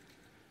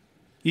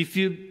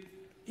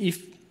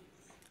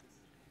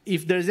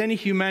 If there's any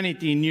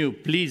humanity in you,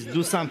 please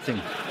do something.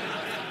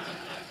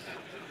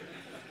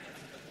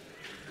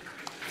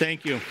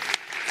 Thank you.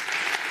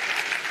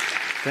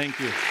 Thank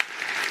you.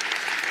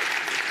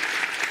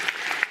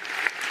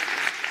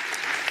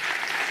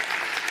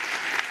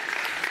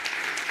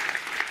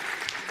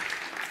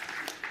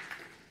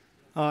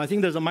 I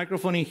think there's a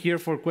microphone in here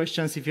for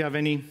questions if you have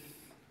any.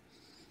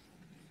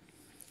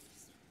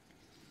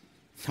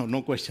 Oh,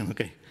 no question,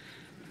 okay.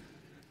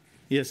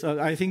 Yes,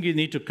 I think you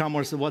need to come,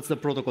 or what's the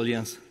protocol,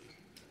 Jens?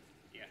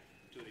 Yeah,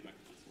 to the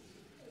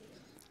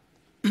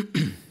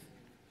microphone.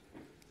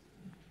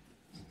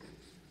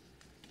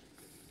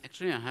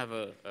 Actually, I have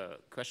a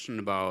question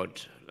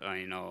about,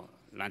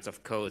 lines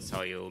of codes,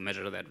 how you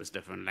measure that with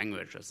different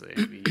languages.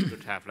 You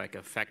could have like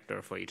a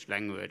factor for each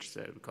language,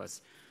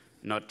 because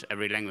not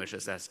every language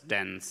is as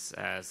dense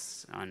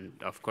as, and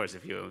of course,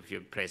 if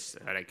you place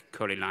like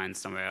curly lines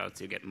somewhere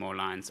else, you get more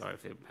lines, or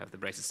if you have the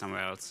braces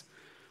somewhere else.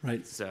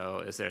 Right.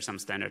 So is there some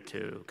standard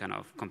to kind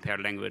of compare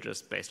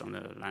languages based on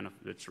the line of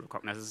which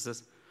recognizes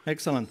this?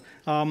 Excellent.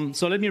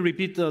 So let me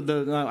repeat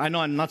I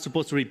know I'm not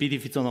supposed to repeat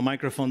if it's on the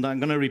microphone. I'm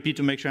going to repeat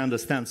to make sure I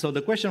understand. So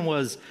the question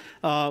was,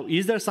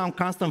 is there some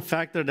constant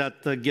factor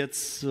that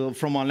gets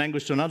from one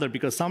language to another?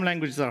 Because some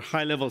languages are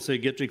high level, so you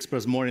get to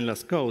express more in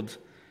less code.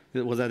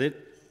 Was that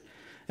it?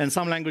 And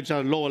some languages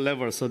are lower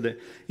level, so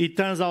it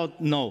turns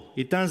out, no.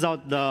 It turns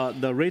out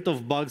the rate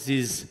of bugs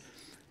is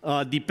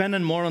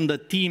dependent more on the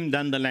team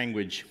than the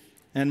language,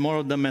 and more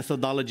of the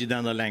methodology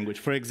than the language.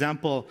 For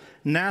example,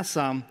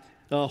 NASA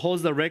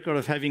holds the record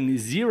of having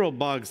 0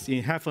 bugs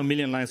in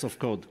 500,000 lines of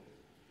code.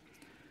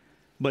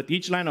 But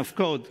each line of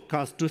code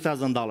costs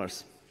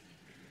 $2,000.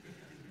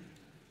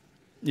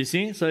 You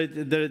see? So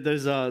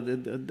there's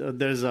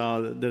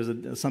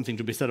something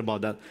to be said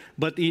about that.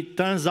 But it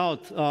turns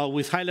out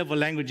with high-level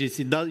languages,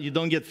 you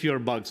don't get fewer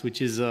bugs,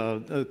 which is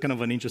kind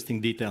of an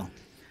interesting detail.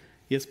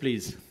 Yes,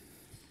 please.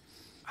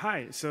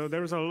 Hi, so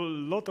there was a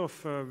lot of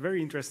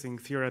very interesting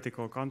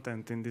theoretical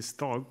content in this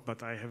talk,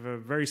 but I have a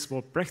very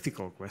small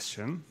practical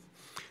question,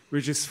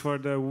 which is for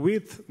the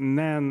with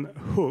nan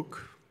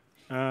hook.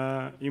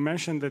 You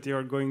mentioned that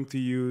you're going to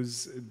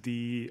use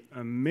the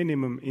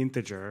minimum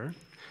integer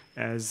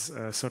as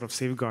a sort of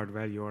safeguard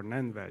value or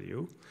nan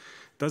value.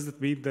 Does that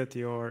mean that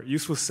your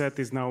useful set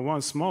is now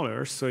 1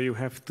 smaller, so you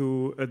have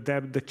to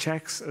adapt the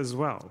checks as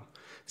well?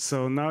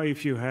 So now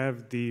if you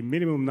have the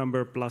minimum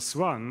number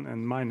 +1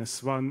 and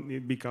 -1,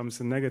 it becomes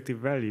a negative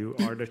value.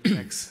 Are the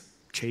checks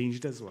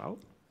changed as well?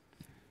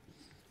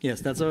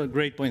 Yes, that's a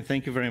great point.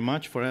 Thank you very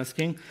much for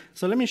asking.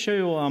 So let me show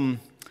you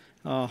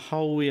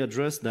how we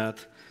address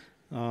that.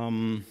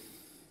 I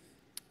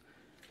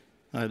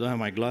don't have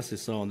my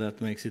glasses, so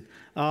that makes it.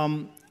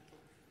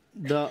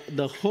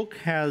 The hook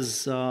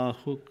has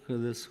hook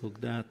this, hook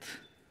that.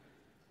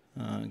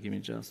 Give me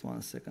just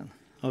 1 second.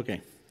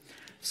 Okay.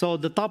 So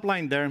the top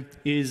line there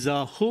is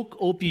hook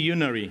OP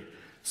unary.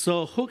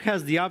 So hook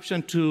has the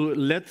option to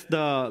let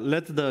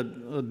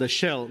the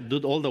shell do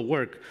all the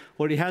work,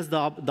 or it has the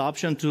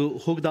option to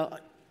hook the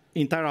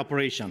entire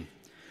operation.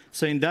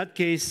 So in that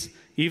case,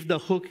 if the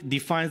hook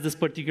defines this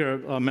particular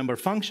member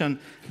function,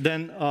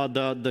 then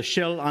the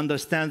shell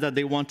understands that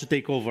they want to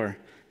take over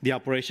the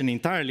operation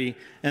entirely,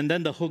 and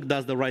then the hook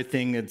does the right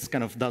thing. It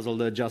kind of does all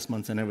the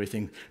adjustments and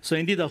everything. So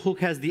indeed, the hook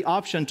has the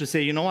option to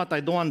say, you know what, I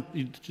don't want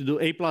it to do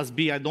A plus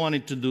B. I don't want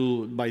it to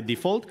do by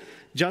default.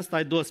 Just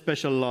I do a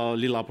special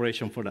little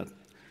operation for that.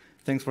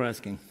 Thanks for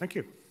asking. Thank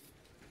you.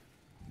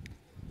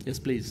 Yes,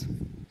 please.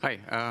 Hi,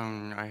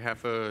 I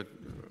have a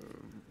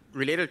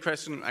related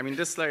question. I mean,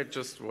 this slide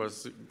just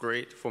was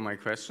great for my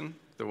question,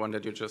 the one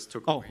that you just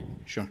took away.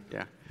 Sure.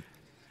 Yeah.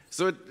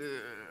 So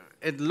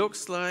it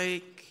looks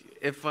like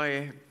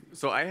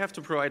so I have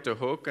to provide the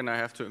hook and I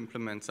have to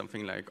implement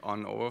something like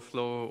on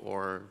overflow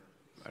or,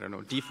 I don't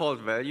know, default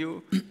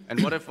value.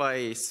 And what if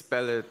I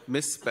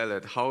misspell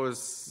it? How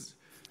is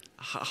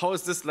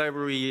this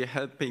library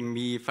helping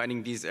me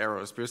finding these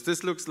errors? Because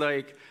this looks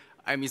like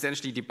I'm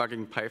essentially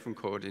debugging Python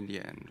code in the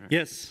end. Right?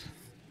 Yes.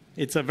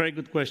 It's a very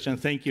good question.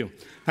 Thank you.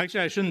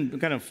 Actually, I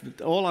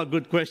shouldn't all are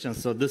good questions.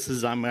 So this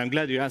is, I'm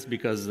glad you asked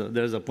because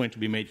there's a point to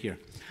be made here.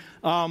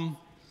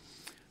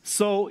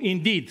 So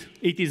indeed,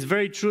 it is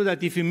very true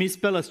that if you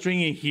misspell a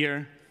string in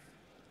here,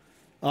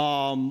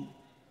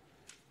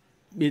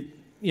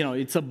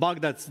 it's a bug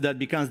that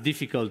becomes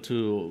difficult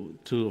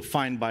to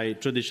find by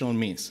traditional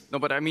means. No,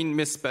 but I mean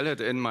misspell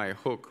it in my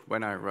hook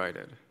when I write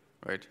it,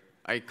 right?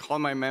 I call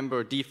my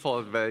member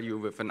default value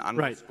with an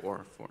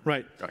underscore.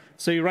 Right.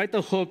 So you write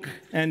the hook,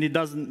 and it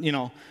doesn't,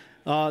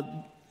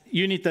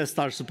 unit tests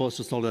are supposed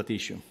to solve that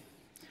issue.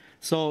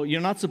 So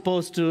you're not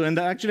supposed to, and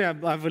actually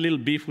I have a little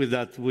beef with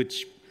that,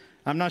 which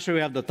I'm not sure we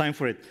have the time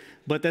for it.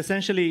 But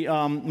essentially,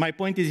 my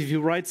point is if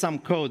you write some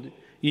code,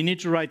 you need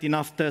to write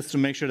enough tests to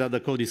make sure that the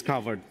code is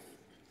covered.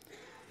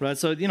 Right?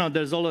 So,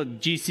 there's all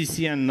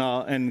GCC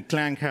and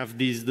Clang have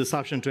this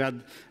option to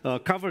add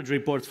coverage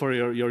reports for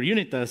your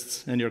unit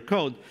tests and your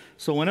code.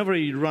 So whenever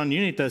you run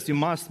unit tests, you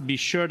must be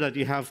sure that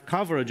you have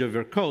coverage of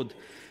your code.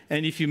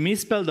 And if you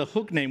misspell the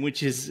hook name,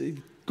 which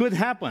could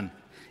happen,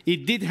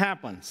 it did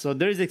happen. So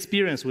there is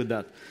experience with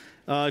that.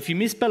 If you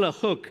misspell a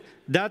hook,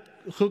 that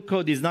hook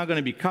code is not going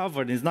to be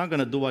covered. It's not going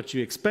to do what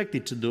you expect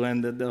it to do,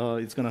 and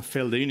it's going to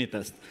fail the unit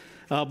test.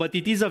 But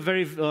it is a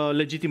very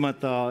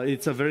legitimate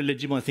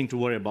thing to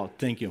worry about.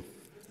 Thank you.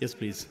 Yes,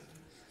 please.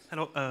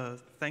 Hello.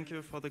 Thank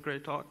you for the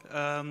great talk.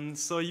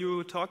 So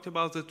you talked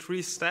about the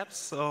 3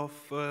 steps of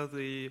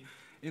the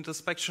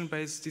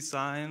introspection-based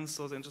design,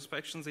 so the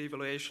introspection, the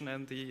evaluation,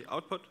 and the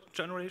output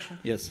generation.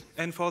 Yes.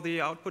 And for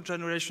the output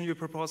generation, you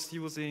proposed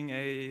using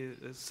a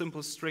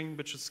simple string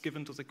which is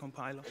given to the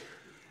compiler.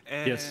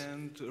 And yes.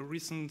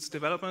 Recent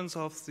developments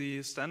of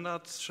the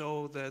standards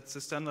show that the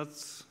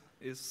standards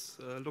is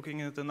looking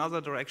in another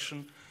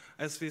direction,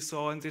 as we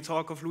saw in the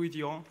talk of Louis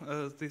Dion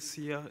this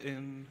year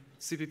in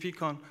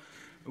CPPCon,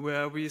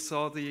 where we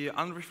saw the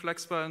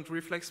unreflexible and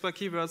reflexible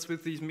keywords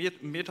with these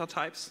meta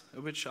types,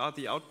 which are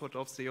the output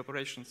of the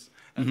operations.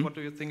 And what do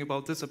you think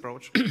about this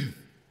approach?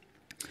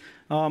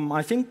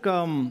 I think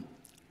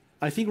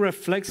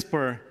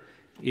reflexper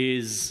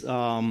is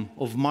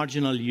of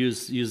marginal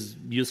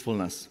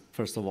usefulness,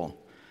 first of all.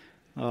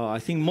 I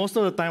think most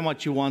of the time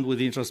what you want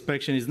with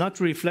introspection is not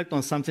to reflect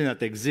on something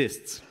that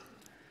exists.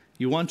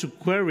 You want to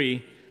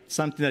query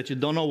something that you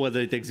don't know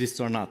whether it exists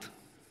or not.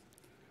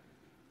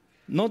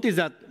 Notice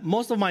that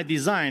most of my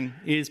design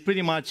is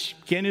pretty much,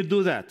 can you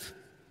do that?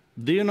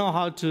 Do you know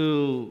how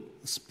to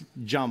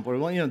jump? Or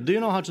do you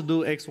know how to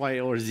do X, Y,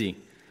 or Z?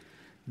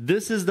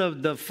 This is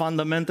the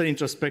fundamental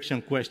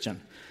introspection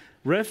question.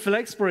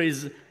 RefLexpert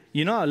is,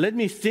 let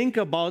me think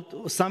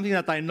about something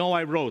that I know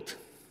I wrote.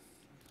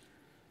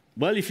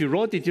 Well, if you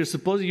wrote it,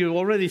 you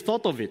already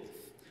thought of it.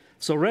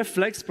 So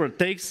RefLexpert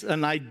takes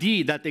an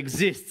ID that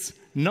exists.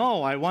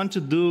 No, I want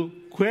to do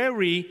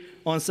query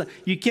on.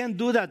 You can't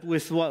do that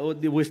with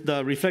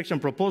the reflection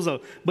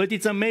proposal, but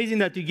it's amazing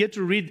that you get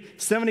to read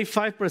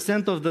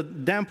 75% of the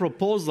damn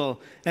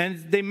proposal, and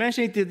they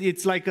mention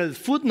it's like a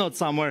footnote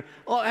somewhere.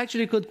 Oh,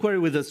 actually, you could query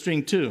with a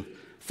string too.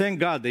 Thank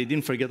God they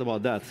didn't forget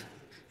about that.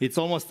 It's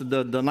almost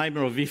the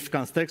nightmare of if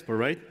const expert,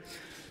 right?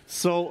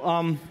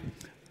 So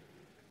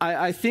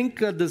I think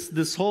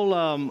this whole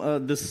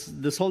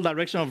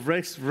direction of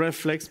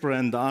RefLexpert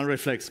and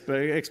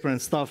unRefLexpert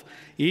and stuff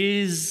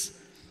is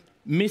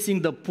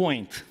missing the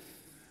point,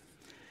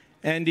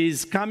 and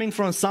is coming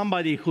from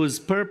somebody whose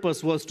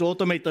purpose was to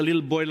automate a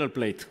little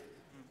boilerplate.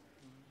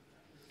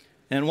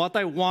 And what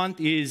I want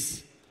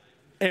is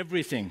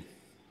everything.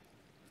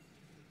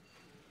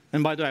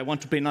 And by the way, I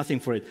want to pay nothing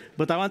for it,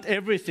 but I want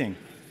everything.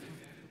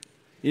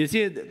 You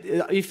see,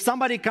 if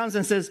somebody comes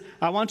and says,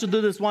 I want to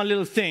do this one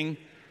little thing,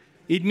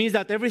 it means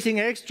that everything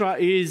extra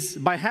is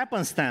by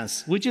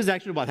happenstance, which is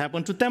actually what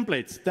happened to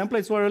templates.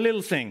 Templates were a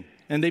little thing,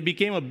 and they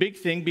became a big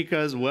thing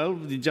because, well,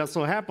 it just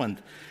so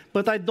happened.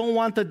 But I don't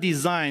want a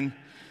design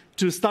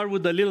to start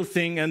with the little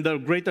thing and the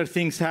greater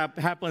things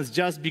happens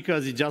just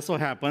because it just so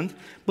happened.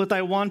 But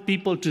I want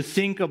people to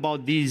think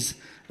about these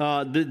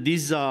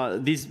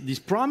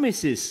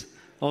promises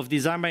of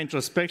design by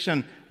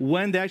introspection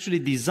when they actually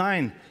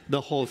design the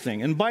whole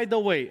thing. And by the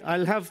way,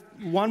 I'll have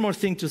one more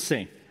thing to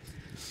say.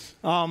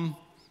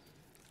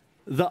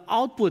 The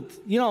output,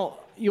 you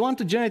want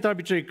to generate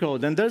arbitrary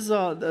code, and there's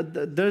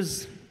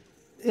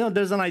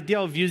an idea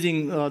of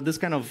using this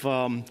kind of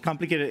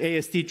complicated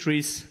AST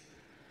trees.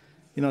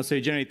 So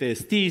you generate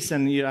ASTs,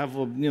 and you have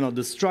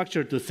the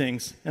structure to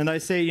things. And I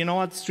say, you know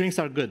what, strings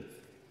are good,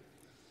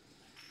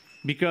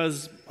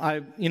 because I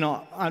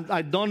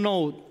don't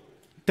know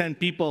 10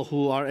 people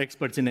who are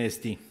experts in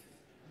AST.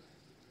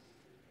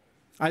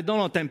 I don't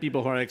know 10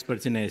 people who are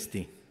experts in AST.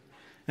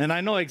 And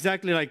I know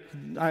exactly,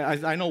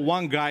 I know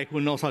one guy who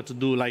knows how to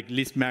do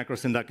list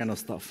macros and that kind of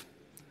stuff,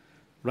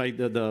 right,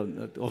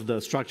 of the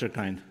structure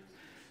kind.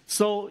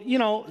 So,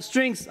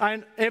 strings,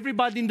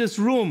 everybody in this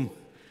room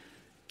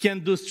can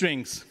do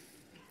strings.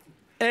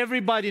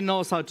 Everybody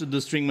knows how to do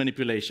string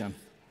manipulation,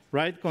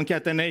 right?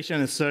 Concatenation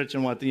and search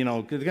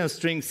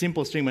and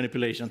simple string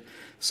manipulation.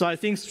 So I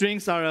think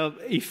strings are an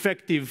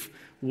effective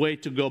way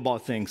to go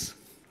about things.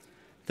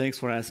 Thanks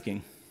for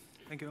asking.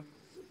 Thank you.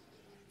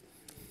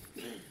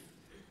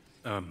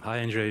 Hi,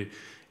 Andrei.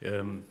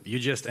 You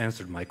just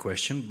answered my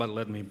question, but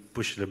let me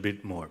push it a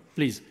bit more.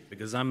 Please.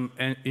 Because I'm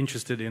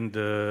interested in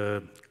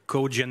the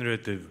code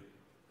generative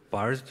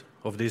part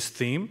of this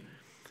theme,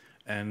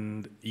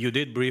 and you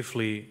did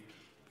briefly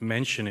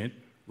mention it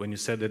when you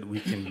said that we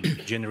can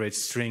generate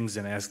strings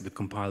and ask the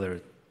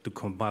compiler to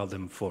compile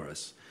them for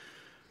us.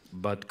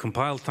 But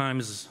compile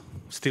times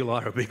still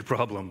are a big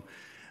problem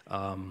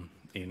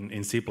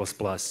in C++.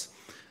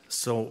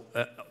 So,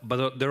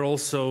 but they're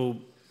also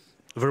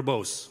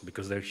verbose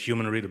because they're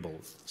human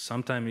readable.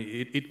 Sometimes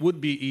it would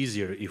be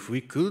easier if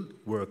we could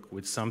work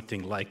with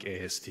something like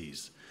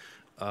ASTs.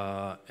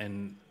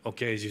 And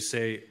okay, as you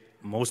say,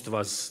 most of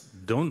us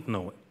don't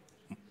know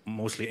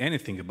mostly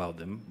anything about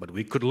them, but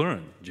we could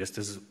learn, just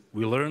as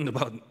we learned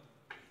about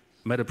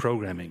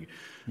metaprogramming.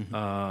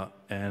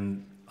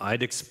 And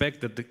I'd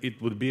expect that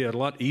it would be a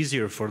lot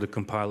easier for the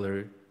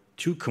compiler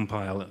to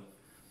compile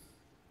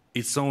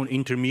its own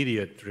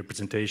intermediate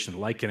representation,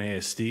 like an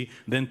AST,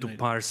 than to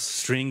parse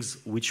strings,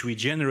 which we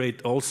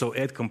generate also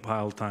at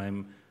compile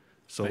time.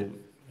 So,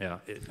 yeah,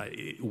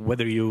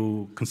 whether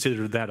you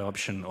consider that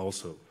option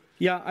also.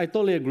 Yeah, I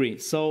totally agree.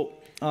 So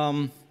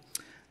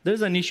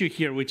there's an issue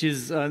here, which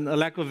is a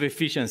lack of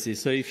efficiency.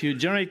 So if you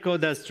generate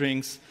code as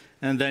strings,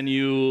 and then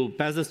you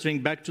pass the string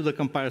back to the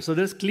compiler, so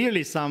there's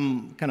clearly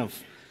some kind of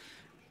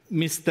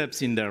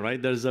missteps in there,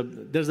 right? There's a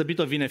bit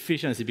of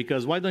inefficiency,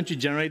 because why don't you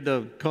generate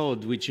the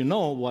code which you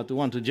know what you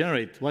want to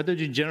generate? Why don't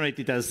you generate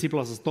it as C++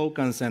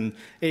 tokens and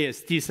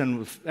ASTs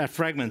and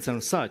fragments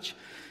and such?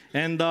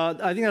 And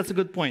I think that's a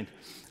good point.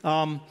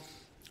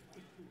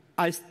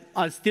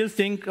 I still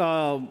think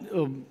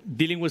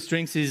dealing with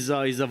strings is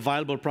a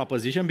viable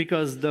proposition,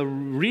 because the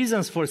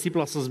reasons for C++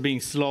 being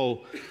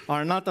slow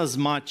are not as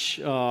much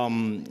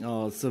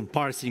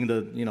parsing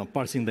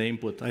the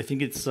input. I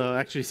think it's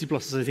actually C++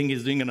 I think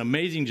is doing an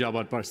amazing job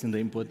at parsing the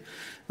input.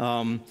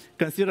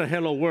 Consider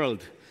Hello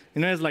World.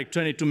 It has like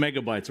 22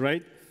 megabytes,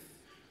 right?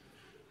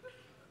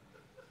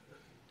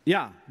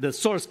 Yeah, the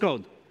source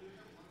code.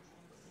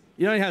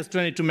 It only has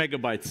 22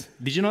 megabytes.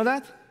 Did you know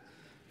that?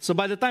 So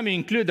by the time you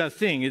include that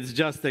thing, it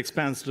just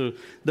expands to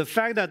the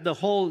fact that the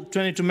whole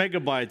 22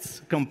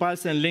 megabytes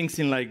compiles and links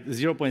in like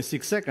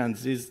 0.6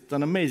 seconds is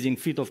an amazing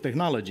feat of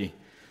technology.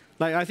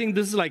 I think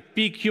this is like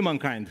peak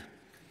humankind.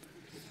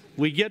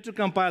 We get to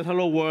compile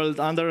Hello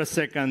World under a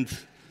second,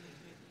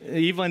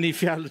 even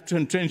if you have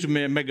 22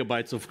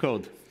 megabytes of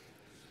code,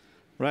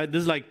 right?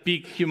 This is like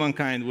peak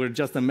humankind. We're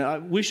just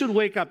we should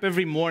wake up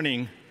every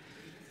morning,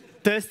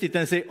 test it,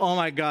 and say, "Oh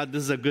my God,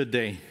 this is a good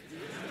day."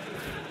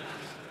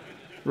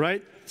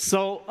 Right?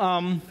 So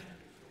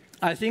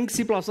I think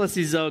C++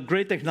 is a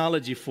great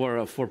technology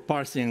for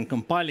parsing and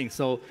compiling.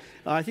 So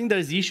I think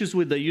there's issues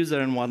with the user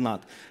and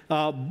whatnot.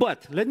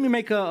 But let me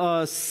make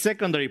a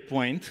secondary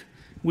point,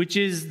 which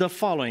is the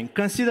following.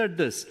 Consider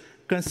this.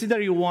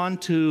 Consider you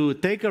want to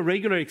take a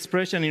regular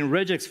expression in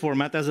regex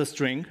format as a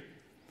string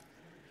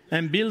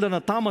and build an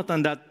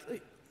automaton that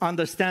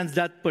understands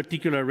that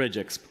particular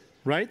regex,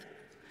 right?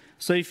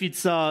 So if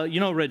it's, you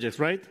know regex,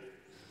 right?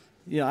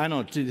 Yeah, I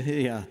know.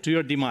 To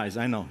your demise,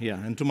 I know.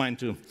 Yeah, and to mine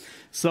too.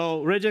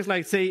 So regex,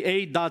 like say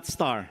a dot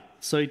star.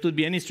 So it would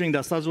be any string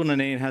that starts with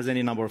an A and has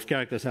any number of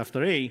characters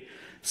after A.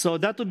 So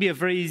that would be a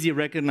very easy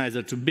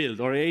recognizer to build,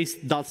 or a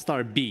dot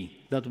star B.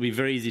 That would be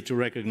very easy to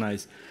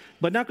recognize.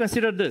 But now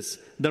consider this.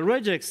 The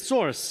regex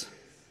source,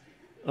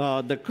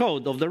 the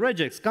code of the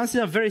regex, comes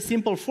in a very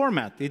simple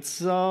format.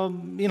 It's,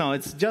 you know,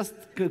 it's just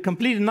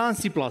completely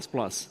non-C++.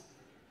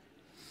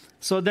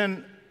 So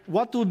then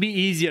what would be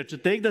easier, to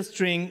take the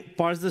string,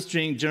 parse the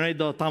string, generate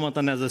the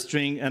automaton as a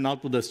string, and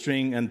output the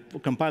string, and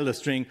compile the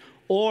string,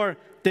 or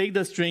take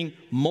the string,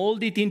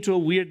 mold it into a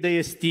weird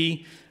AST,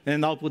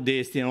 and output the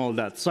AST and all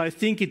that? So I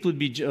think it would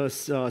be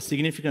just,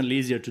 significantly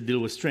easier to deal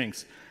with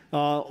strings.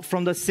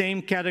 From the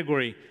same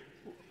category,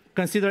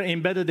 consider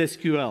embedded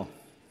SQL.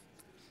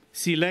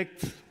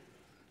 Select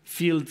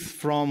field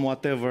from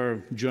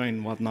whatever,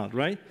 join whatnot,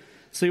 right?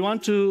 So you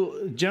want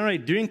to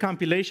generate, during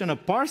compilation, a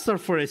parser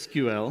for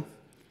SQL.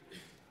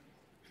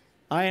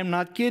 I am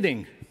not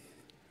kidding.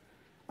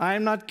 I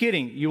am not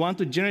kidding. You want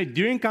to generate,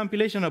 during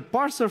compilation, a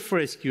parser for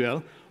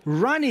SQL,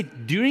 run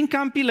it during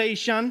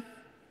compilation,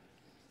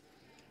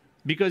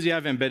 because you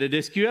have embedded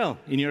SQL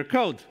in your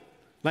code,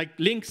 like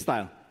link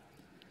style.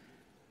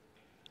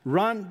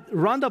 Run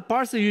the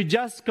parser you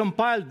just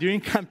compiled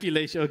during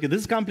compilation. Okay, this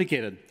is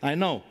complicated. I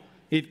know.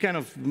 It kind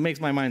of makes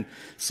my mind.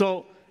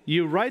 So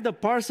you write the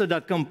parser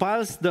that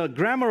compiles the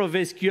grammar of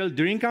SQL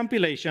during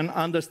compilation,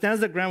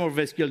 understands the grammar of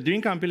SQL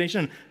during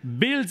compilation,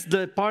 builds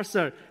the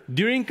parser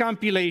during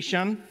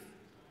compilation,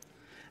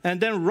 and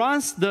then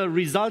runs the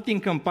resulting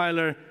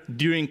compiler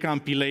during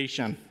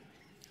compilation.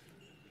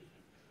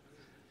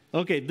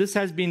 Okay, this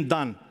has been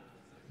done,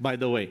 by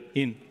the way,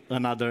 in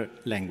another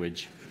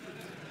language.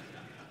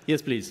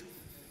 Yes, please.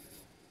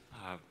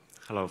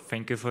 Hello,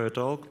 thank you for your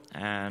talk.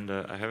 And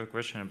I have a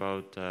question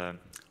about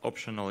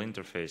optional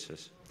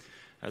interfaces.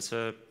 That's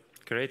a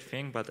great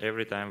thing, but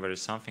every time there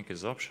is something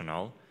is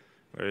optional,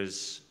 there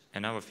is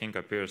another thing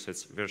appears,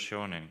 it's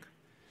versioning.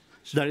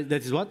 So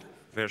that is what?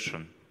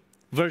 Version.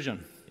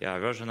 Version. Yeah,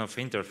 version of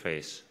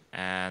interface.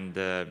 And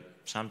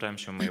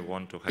sometimes you may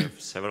want to have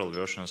several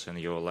versions in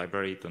your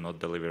library to not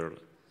deliver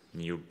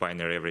new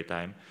binary every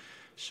time.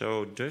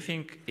 So do you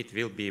think it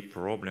will be a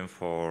problem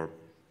for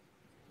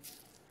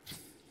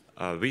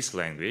this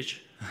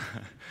language?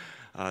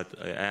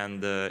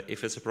 And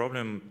if it's a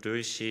problem, do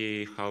you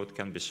see how it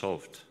can be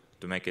solved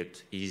to make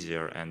it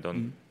easier and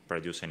don't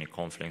produce any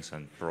conflicts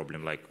and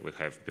problem like we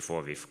have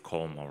before with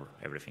COM or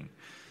everything?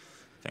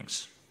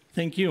 Thanks.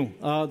 Thank you.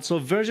 So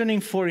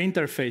versioning for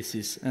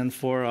interfaces and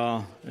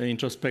for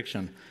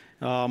introspection.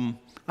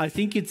 I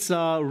think it's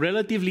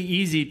relatively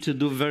easy to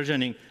do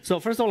versioning. So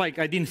first of all, like,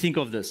 I didn't think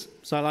of this.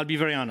 So I'll be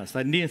very honest.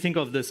 I didn't think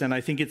of this, and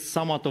I think it's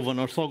somewhat of an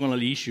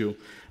orthogonal issue.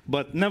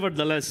 But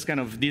nevertheless, kind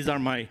of, these are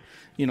my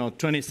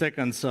 20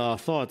 seconds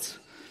thoughts.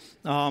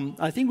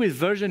 I think with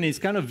version, it's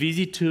kind of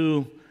easy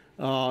to,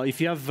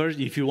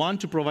 if you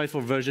want to provide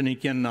for version,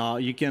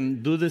 you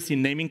can do this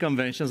in naming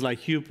conventions like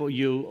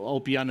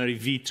OP Honorary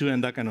V2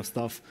 and that kind of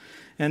stuff.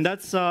 And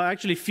that's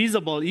actually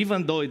feasible,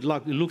 even though it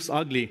looks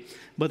ugly.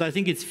 But I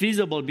think it's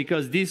feasible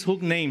because these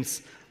hook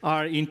names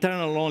are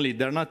internal only.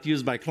 They're not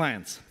used by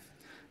clients.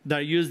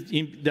 They're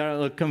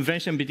a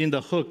convention between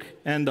the hook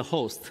and the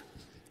host,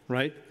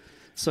 right?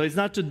 So it's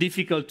not too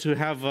difficult to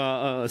have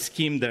a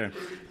scheme there.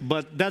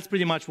 But that's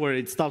pretty much where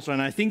it stops right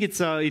now. I think it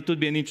would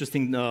be an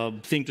interesting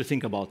thing to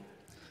think about.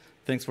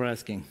 Thanks for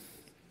asking.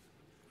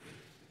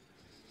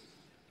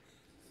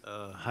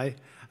 Hi.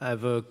 I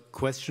have a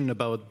question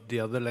about the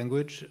other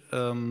language.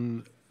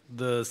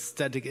 The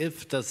static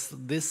if, does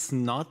this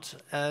not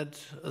add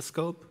a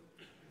scope?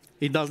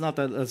 It does not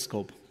add a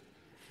scope.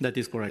 That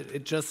is correct.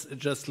 It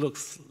just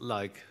looks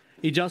like.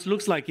 It just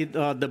looks like it.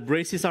 The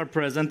braces are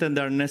present and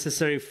they're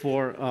necessary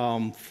for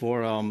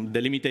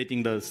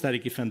delimiting the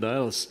static if and the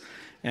else.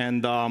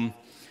 And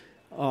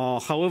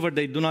however,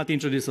 they do not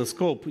introduce a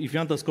scope. If you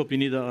want a scope, you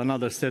need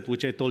another set,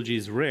 which I told you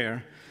is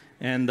rare.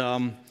 And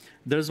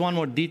there's one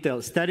more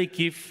detail. Static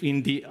if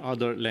in the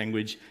other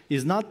language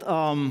is not.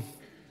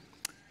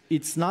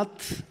 It's not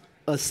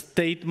a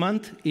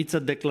statement. It's a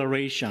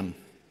declaration.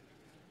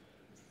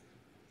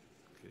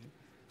 Okay.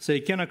 So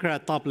it can occur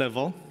at top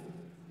level.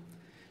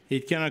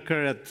 It can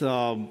occur at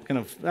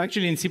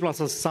actually in C++,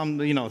 at some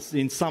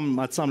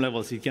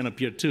levels it can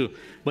appear too,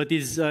 but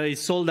it's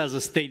sold as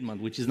a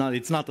statement, which is not.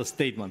 It's not a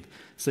statement.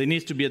 So it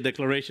needs to be a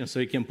declaration, so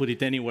you can put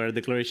it anywhere. A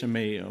declaration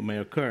may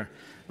occur.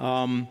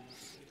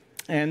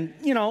 And,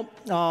 you know,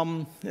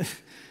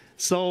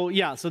 so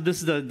yeah, so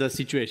this is the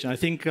situation. I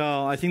think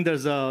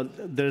there's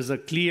a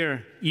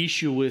clear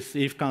issue with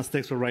if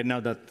context right now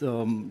that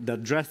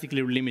that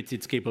drastically limits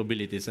its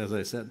capabilities, as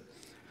I said.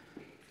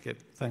 Okay,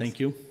 thanks. Thank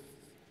you.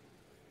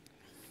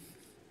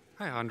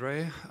 Hi,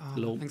 Andrei.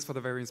 Hello. Thanks for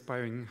the very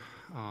inspiring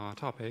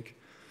topic.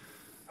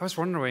 I was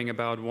wondering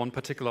about one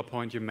particular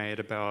point you made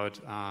about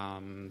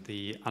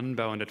the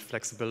unbounded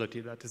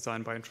flexibility that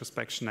design by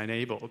introspection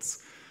enables.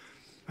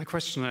 My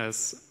question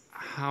is,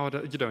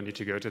 you don't need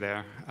to go to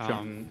there.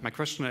 Sure. My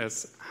question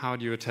is, how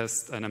do you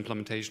test an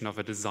implementation of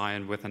a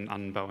design with an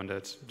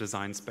unbounded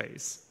design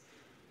space?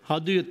 How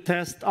do you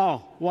test?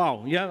 Oh,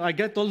 wow. Yeah, I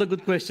get all the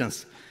good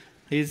questions.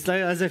 It's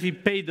like as if he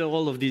paid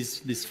all of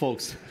these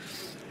folks.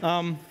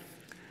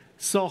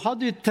 So how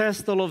do you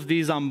test all of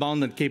these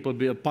unbounded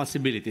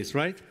possibilities,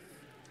 right?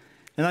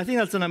 And I think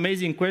that's an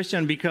amazing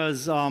question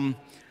because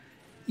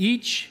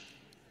each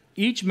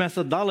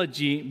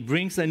methodology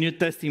brings a new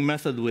testing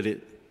method with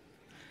it.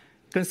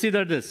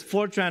 Consider this,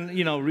 Fortran,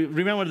 you know,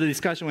 remember the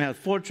discussion we had,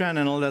 Fortran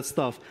and all that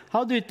stuff.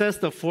 How do you test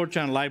the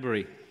Fortran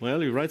library?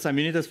 Well, you write some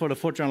unit tests for the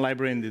Fortran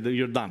library and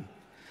you're done.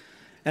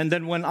 And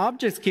then when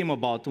objects came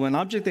about, when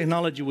object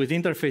technology with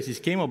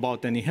interfaces came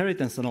about and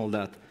inheritance and all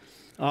that,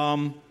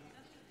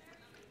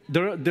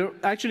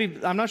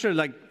 actually, I'm not sure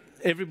like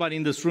everybody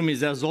in this room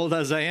is as old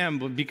as I am,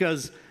 but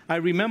because I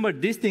remember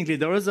distinctly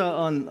there was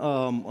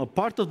a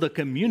part of the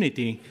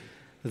community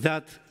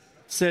that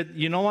said,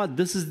 you know what,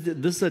 this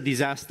is a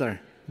disaster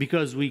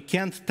because we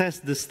can't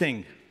test this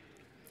thing.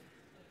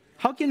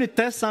 How can you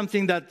test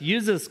something that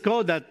uses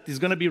code that is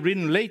going to be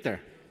written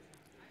later?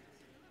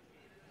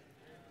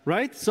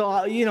 Right?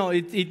 So, you know,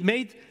 it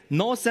made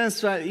no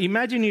sense.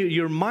 Imagine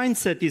your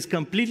mindset is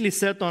completely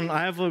set on,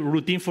 I have a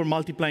routine for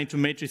multiplying two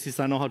matrices,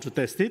 I know how to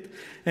test it.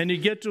 And you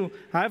get to,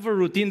 I have a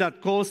routine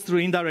that calls through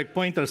indirect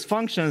pointers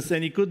functions,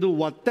 and it could do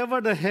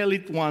whatever the hell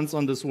it wants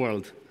on this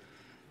world.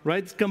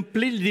 Right? It's a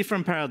completely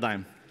different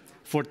paradigm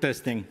for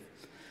testing.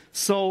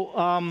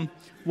 So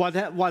what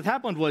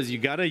happened was you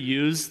got to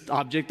use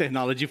object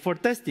technology for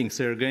testing.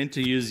 So you're going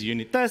to use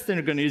unit tests, and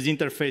you're going to use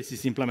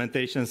interfaces,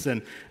 implementations,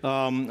 and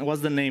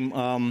what's the name?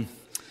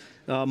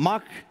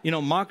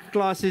 Mock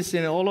classes,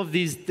 and all of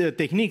these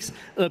techniques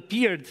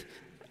appeared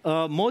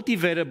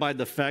motivated by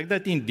the fact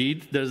that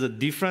indeed there's a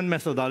different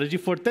methodology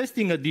for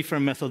testing, a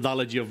different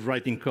methodology of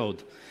writing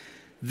code.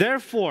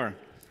 Therefore,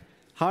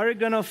 how are you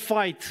going to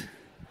fight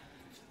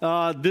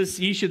this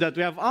issue that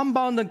we have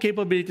unbounded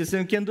capabilities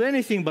and can do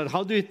anything, but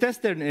how do you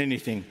test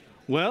anything?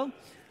 Well,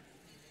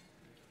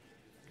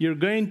 you're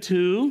going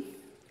to,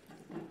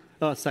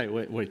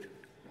 wait.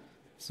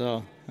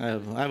 So I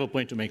have a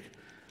point to make.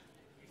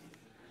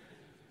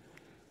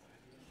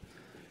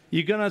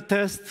 You're going to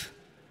test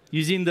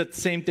using the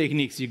same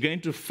techniques. You're going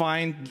to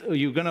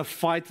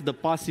fight the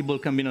possible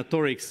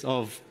combinatorics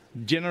of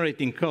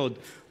generating code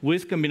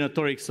with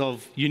combinatorics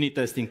of unit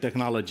testing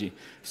technology.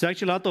 So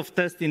actually a lot of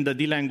tests in the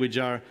D language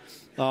are,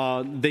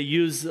 they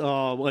use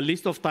a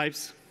list of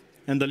types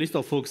and the list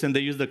of hooks, and they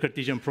use the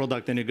Cartesian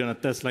product, and you're going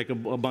to test like a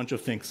bunch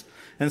of things.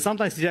 And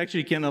sometimes it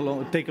actually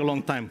can take a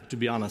long time, to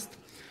be honest.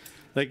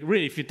 Like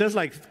really, if you test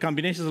like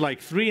combinations of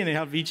like 3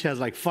 and each has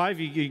like 5,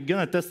 you're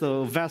going to test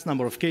a vast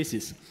number of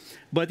cases.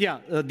 But yeah,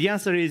 the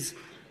answer is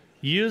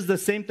use the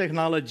same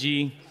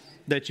technology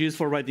that you use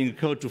for writing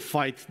code to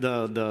fight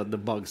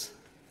the bugs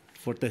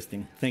for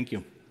testing. Thank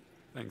you.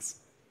 Thanks.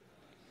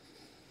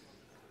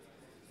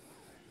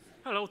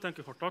 Hello, thank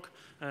you for talk.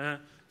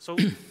 So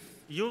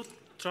you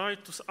try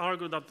to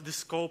argue that the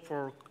scope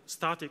for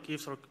static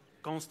ifs or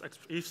const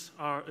ifs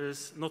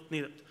is not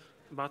needed.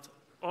 But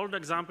all the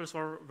examples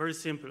are very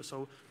simple.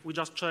 So we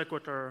just check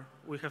whether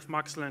we have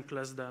max length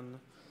less than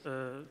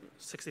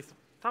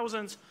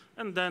 60,000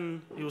 and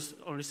then use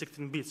only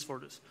 16 bits for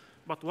this.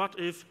 But what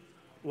if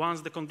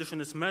once the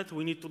condition is met,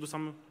 we need to do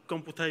some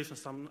computation,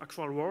 some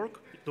actual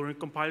work during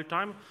compile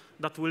time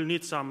that will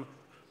need some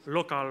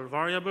local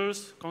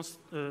variables,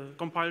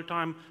 compile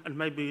time, and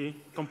maybe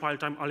compile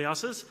time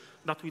aliases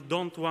that we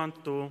don't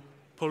want to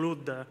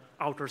pollute the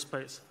outer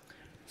space.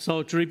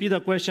 So to repeat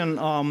the question,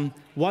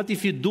 what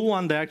if you do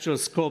want the actual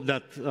scope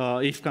that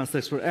if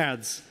context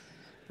adds,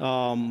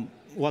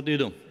 what do you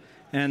do?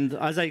 And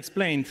as I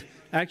explained,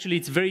 actually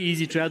it's very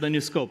easy to add a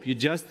new scope. You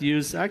just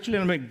use, actually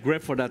I'll make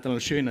grep for that and I'll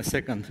show you in a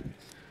second.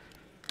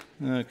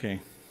 Okay.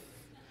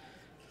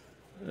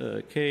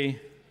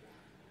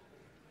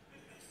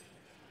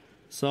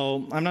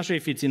 So I'm not sure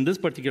if it's in this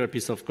particular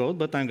piece of code,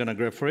 but I'm going to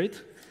grep for it.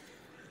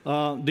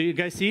 Do you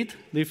guys see it?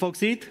 Do you folks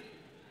see it?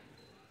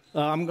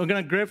 I'm going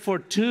to grep for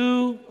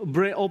 2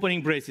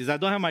 opening braces. I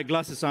don't have my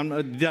glasses,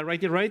 so did I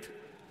write it right?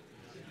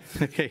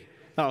 Okay.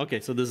 Oh,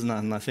 okay, so this is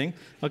nothing.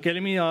 Okay,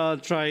 let me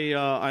try,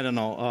 I don't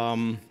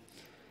know,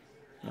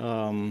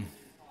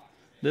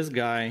 this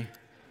guy,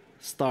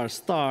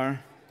 star.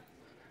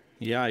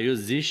 Yeah, I use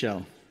Z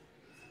shell,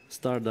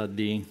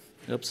 star.d.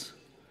 Oops.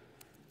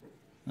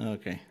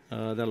 Okay,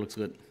 that looks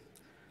good.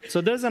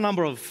 So there's a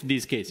number of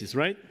these cases,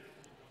 right?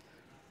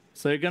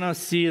 So you're going to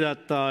see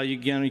that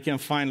you can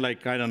find,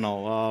 like, I don't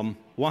know,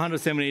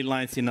 178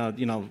 lines in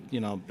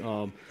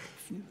a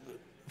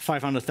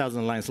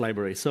 500,000 lines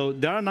library. So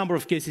there are a number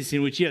of cases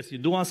in which, yes, you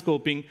do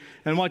unscoping,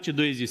 and what you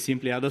do is you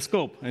simply add a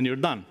scope, and you're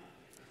done.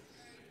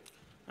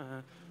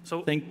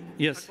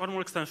 Yes. One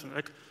more extension.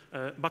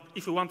 But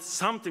if you want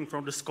something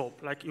from the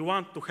scope, like you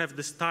want to have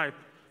this type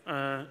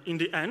in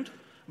the end,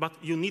 but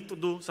you need to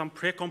do some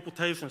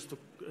pre-computations to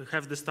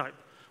have this type.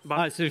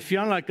 So if you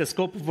want like a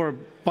scope for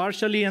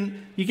partially,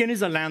 and you can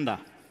use a lambda.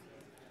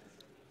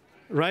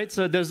 Right?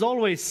 So there's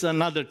always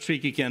another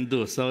trick you can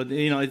do. So,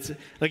 it's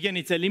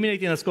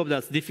eliminating a scope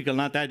that's difficult,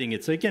 not adding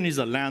it. So you can use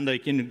a lambda, you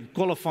can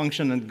call a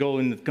function and go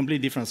in a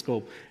completely different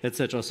scope,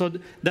 etc. So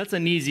that's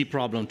an easy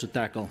problem to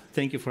tackle.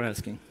 Thank you for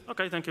asking.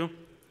 Okay, thank you.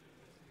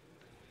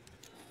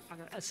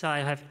 So I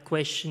have a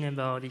question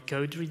about the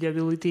code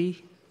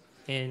readability.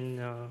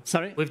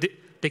 Sorry? With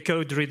the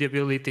code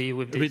readability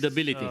with this,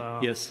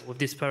 yes. With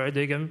this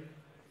paradigm.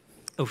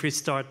 If we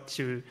start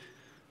to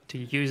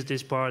use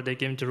this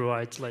paradigm to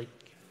write like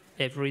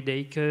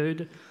everyday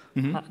code,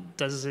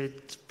 does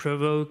it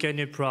provoke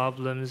any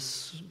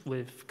problems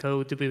with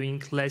code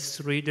being less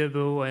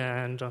readable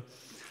and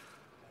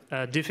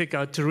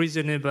difficult to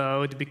reason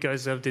about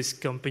because of this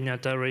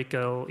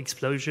combinatorial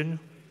explosion?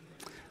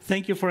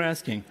 Thank you for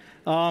asking.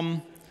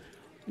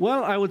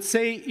 Well, I would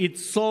say it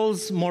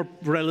solves more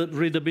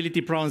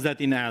readability problems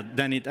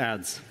than it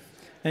adds.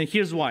 And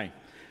here's why.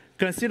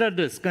 Consider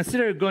this.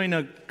 Consider going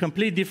a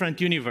completely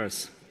different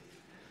universe.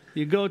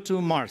 You go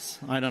to Mars,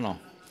 I don't know.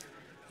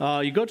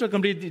 You go to a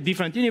completely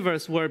different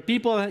universe where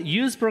people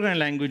use programming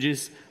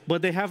languages,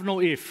 but they have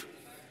no if.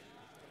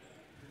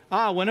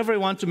 Whenever you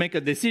want to make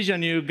a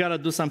decision, you got to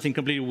do something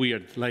completely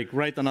weird, like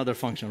write another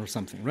function or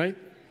something, right?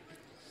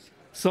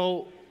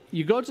 So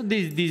you go to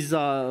these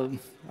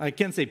I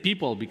can't say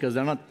people because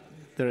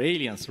they're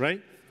aliens,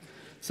 right?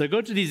 So you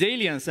go to these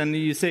aliens and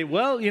you say,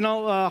 well,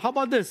 how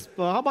about this?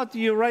 How about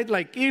you write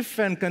like if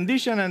and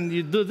condition and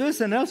you do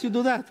this and else you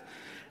do that?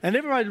 And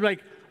everybody's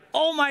like,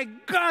 oh my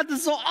God, this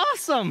is so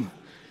awesome.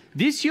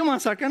 These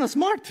humans are kind of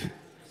smart,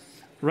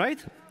 right?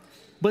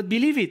 But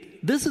believe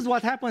it, this is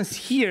what happens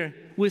here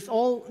with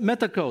all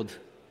metacode.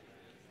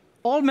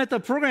 All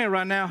metaprogramming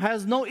right now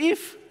has no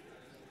if.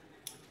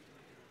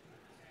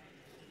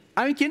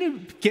 I mean,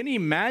 can you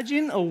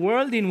imagine a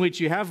world in which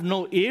you have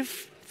no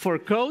if for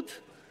code?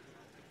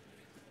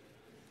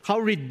 How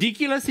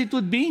ridiculous it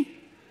would be?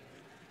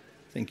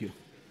 Thank you.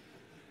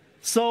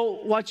 So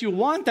what you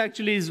want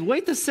actually is,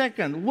 wait a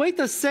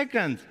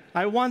second.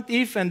 I want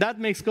if, and that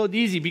makes code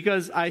easy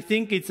because I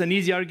think it's an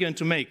easy argument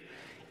to make.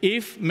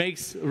 If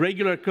makes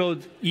regular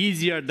code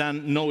easier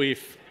than no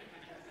if.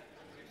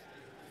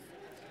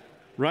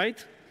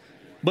 Right?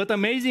 But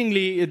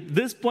amazingly,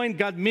 this point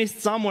got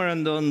missed somewhere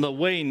on the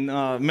way in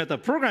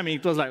metaprogramming.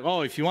 It was like,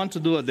 if you want to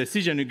do a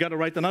decision, you got to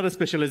write another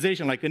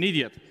specialization like an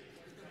idiot.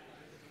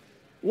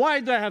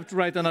 Why do I have to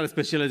write another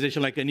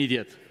specialization like an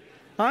idiot?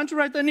 I want to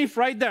write an if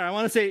right there. I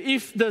want to say,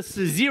 if this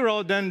is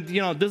 0, then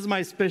this is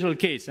my special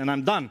case, and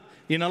I'm done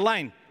in a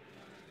line.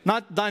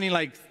 Not done in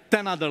like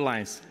 10 other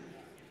lines.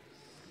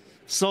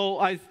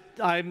 So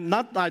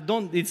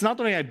it's not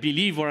only I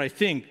believe or I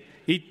think,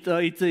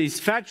 it is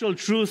factual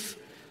truth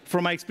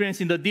from my experience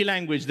in the D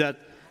language that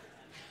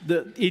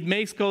it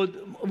makes code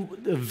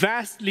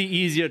vastly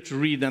easier to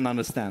read and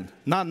understand.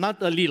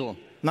 Not a little,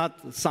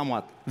 not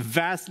somewhat,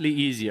 vastly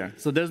easier.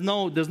 So there's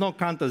no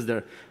contest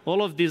there.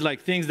 All of these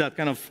like things that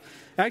kind of,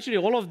 actually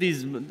all of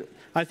these,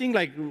 I think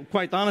like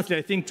quite honestly,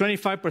 I think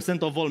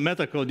 25% of all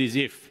metacode is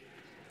if.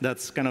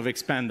 That's kind of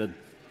expanded.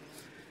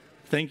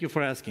 Thank you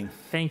for asking.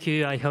 Thank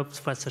you. I hope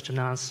for such an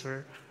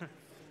answer.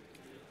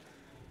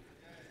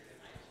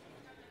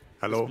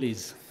 Hello.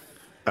 Please.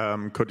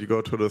 Could you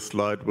go to the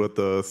slide with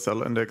the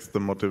cell index, the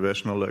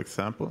motivational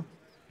example?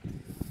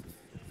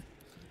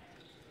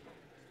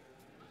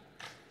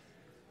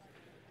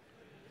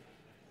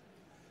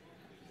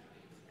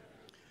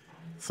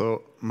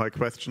 So my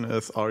question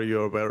is, are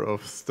you aware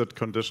of state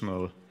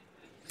conditional?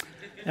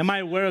 Am I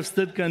aware of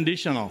state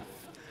conditional?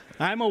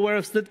 I'm aware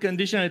of state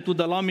conditional. It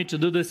would allow me to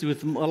do this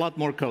with a lot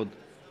more code.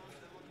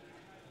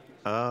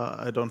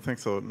 I don't think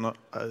so. No,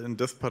 in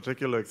this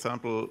particular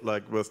example,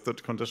 like with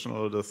state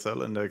conditional, the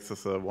cell index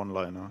is a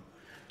one-liner.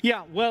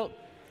 Yeah, well,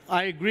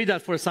 I agree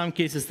that for some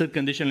cases, state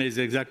conditional is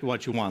exactly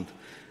what you want.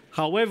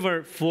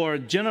 However, for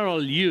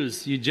general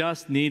use, you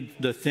just need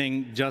the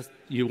thing,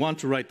 you want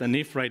to write an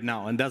if right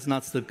now, and that's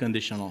not state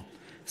conditional.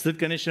 State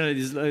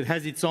conditional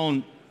has its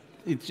own,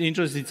 it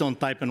introduces its own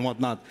type and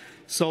whatnot.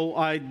 So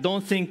I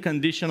don't think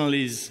conditional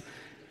is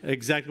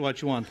exactly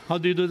what you want. How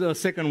do you do the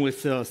second with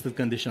state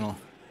conditional?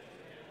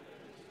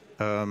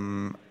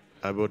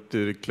 I would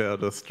declare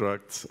the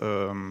structs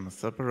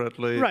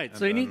separately. Right,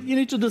 so you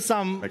need to do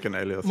some like an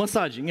alias.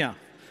 massaging, yeah,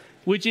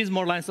 which is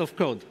more lines of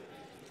code.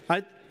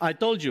 I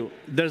told you,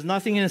 there's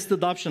nothing in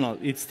state optional.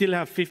 It still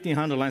have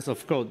 1,500 lines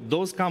of code.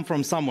 Those come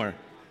from somewhere,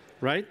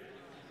 right?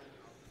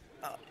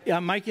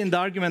 I'm making the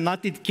argument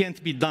not it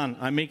can't be done.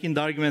 I'm making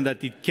the argument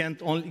that it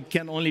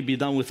can only be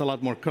done with a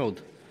lot more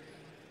code.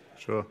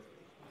 Sure.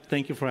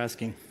 Thank you for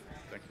asking.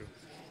 Thank you.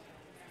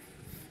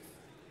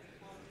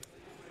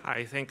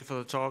 Hi, thank you for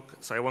the talk.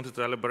 So I wanted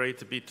to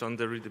elaborate a bit on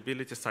the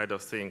readability side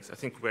of things. I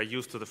think we're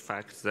used to the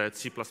fact that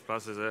C++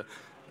 is a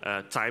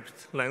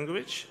typed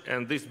language,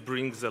 and this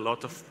brings a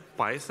lot of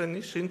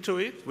Pythonish into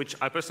it, which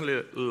I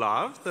personally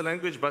love, the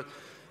language, but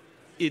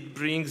it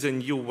brings a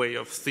new way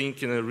of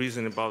thinking and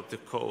reasoning about the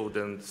code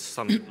and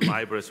some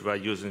libraries we're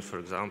using, for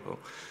example.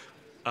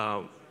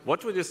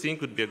 What would you think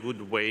would be a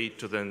good way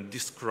to then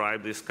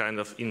describe this kind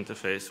of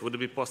interface? Would it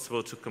be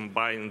possible to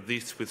combine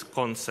this with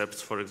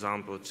concepts, for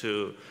example,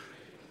 to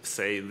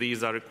say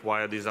these are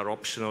required, these are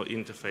optional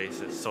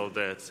interfaces, so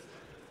that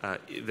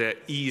they're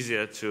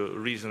easier to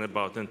reason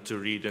about and to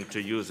read and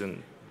to use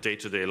in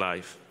day-to-day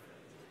life?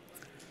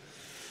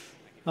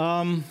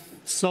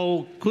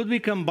 So could we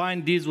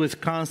combine these with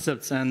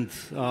concepts? And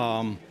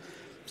so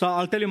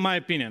I'll tell you my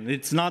opinion.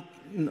 It's not,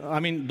 I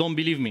mean, don't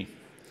believe me.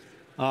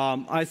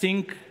 I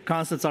think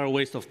concepts are a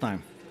waste of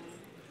time.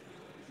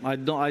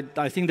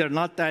 I think they're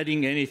not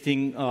adding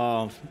anything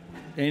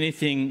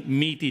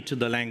meaty to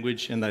the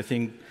language, and I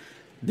think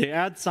they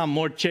add some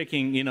more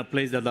checking in a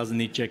place that doesn't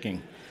need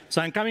checking.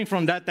 So I'm coming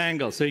from that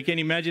angle. So you can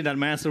imagine that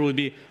my answer would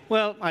be,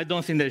 well, I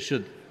don't think they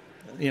should.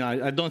 You know,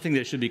 I don't think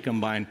they should be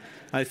combined.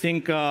 I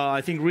think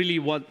really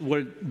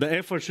where the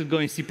effort should go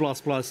in C++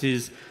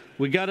 is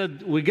we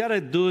gotta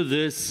do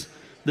this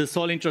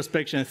whole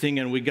introspection thing,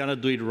 and we gotta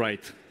do it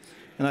right.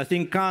 And I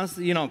think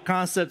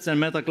concepts and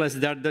meta classes,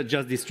 they're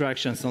just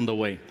distractions on the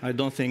way. I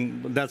don't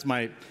think that's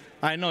my.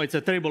 I know it's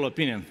a terrible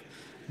opinion,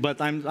 but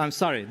I'm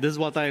sorry. This is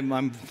what I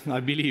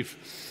believe.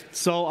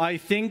 So I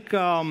think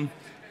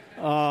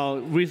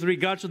with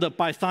regard to the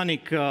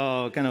Pythonic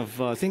kind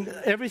of thing,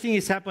 everything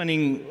is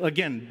happening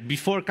again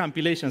before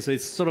compilation, so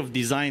it's sort of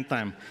design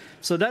time.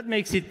 So that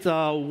makes it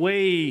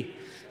way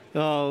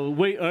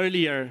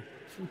earlier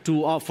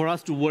for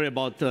us to worry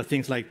about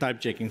things like type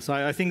checking. So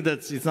I think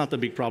that it's not a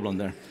big problem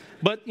there.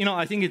 But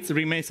I think it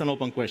remains an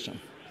open question.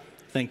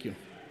 Thank you.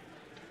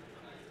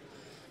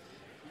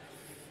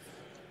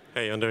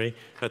 Hey, Andrei.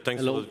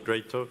 Thanks Hello. for the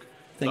great talk.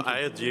 Thank you.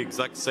 I had the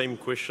exact same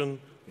question,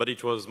 but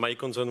my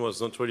concern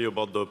was not really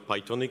about the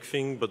Pythonic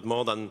thing, but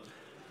more than,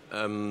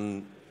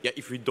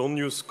 if we don't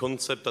use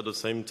concept at the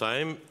same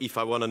time, if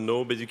I want to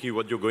know basically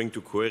what you're going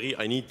to query,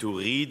 I need to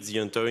read the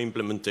entire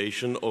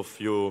implementation of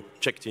your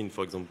checked-in,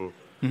 for example.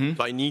 Mm-hmm.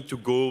 So I need to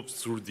go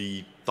through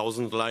the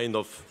 1,000 line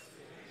of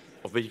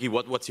basically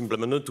what's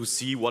implemented to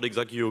see what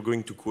exactly you're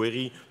going to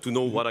query, to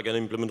know what I can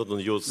implement on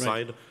your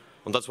side.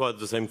 And that's why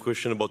the same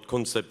question about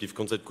concept, if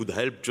concept could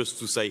help just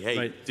to say,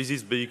 hey, this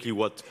is basically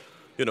what,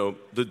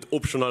 the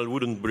optional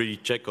wouldn't really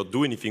check or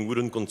do anything,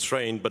 wouldn't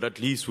constrain, but at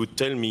least would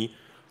tell me,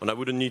 and I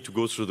wouldn't need to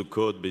go through the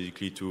code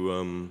basically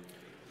to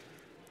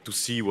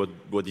see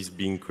what is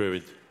being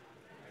queried.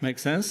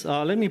 Makes sense.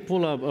 Let me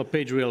pull up a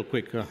page real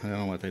quick. I don't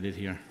know what I did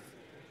here.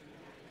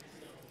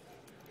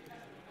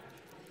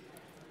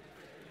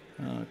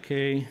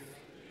 Okay,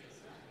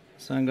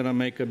 so I'm going to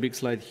make a big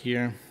slide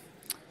here.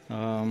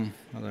 How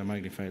do I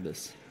magnify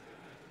this?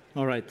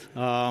 All right,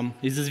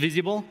 is this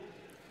visible?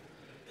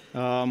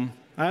 I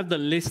have the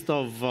list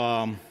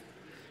of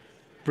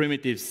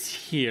primitives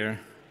here.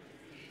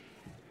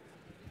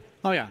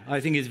 Oh yeah, I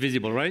think it's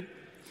visible, right?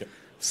 Yeah.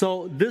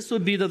 So this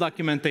would be the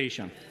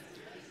documentation.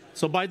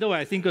 So by the way,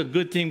 I think a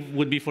good thing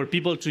would be for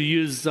people to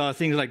use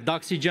things like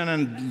Doxygen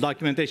and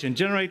documentation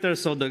generator,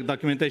 so the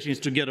documentation is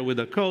together with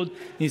the code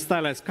in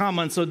stylized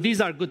comments. So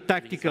these are good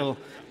tactical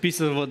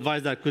pieces of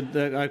advice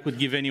that I could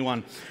give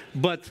anyone.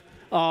 But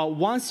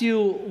once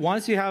you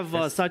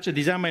have such a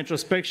design by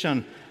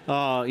introspection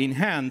in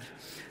hand,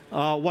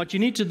 what you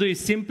need to do is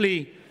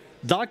simply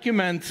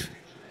document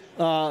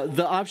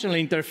the optional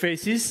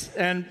interfaces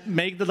and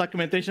make the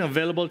documentation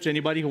available to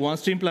anybody who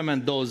wants to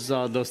implement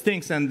those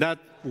things, and that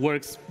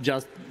works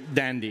just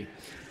dandy.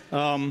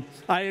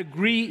 I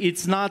agree,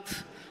 it's not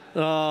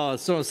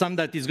something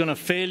that is going to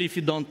fail if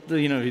you don't,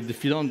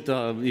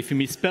 if you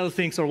misspell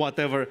things or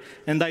whatever.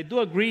 And I do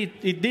agree,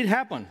 it did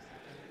happen.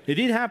 It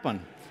did happen.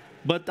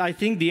 But I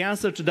think the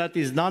answer to that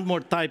is not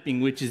more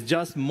typing, which is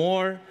just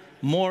more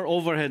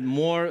overhead,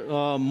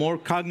 more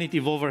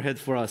cognitive overhead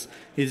for us.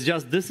 It's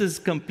just this is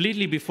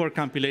completely before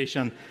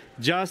compilation.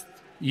 Just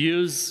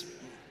use.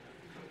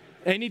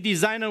 No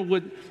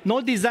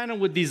designer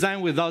would design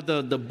without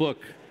the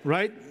book,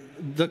 right?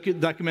 The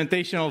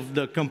documentation of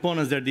the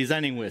components they're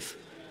designing with.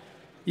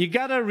 You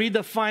gotta read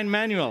the fine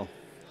manual,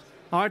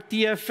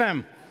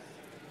 RTFM.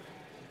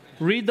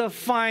 Read the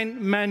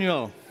fine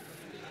manual,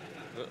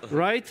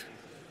 right?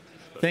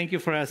 Thank you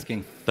for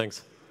asking.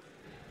 Thanks.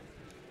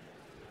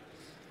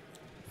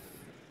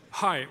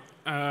 Hi.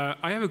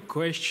 I have a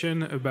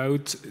question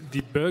about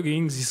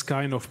debugging this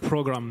kind of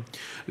program.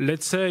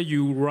 Let's say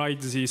you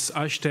write this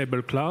hash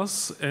table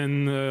class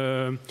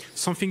and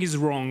something is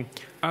wrong.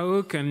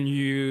 How can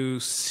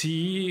you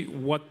see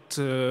what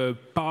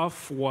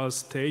path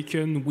was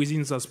taken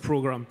within this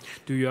program?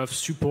 Do you have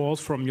support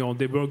from your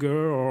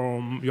debugger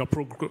or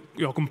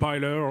your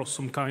compiler or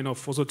some kind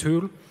of other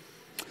tool?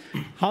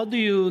 How do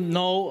you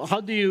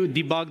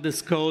debug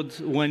this code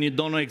when you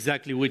don't know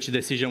exactly which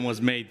decision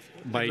was made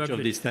by each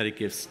of these static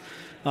ifs?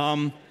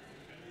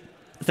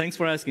 Thanks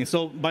for asking.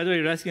 So, by the way,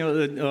 you're asking,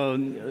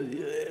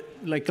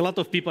 like a lot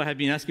of people have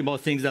been asking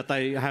about things that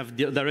I have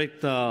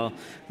direct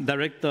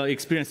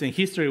experience and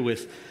history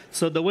with.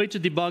 So the way to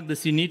debug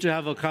this, you need to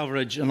have a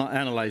coverage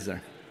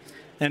analyzer.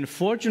 And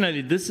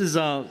fortunately, this is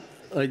a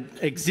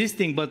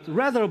existing but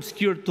rather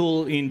obscure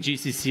tool in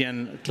GCC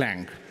and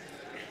Clang.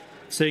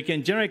 So you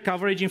can generate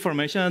coverage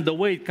information, and the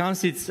way it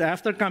comes, it's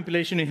after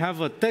compilation, you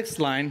have a text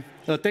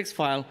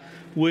file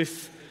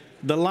with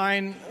the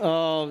line,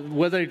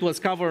 whether it was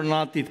covered or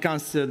not, it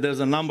comes, there's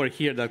a number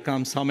here that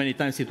comes how many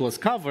times it was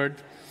covered,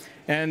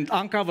 and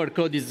uncovered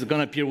code is going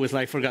to appear with,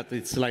 I forgot,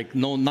 it's like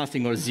no,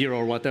 nothing or 0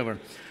 or whatever.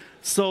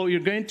 So you're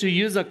going to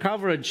use a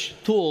coverage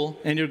tool,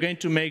 and you're going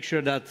to make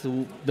sure that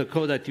the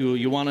code that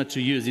you wanted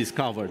to use is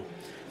covered.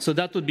 So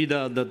that would be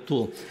the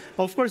tool.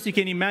 Of course, you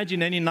can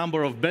imagine any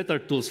number of better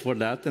tools for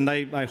that, and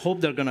I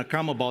hope they're going to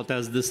come about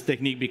as this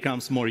technique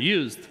becomes more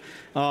used.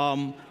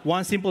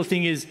 One simple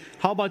thing is,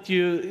 how about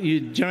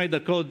you generate the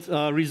code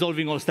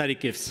resolving all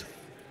static ifs?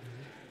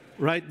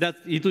 Right?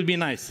 It would be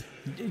nice.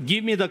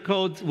 Give me the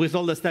code with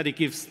all the static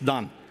ifs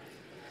done.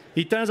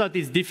 It turns out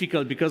it's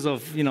difficult because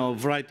of a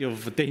variety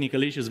of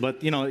technical issues, but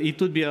it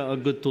would be a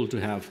good tool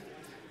to have.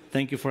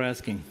 Thank you for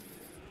asking.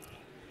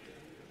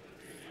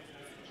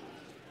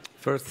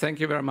 First, thank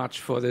you very much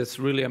for this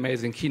really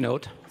amazing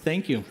keynote.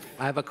 Thank you.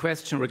 I have a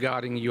question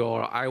regarding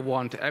your "I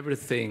want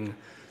everything"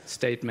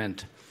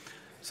 statement.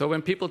 So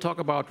when people talk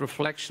about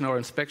reflection or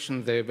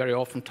inspection, they very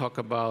often talk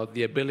about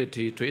the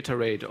ability to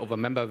iterate over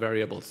member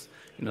variables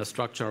in a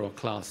structure or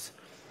class.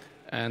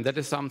 And that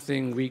is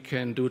something we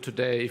can do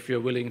today if you're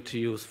willing to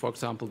use, for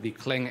example, the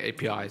Clang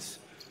APIs.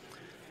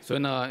 So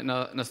in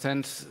a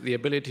sense, the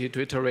ability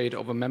to iterate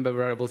over member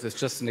variables is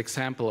just an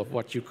example of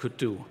what you could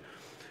do.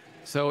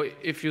 So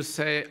if you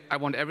say, I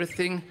want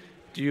everything,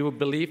 do you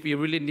believe we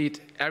really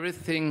need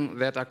everything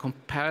that a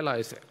compiler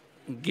is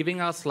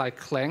giving us, like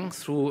Clang,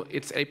 through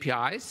its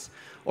APIs?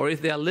 Or is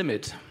there a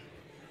limit?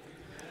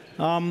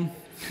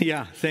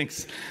 Yeah,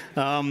 thanks.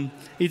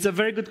 It's a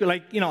very good,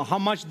 how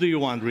much do you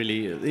want,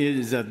 really?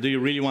 Do you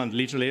really want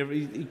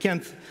literally you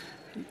can't,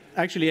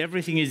 actually,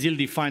 everything is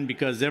ill-defined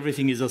because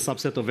everything is a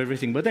subset of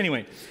everything. But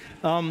anyway,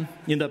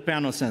 in the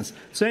piano sense.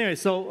 So anyway,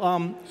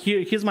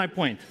 here's my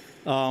point.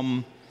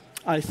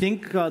 I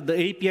think the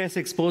APIs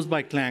exposed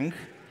by Clang,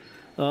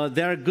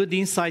 they're a good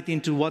insight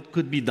into what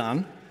could be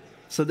done.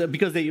 So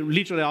because they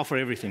literally offer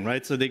everything,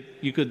 right? So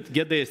you could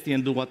get the AST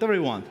and do whatever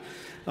you want.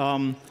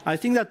 I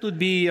think that would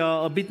be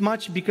a bit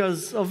much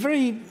because of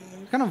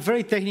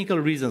very technical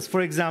reasons.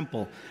 For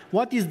example,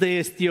 what is the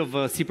AST of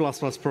a C++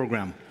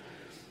 program?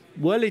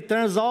 Well, it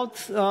turns out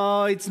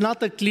there's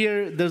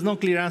no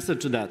clear answer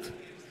to that.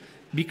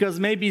 Because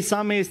maybe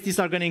some ASTs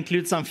are going to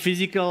include some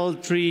physical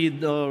tree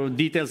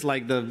details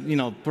like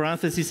the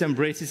parentheses and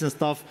braces and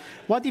stuff.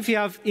 What if you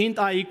have int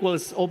I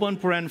equals open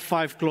paren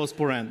 5 close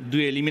paren? Do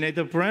you eliminate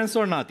the parens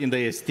or not in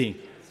the AST?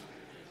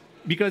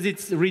 Because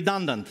it's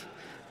redundant.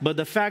 But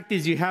the fact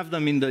is you have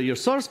them in your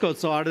source code,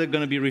 so are they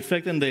going to be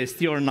reflected in the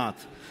AST or not?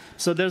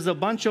 So there's a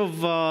bunch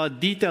of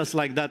details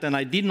like that, and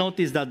I did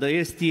notice that the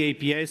AST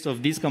APIs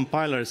of these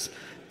compilers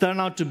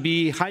turn out to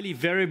be highly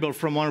variable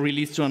from one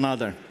release to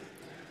another.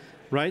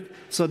 Right?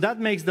 So that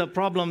makes the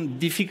problem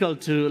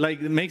difficult to,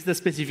 makes the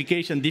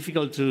specification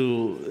difficult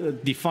to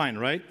define,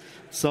 right?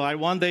 So I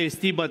want the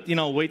AST, but,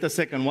 wait a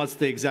second, what's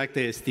the exact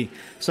AST?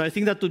 So I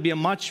think that would be a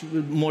much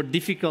more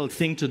difficult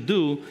thing to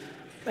do,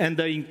 and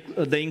the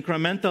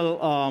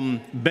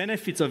incremental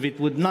benefits of it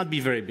would not be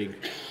very big.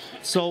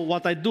 So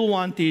what I do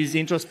want is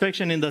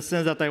introspection in the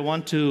sense that I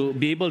want to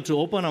be able to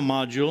open a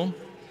module,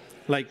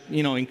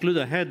 include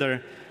a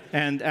header,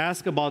 and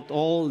ask about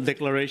all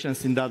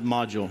declarations in that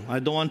module. I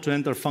don't want to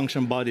enter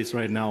function bodies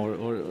right now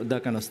or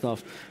that kind of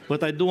stuff.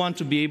 But I do want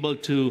to be able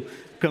to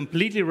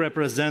completely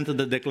represent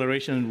the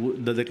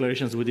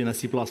declarations within a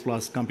C++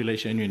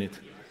 compilation unit.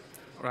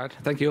 All right,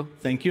 thank you.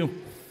 Thank you.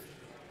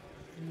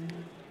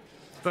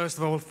 First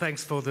of all,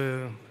 thanks for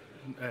the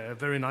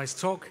very nice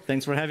talk.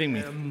 Thanks for having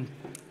me.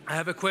 I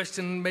have a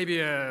question, maybe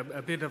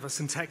a bit of a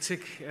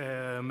syntactic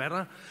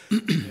matter.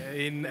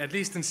 At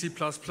least in C++,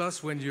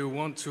 when you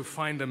want to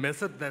find a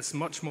method, there's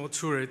much more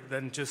to it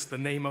than just the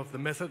name of the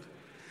method.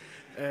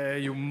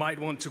 You might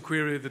want to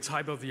query the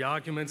type of the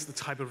arguments, the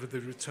type of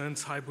the return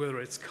type, whether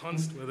it's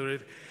const, whether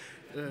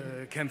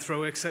it can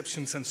throw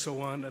exceptions and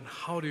so on. And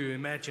how do you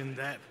imagine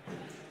that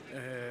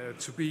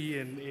to be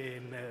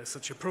in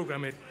such a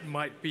program? It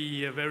might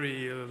be a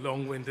very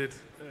long-winded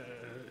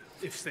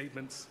if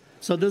statements.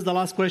 So this is the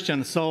last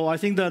question. So I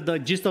think that the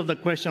gist of the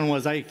question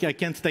was I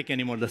can't take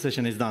anymore. The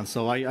session is done,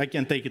 so I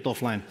can take it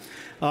offline.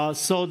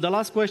 So the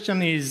last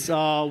question is,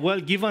 well,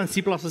 given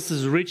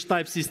C++'s rich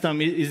type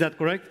system, is that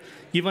correct?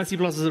 Given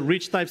C++'s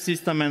rich type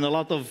system and a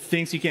lot of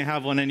things you can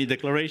have on any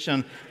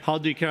declaration, how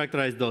do you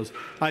characterize those?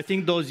 I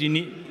think those you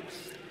need,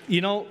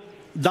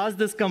 does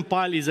this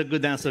compile is a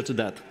good answer to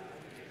that.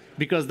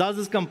 Because does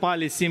this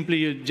compile is simply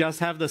you just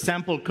have the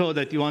sample code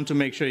that you want to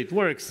make sure it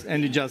works,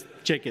 and you just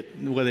check it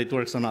whether it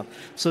works or not.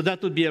 So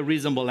that would be a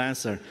reasonable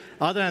answer.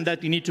 Other than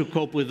that, you need to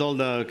cope with all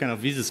the kind of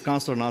visits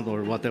constant or not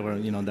or whatever,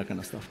 you know, that kind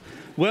of stuff.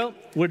 Well,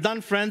 we're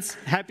done, friends.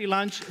 Happy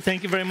lunch.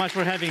 Thank you very much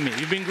for having me.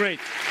 You've been great.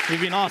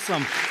 You've been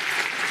awesome.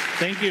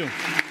 Thank you.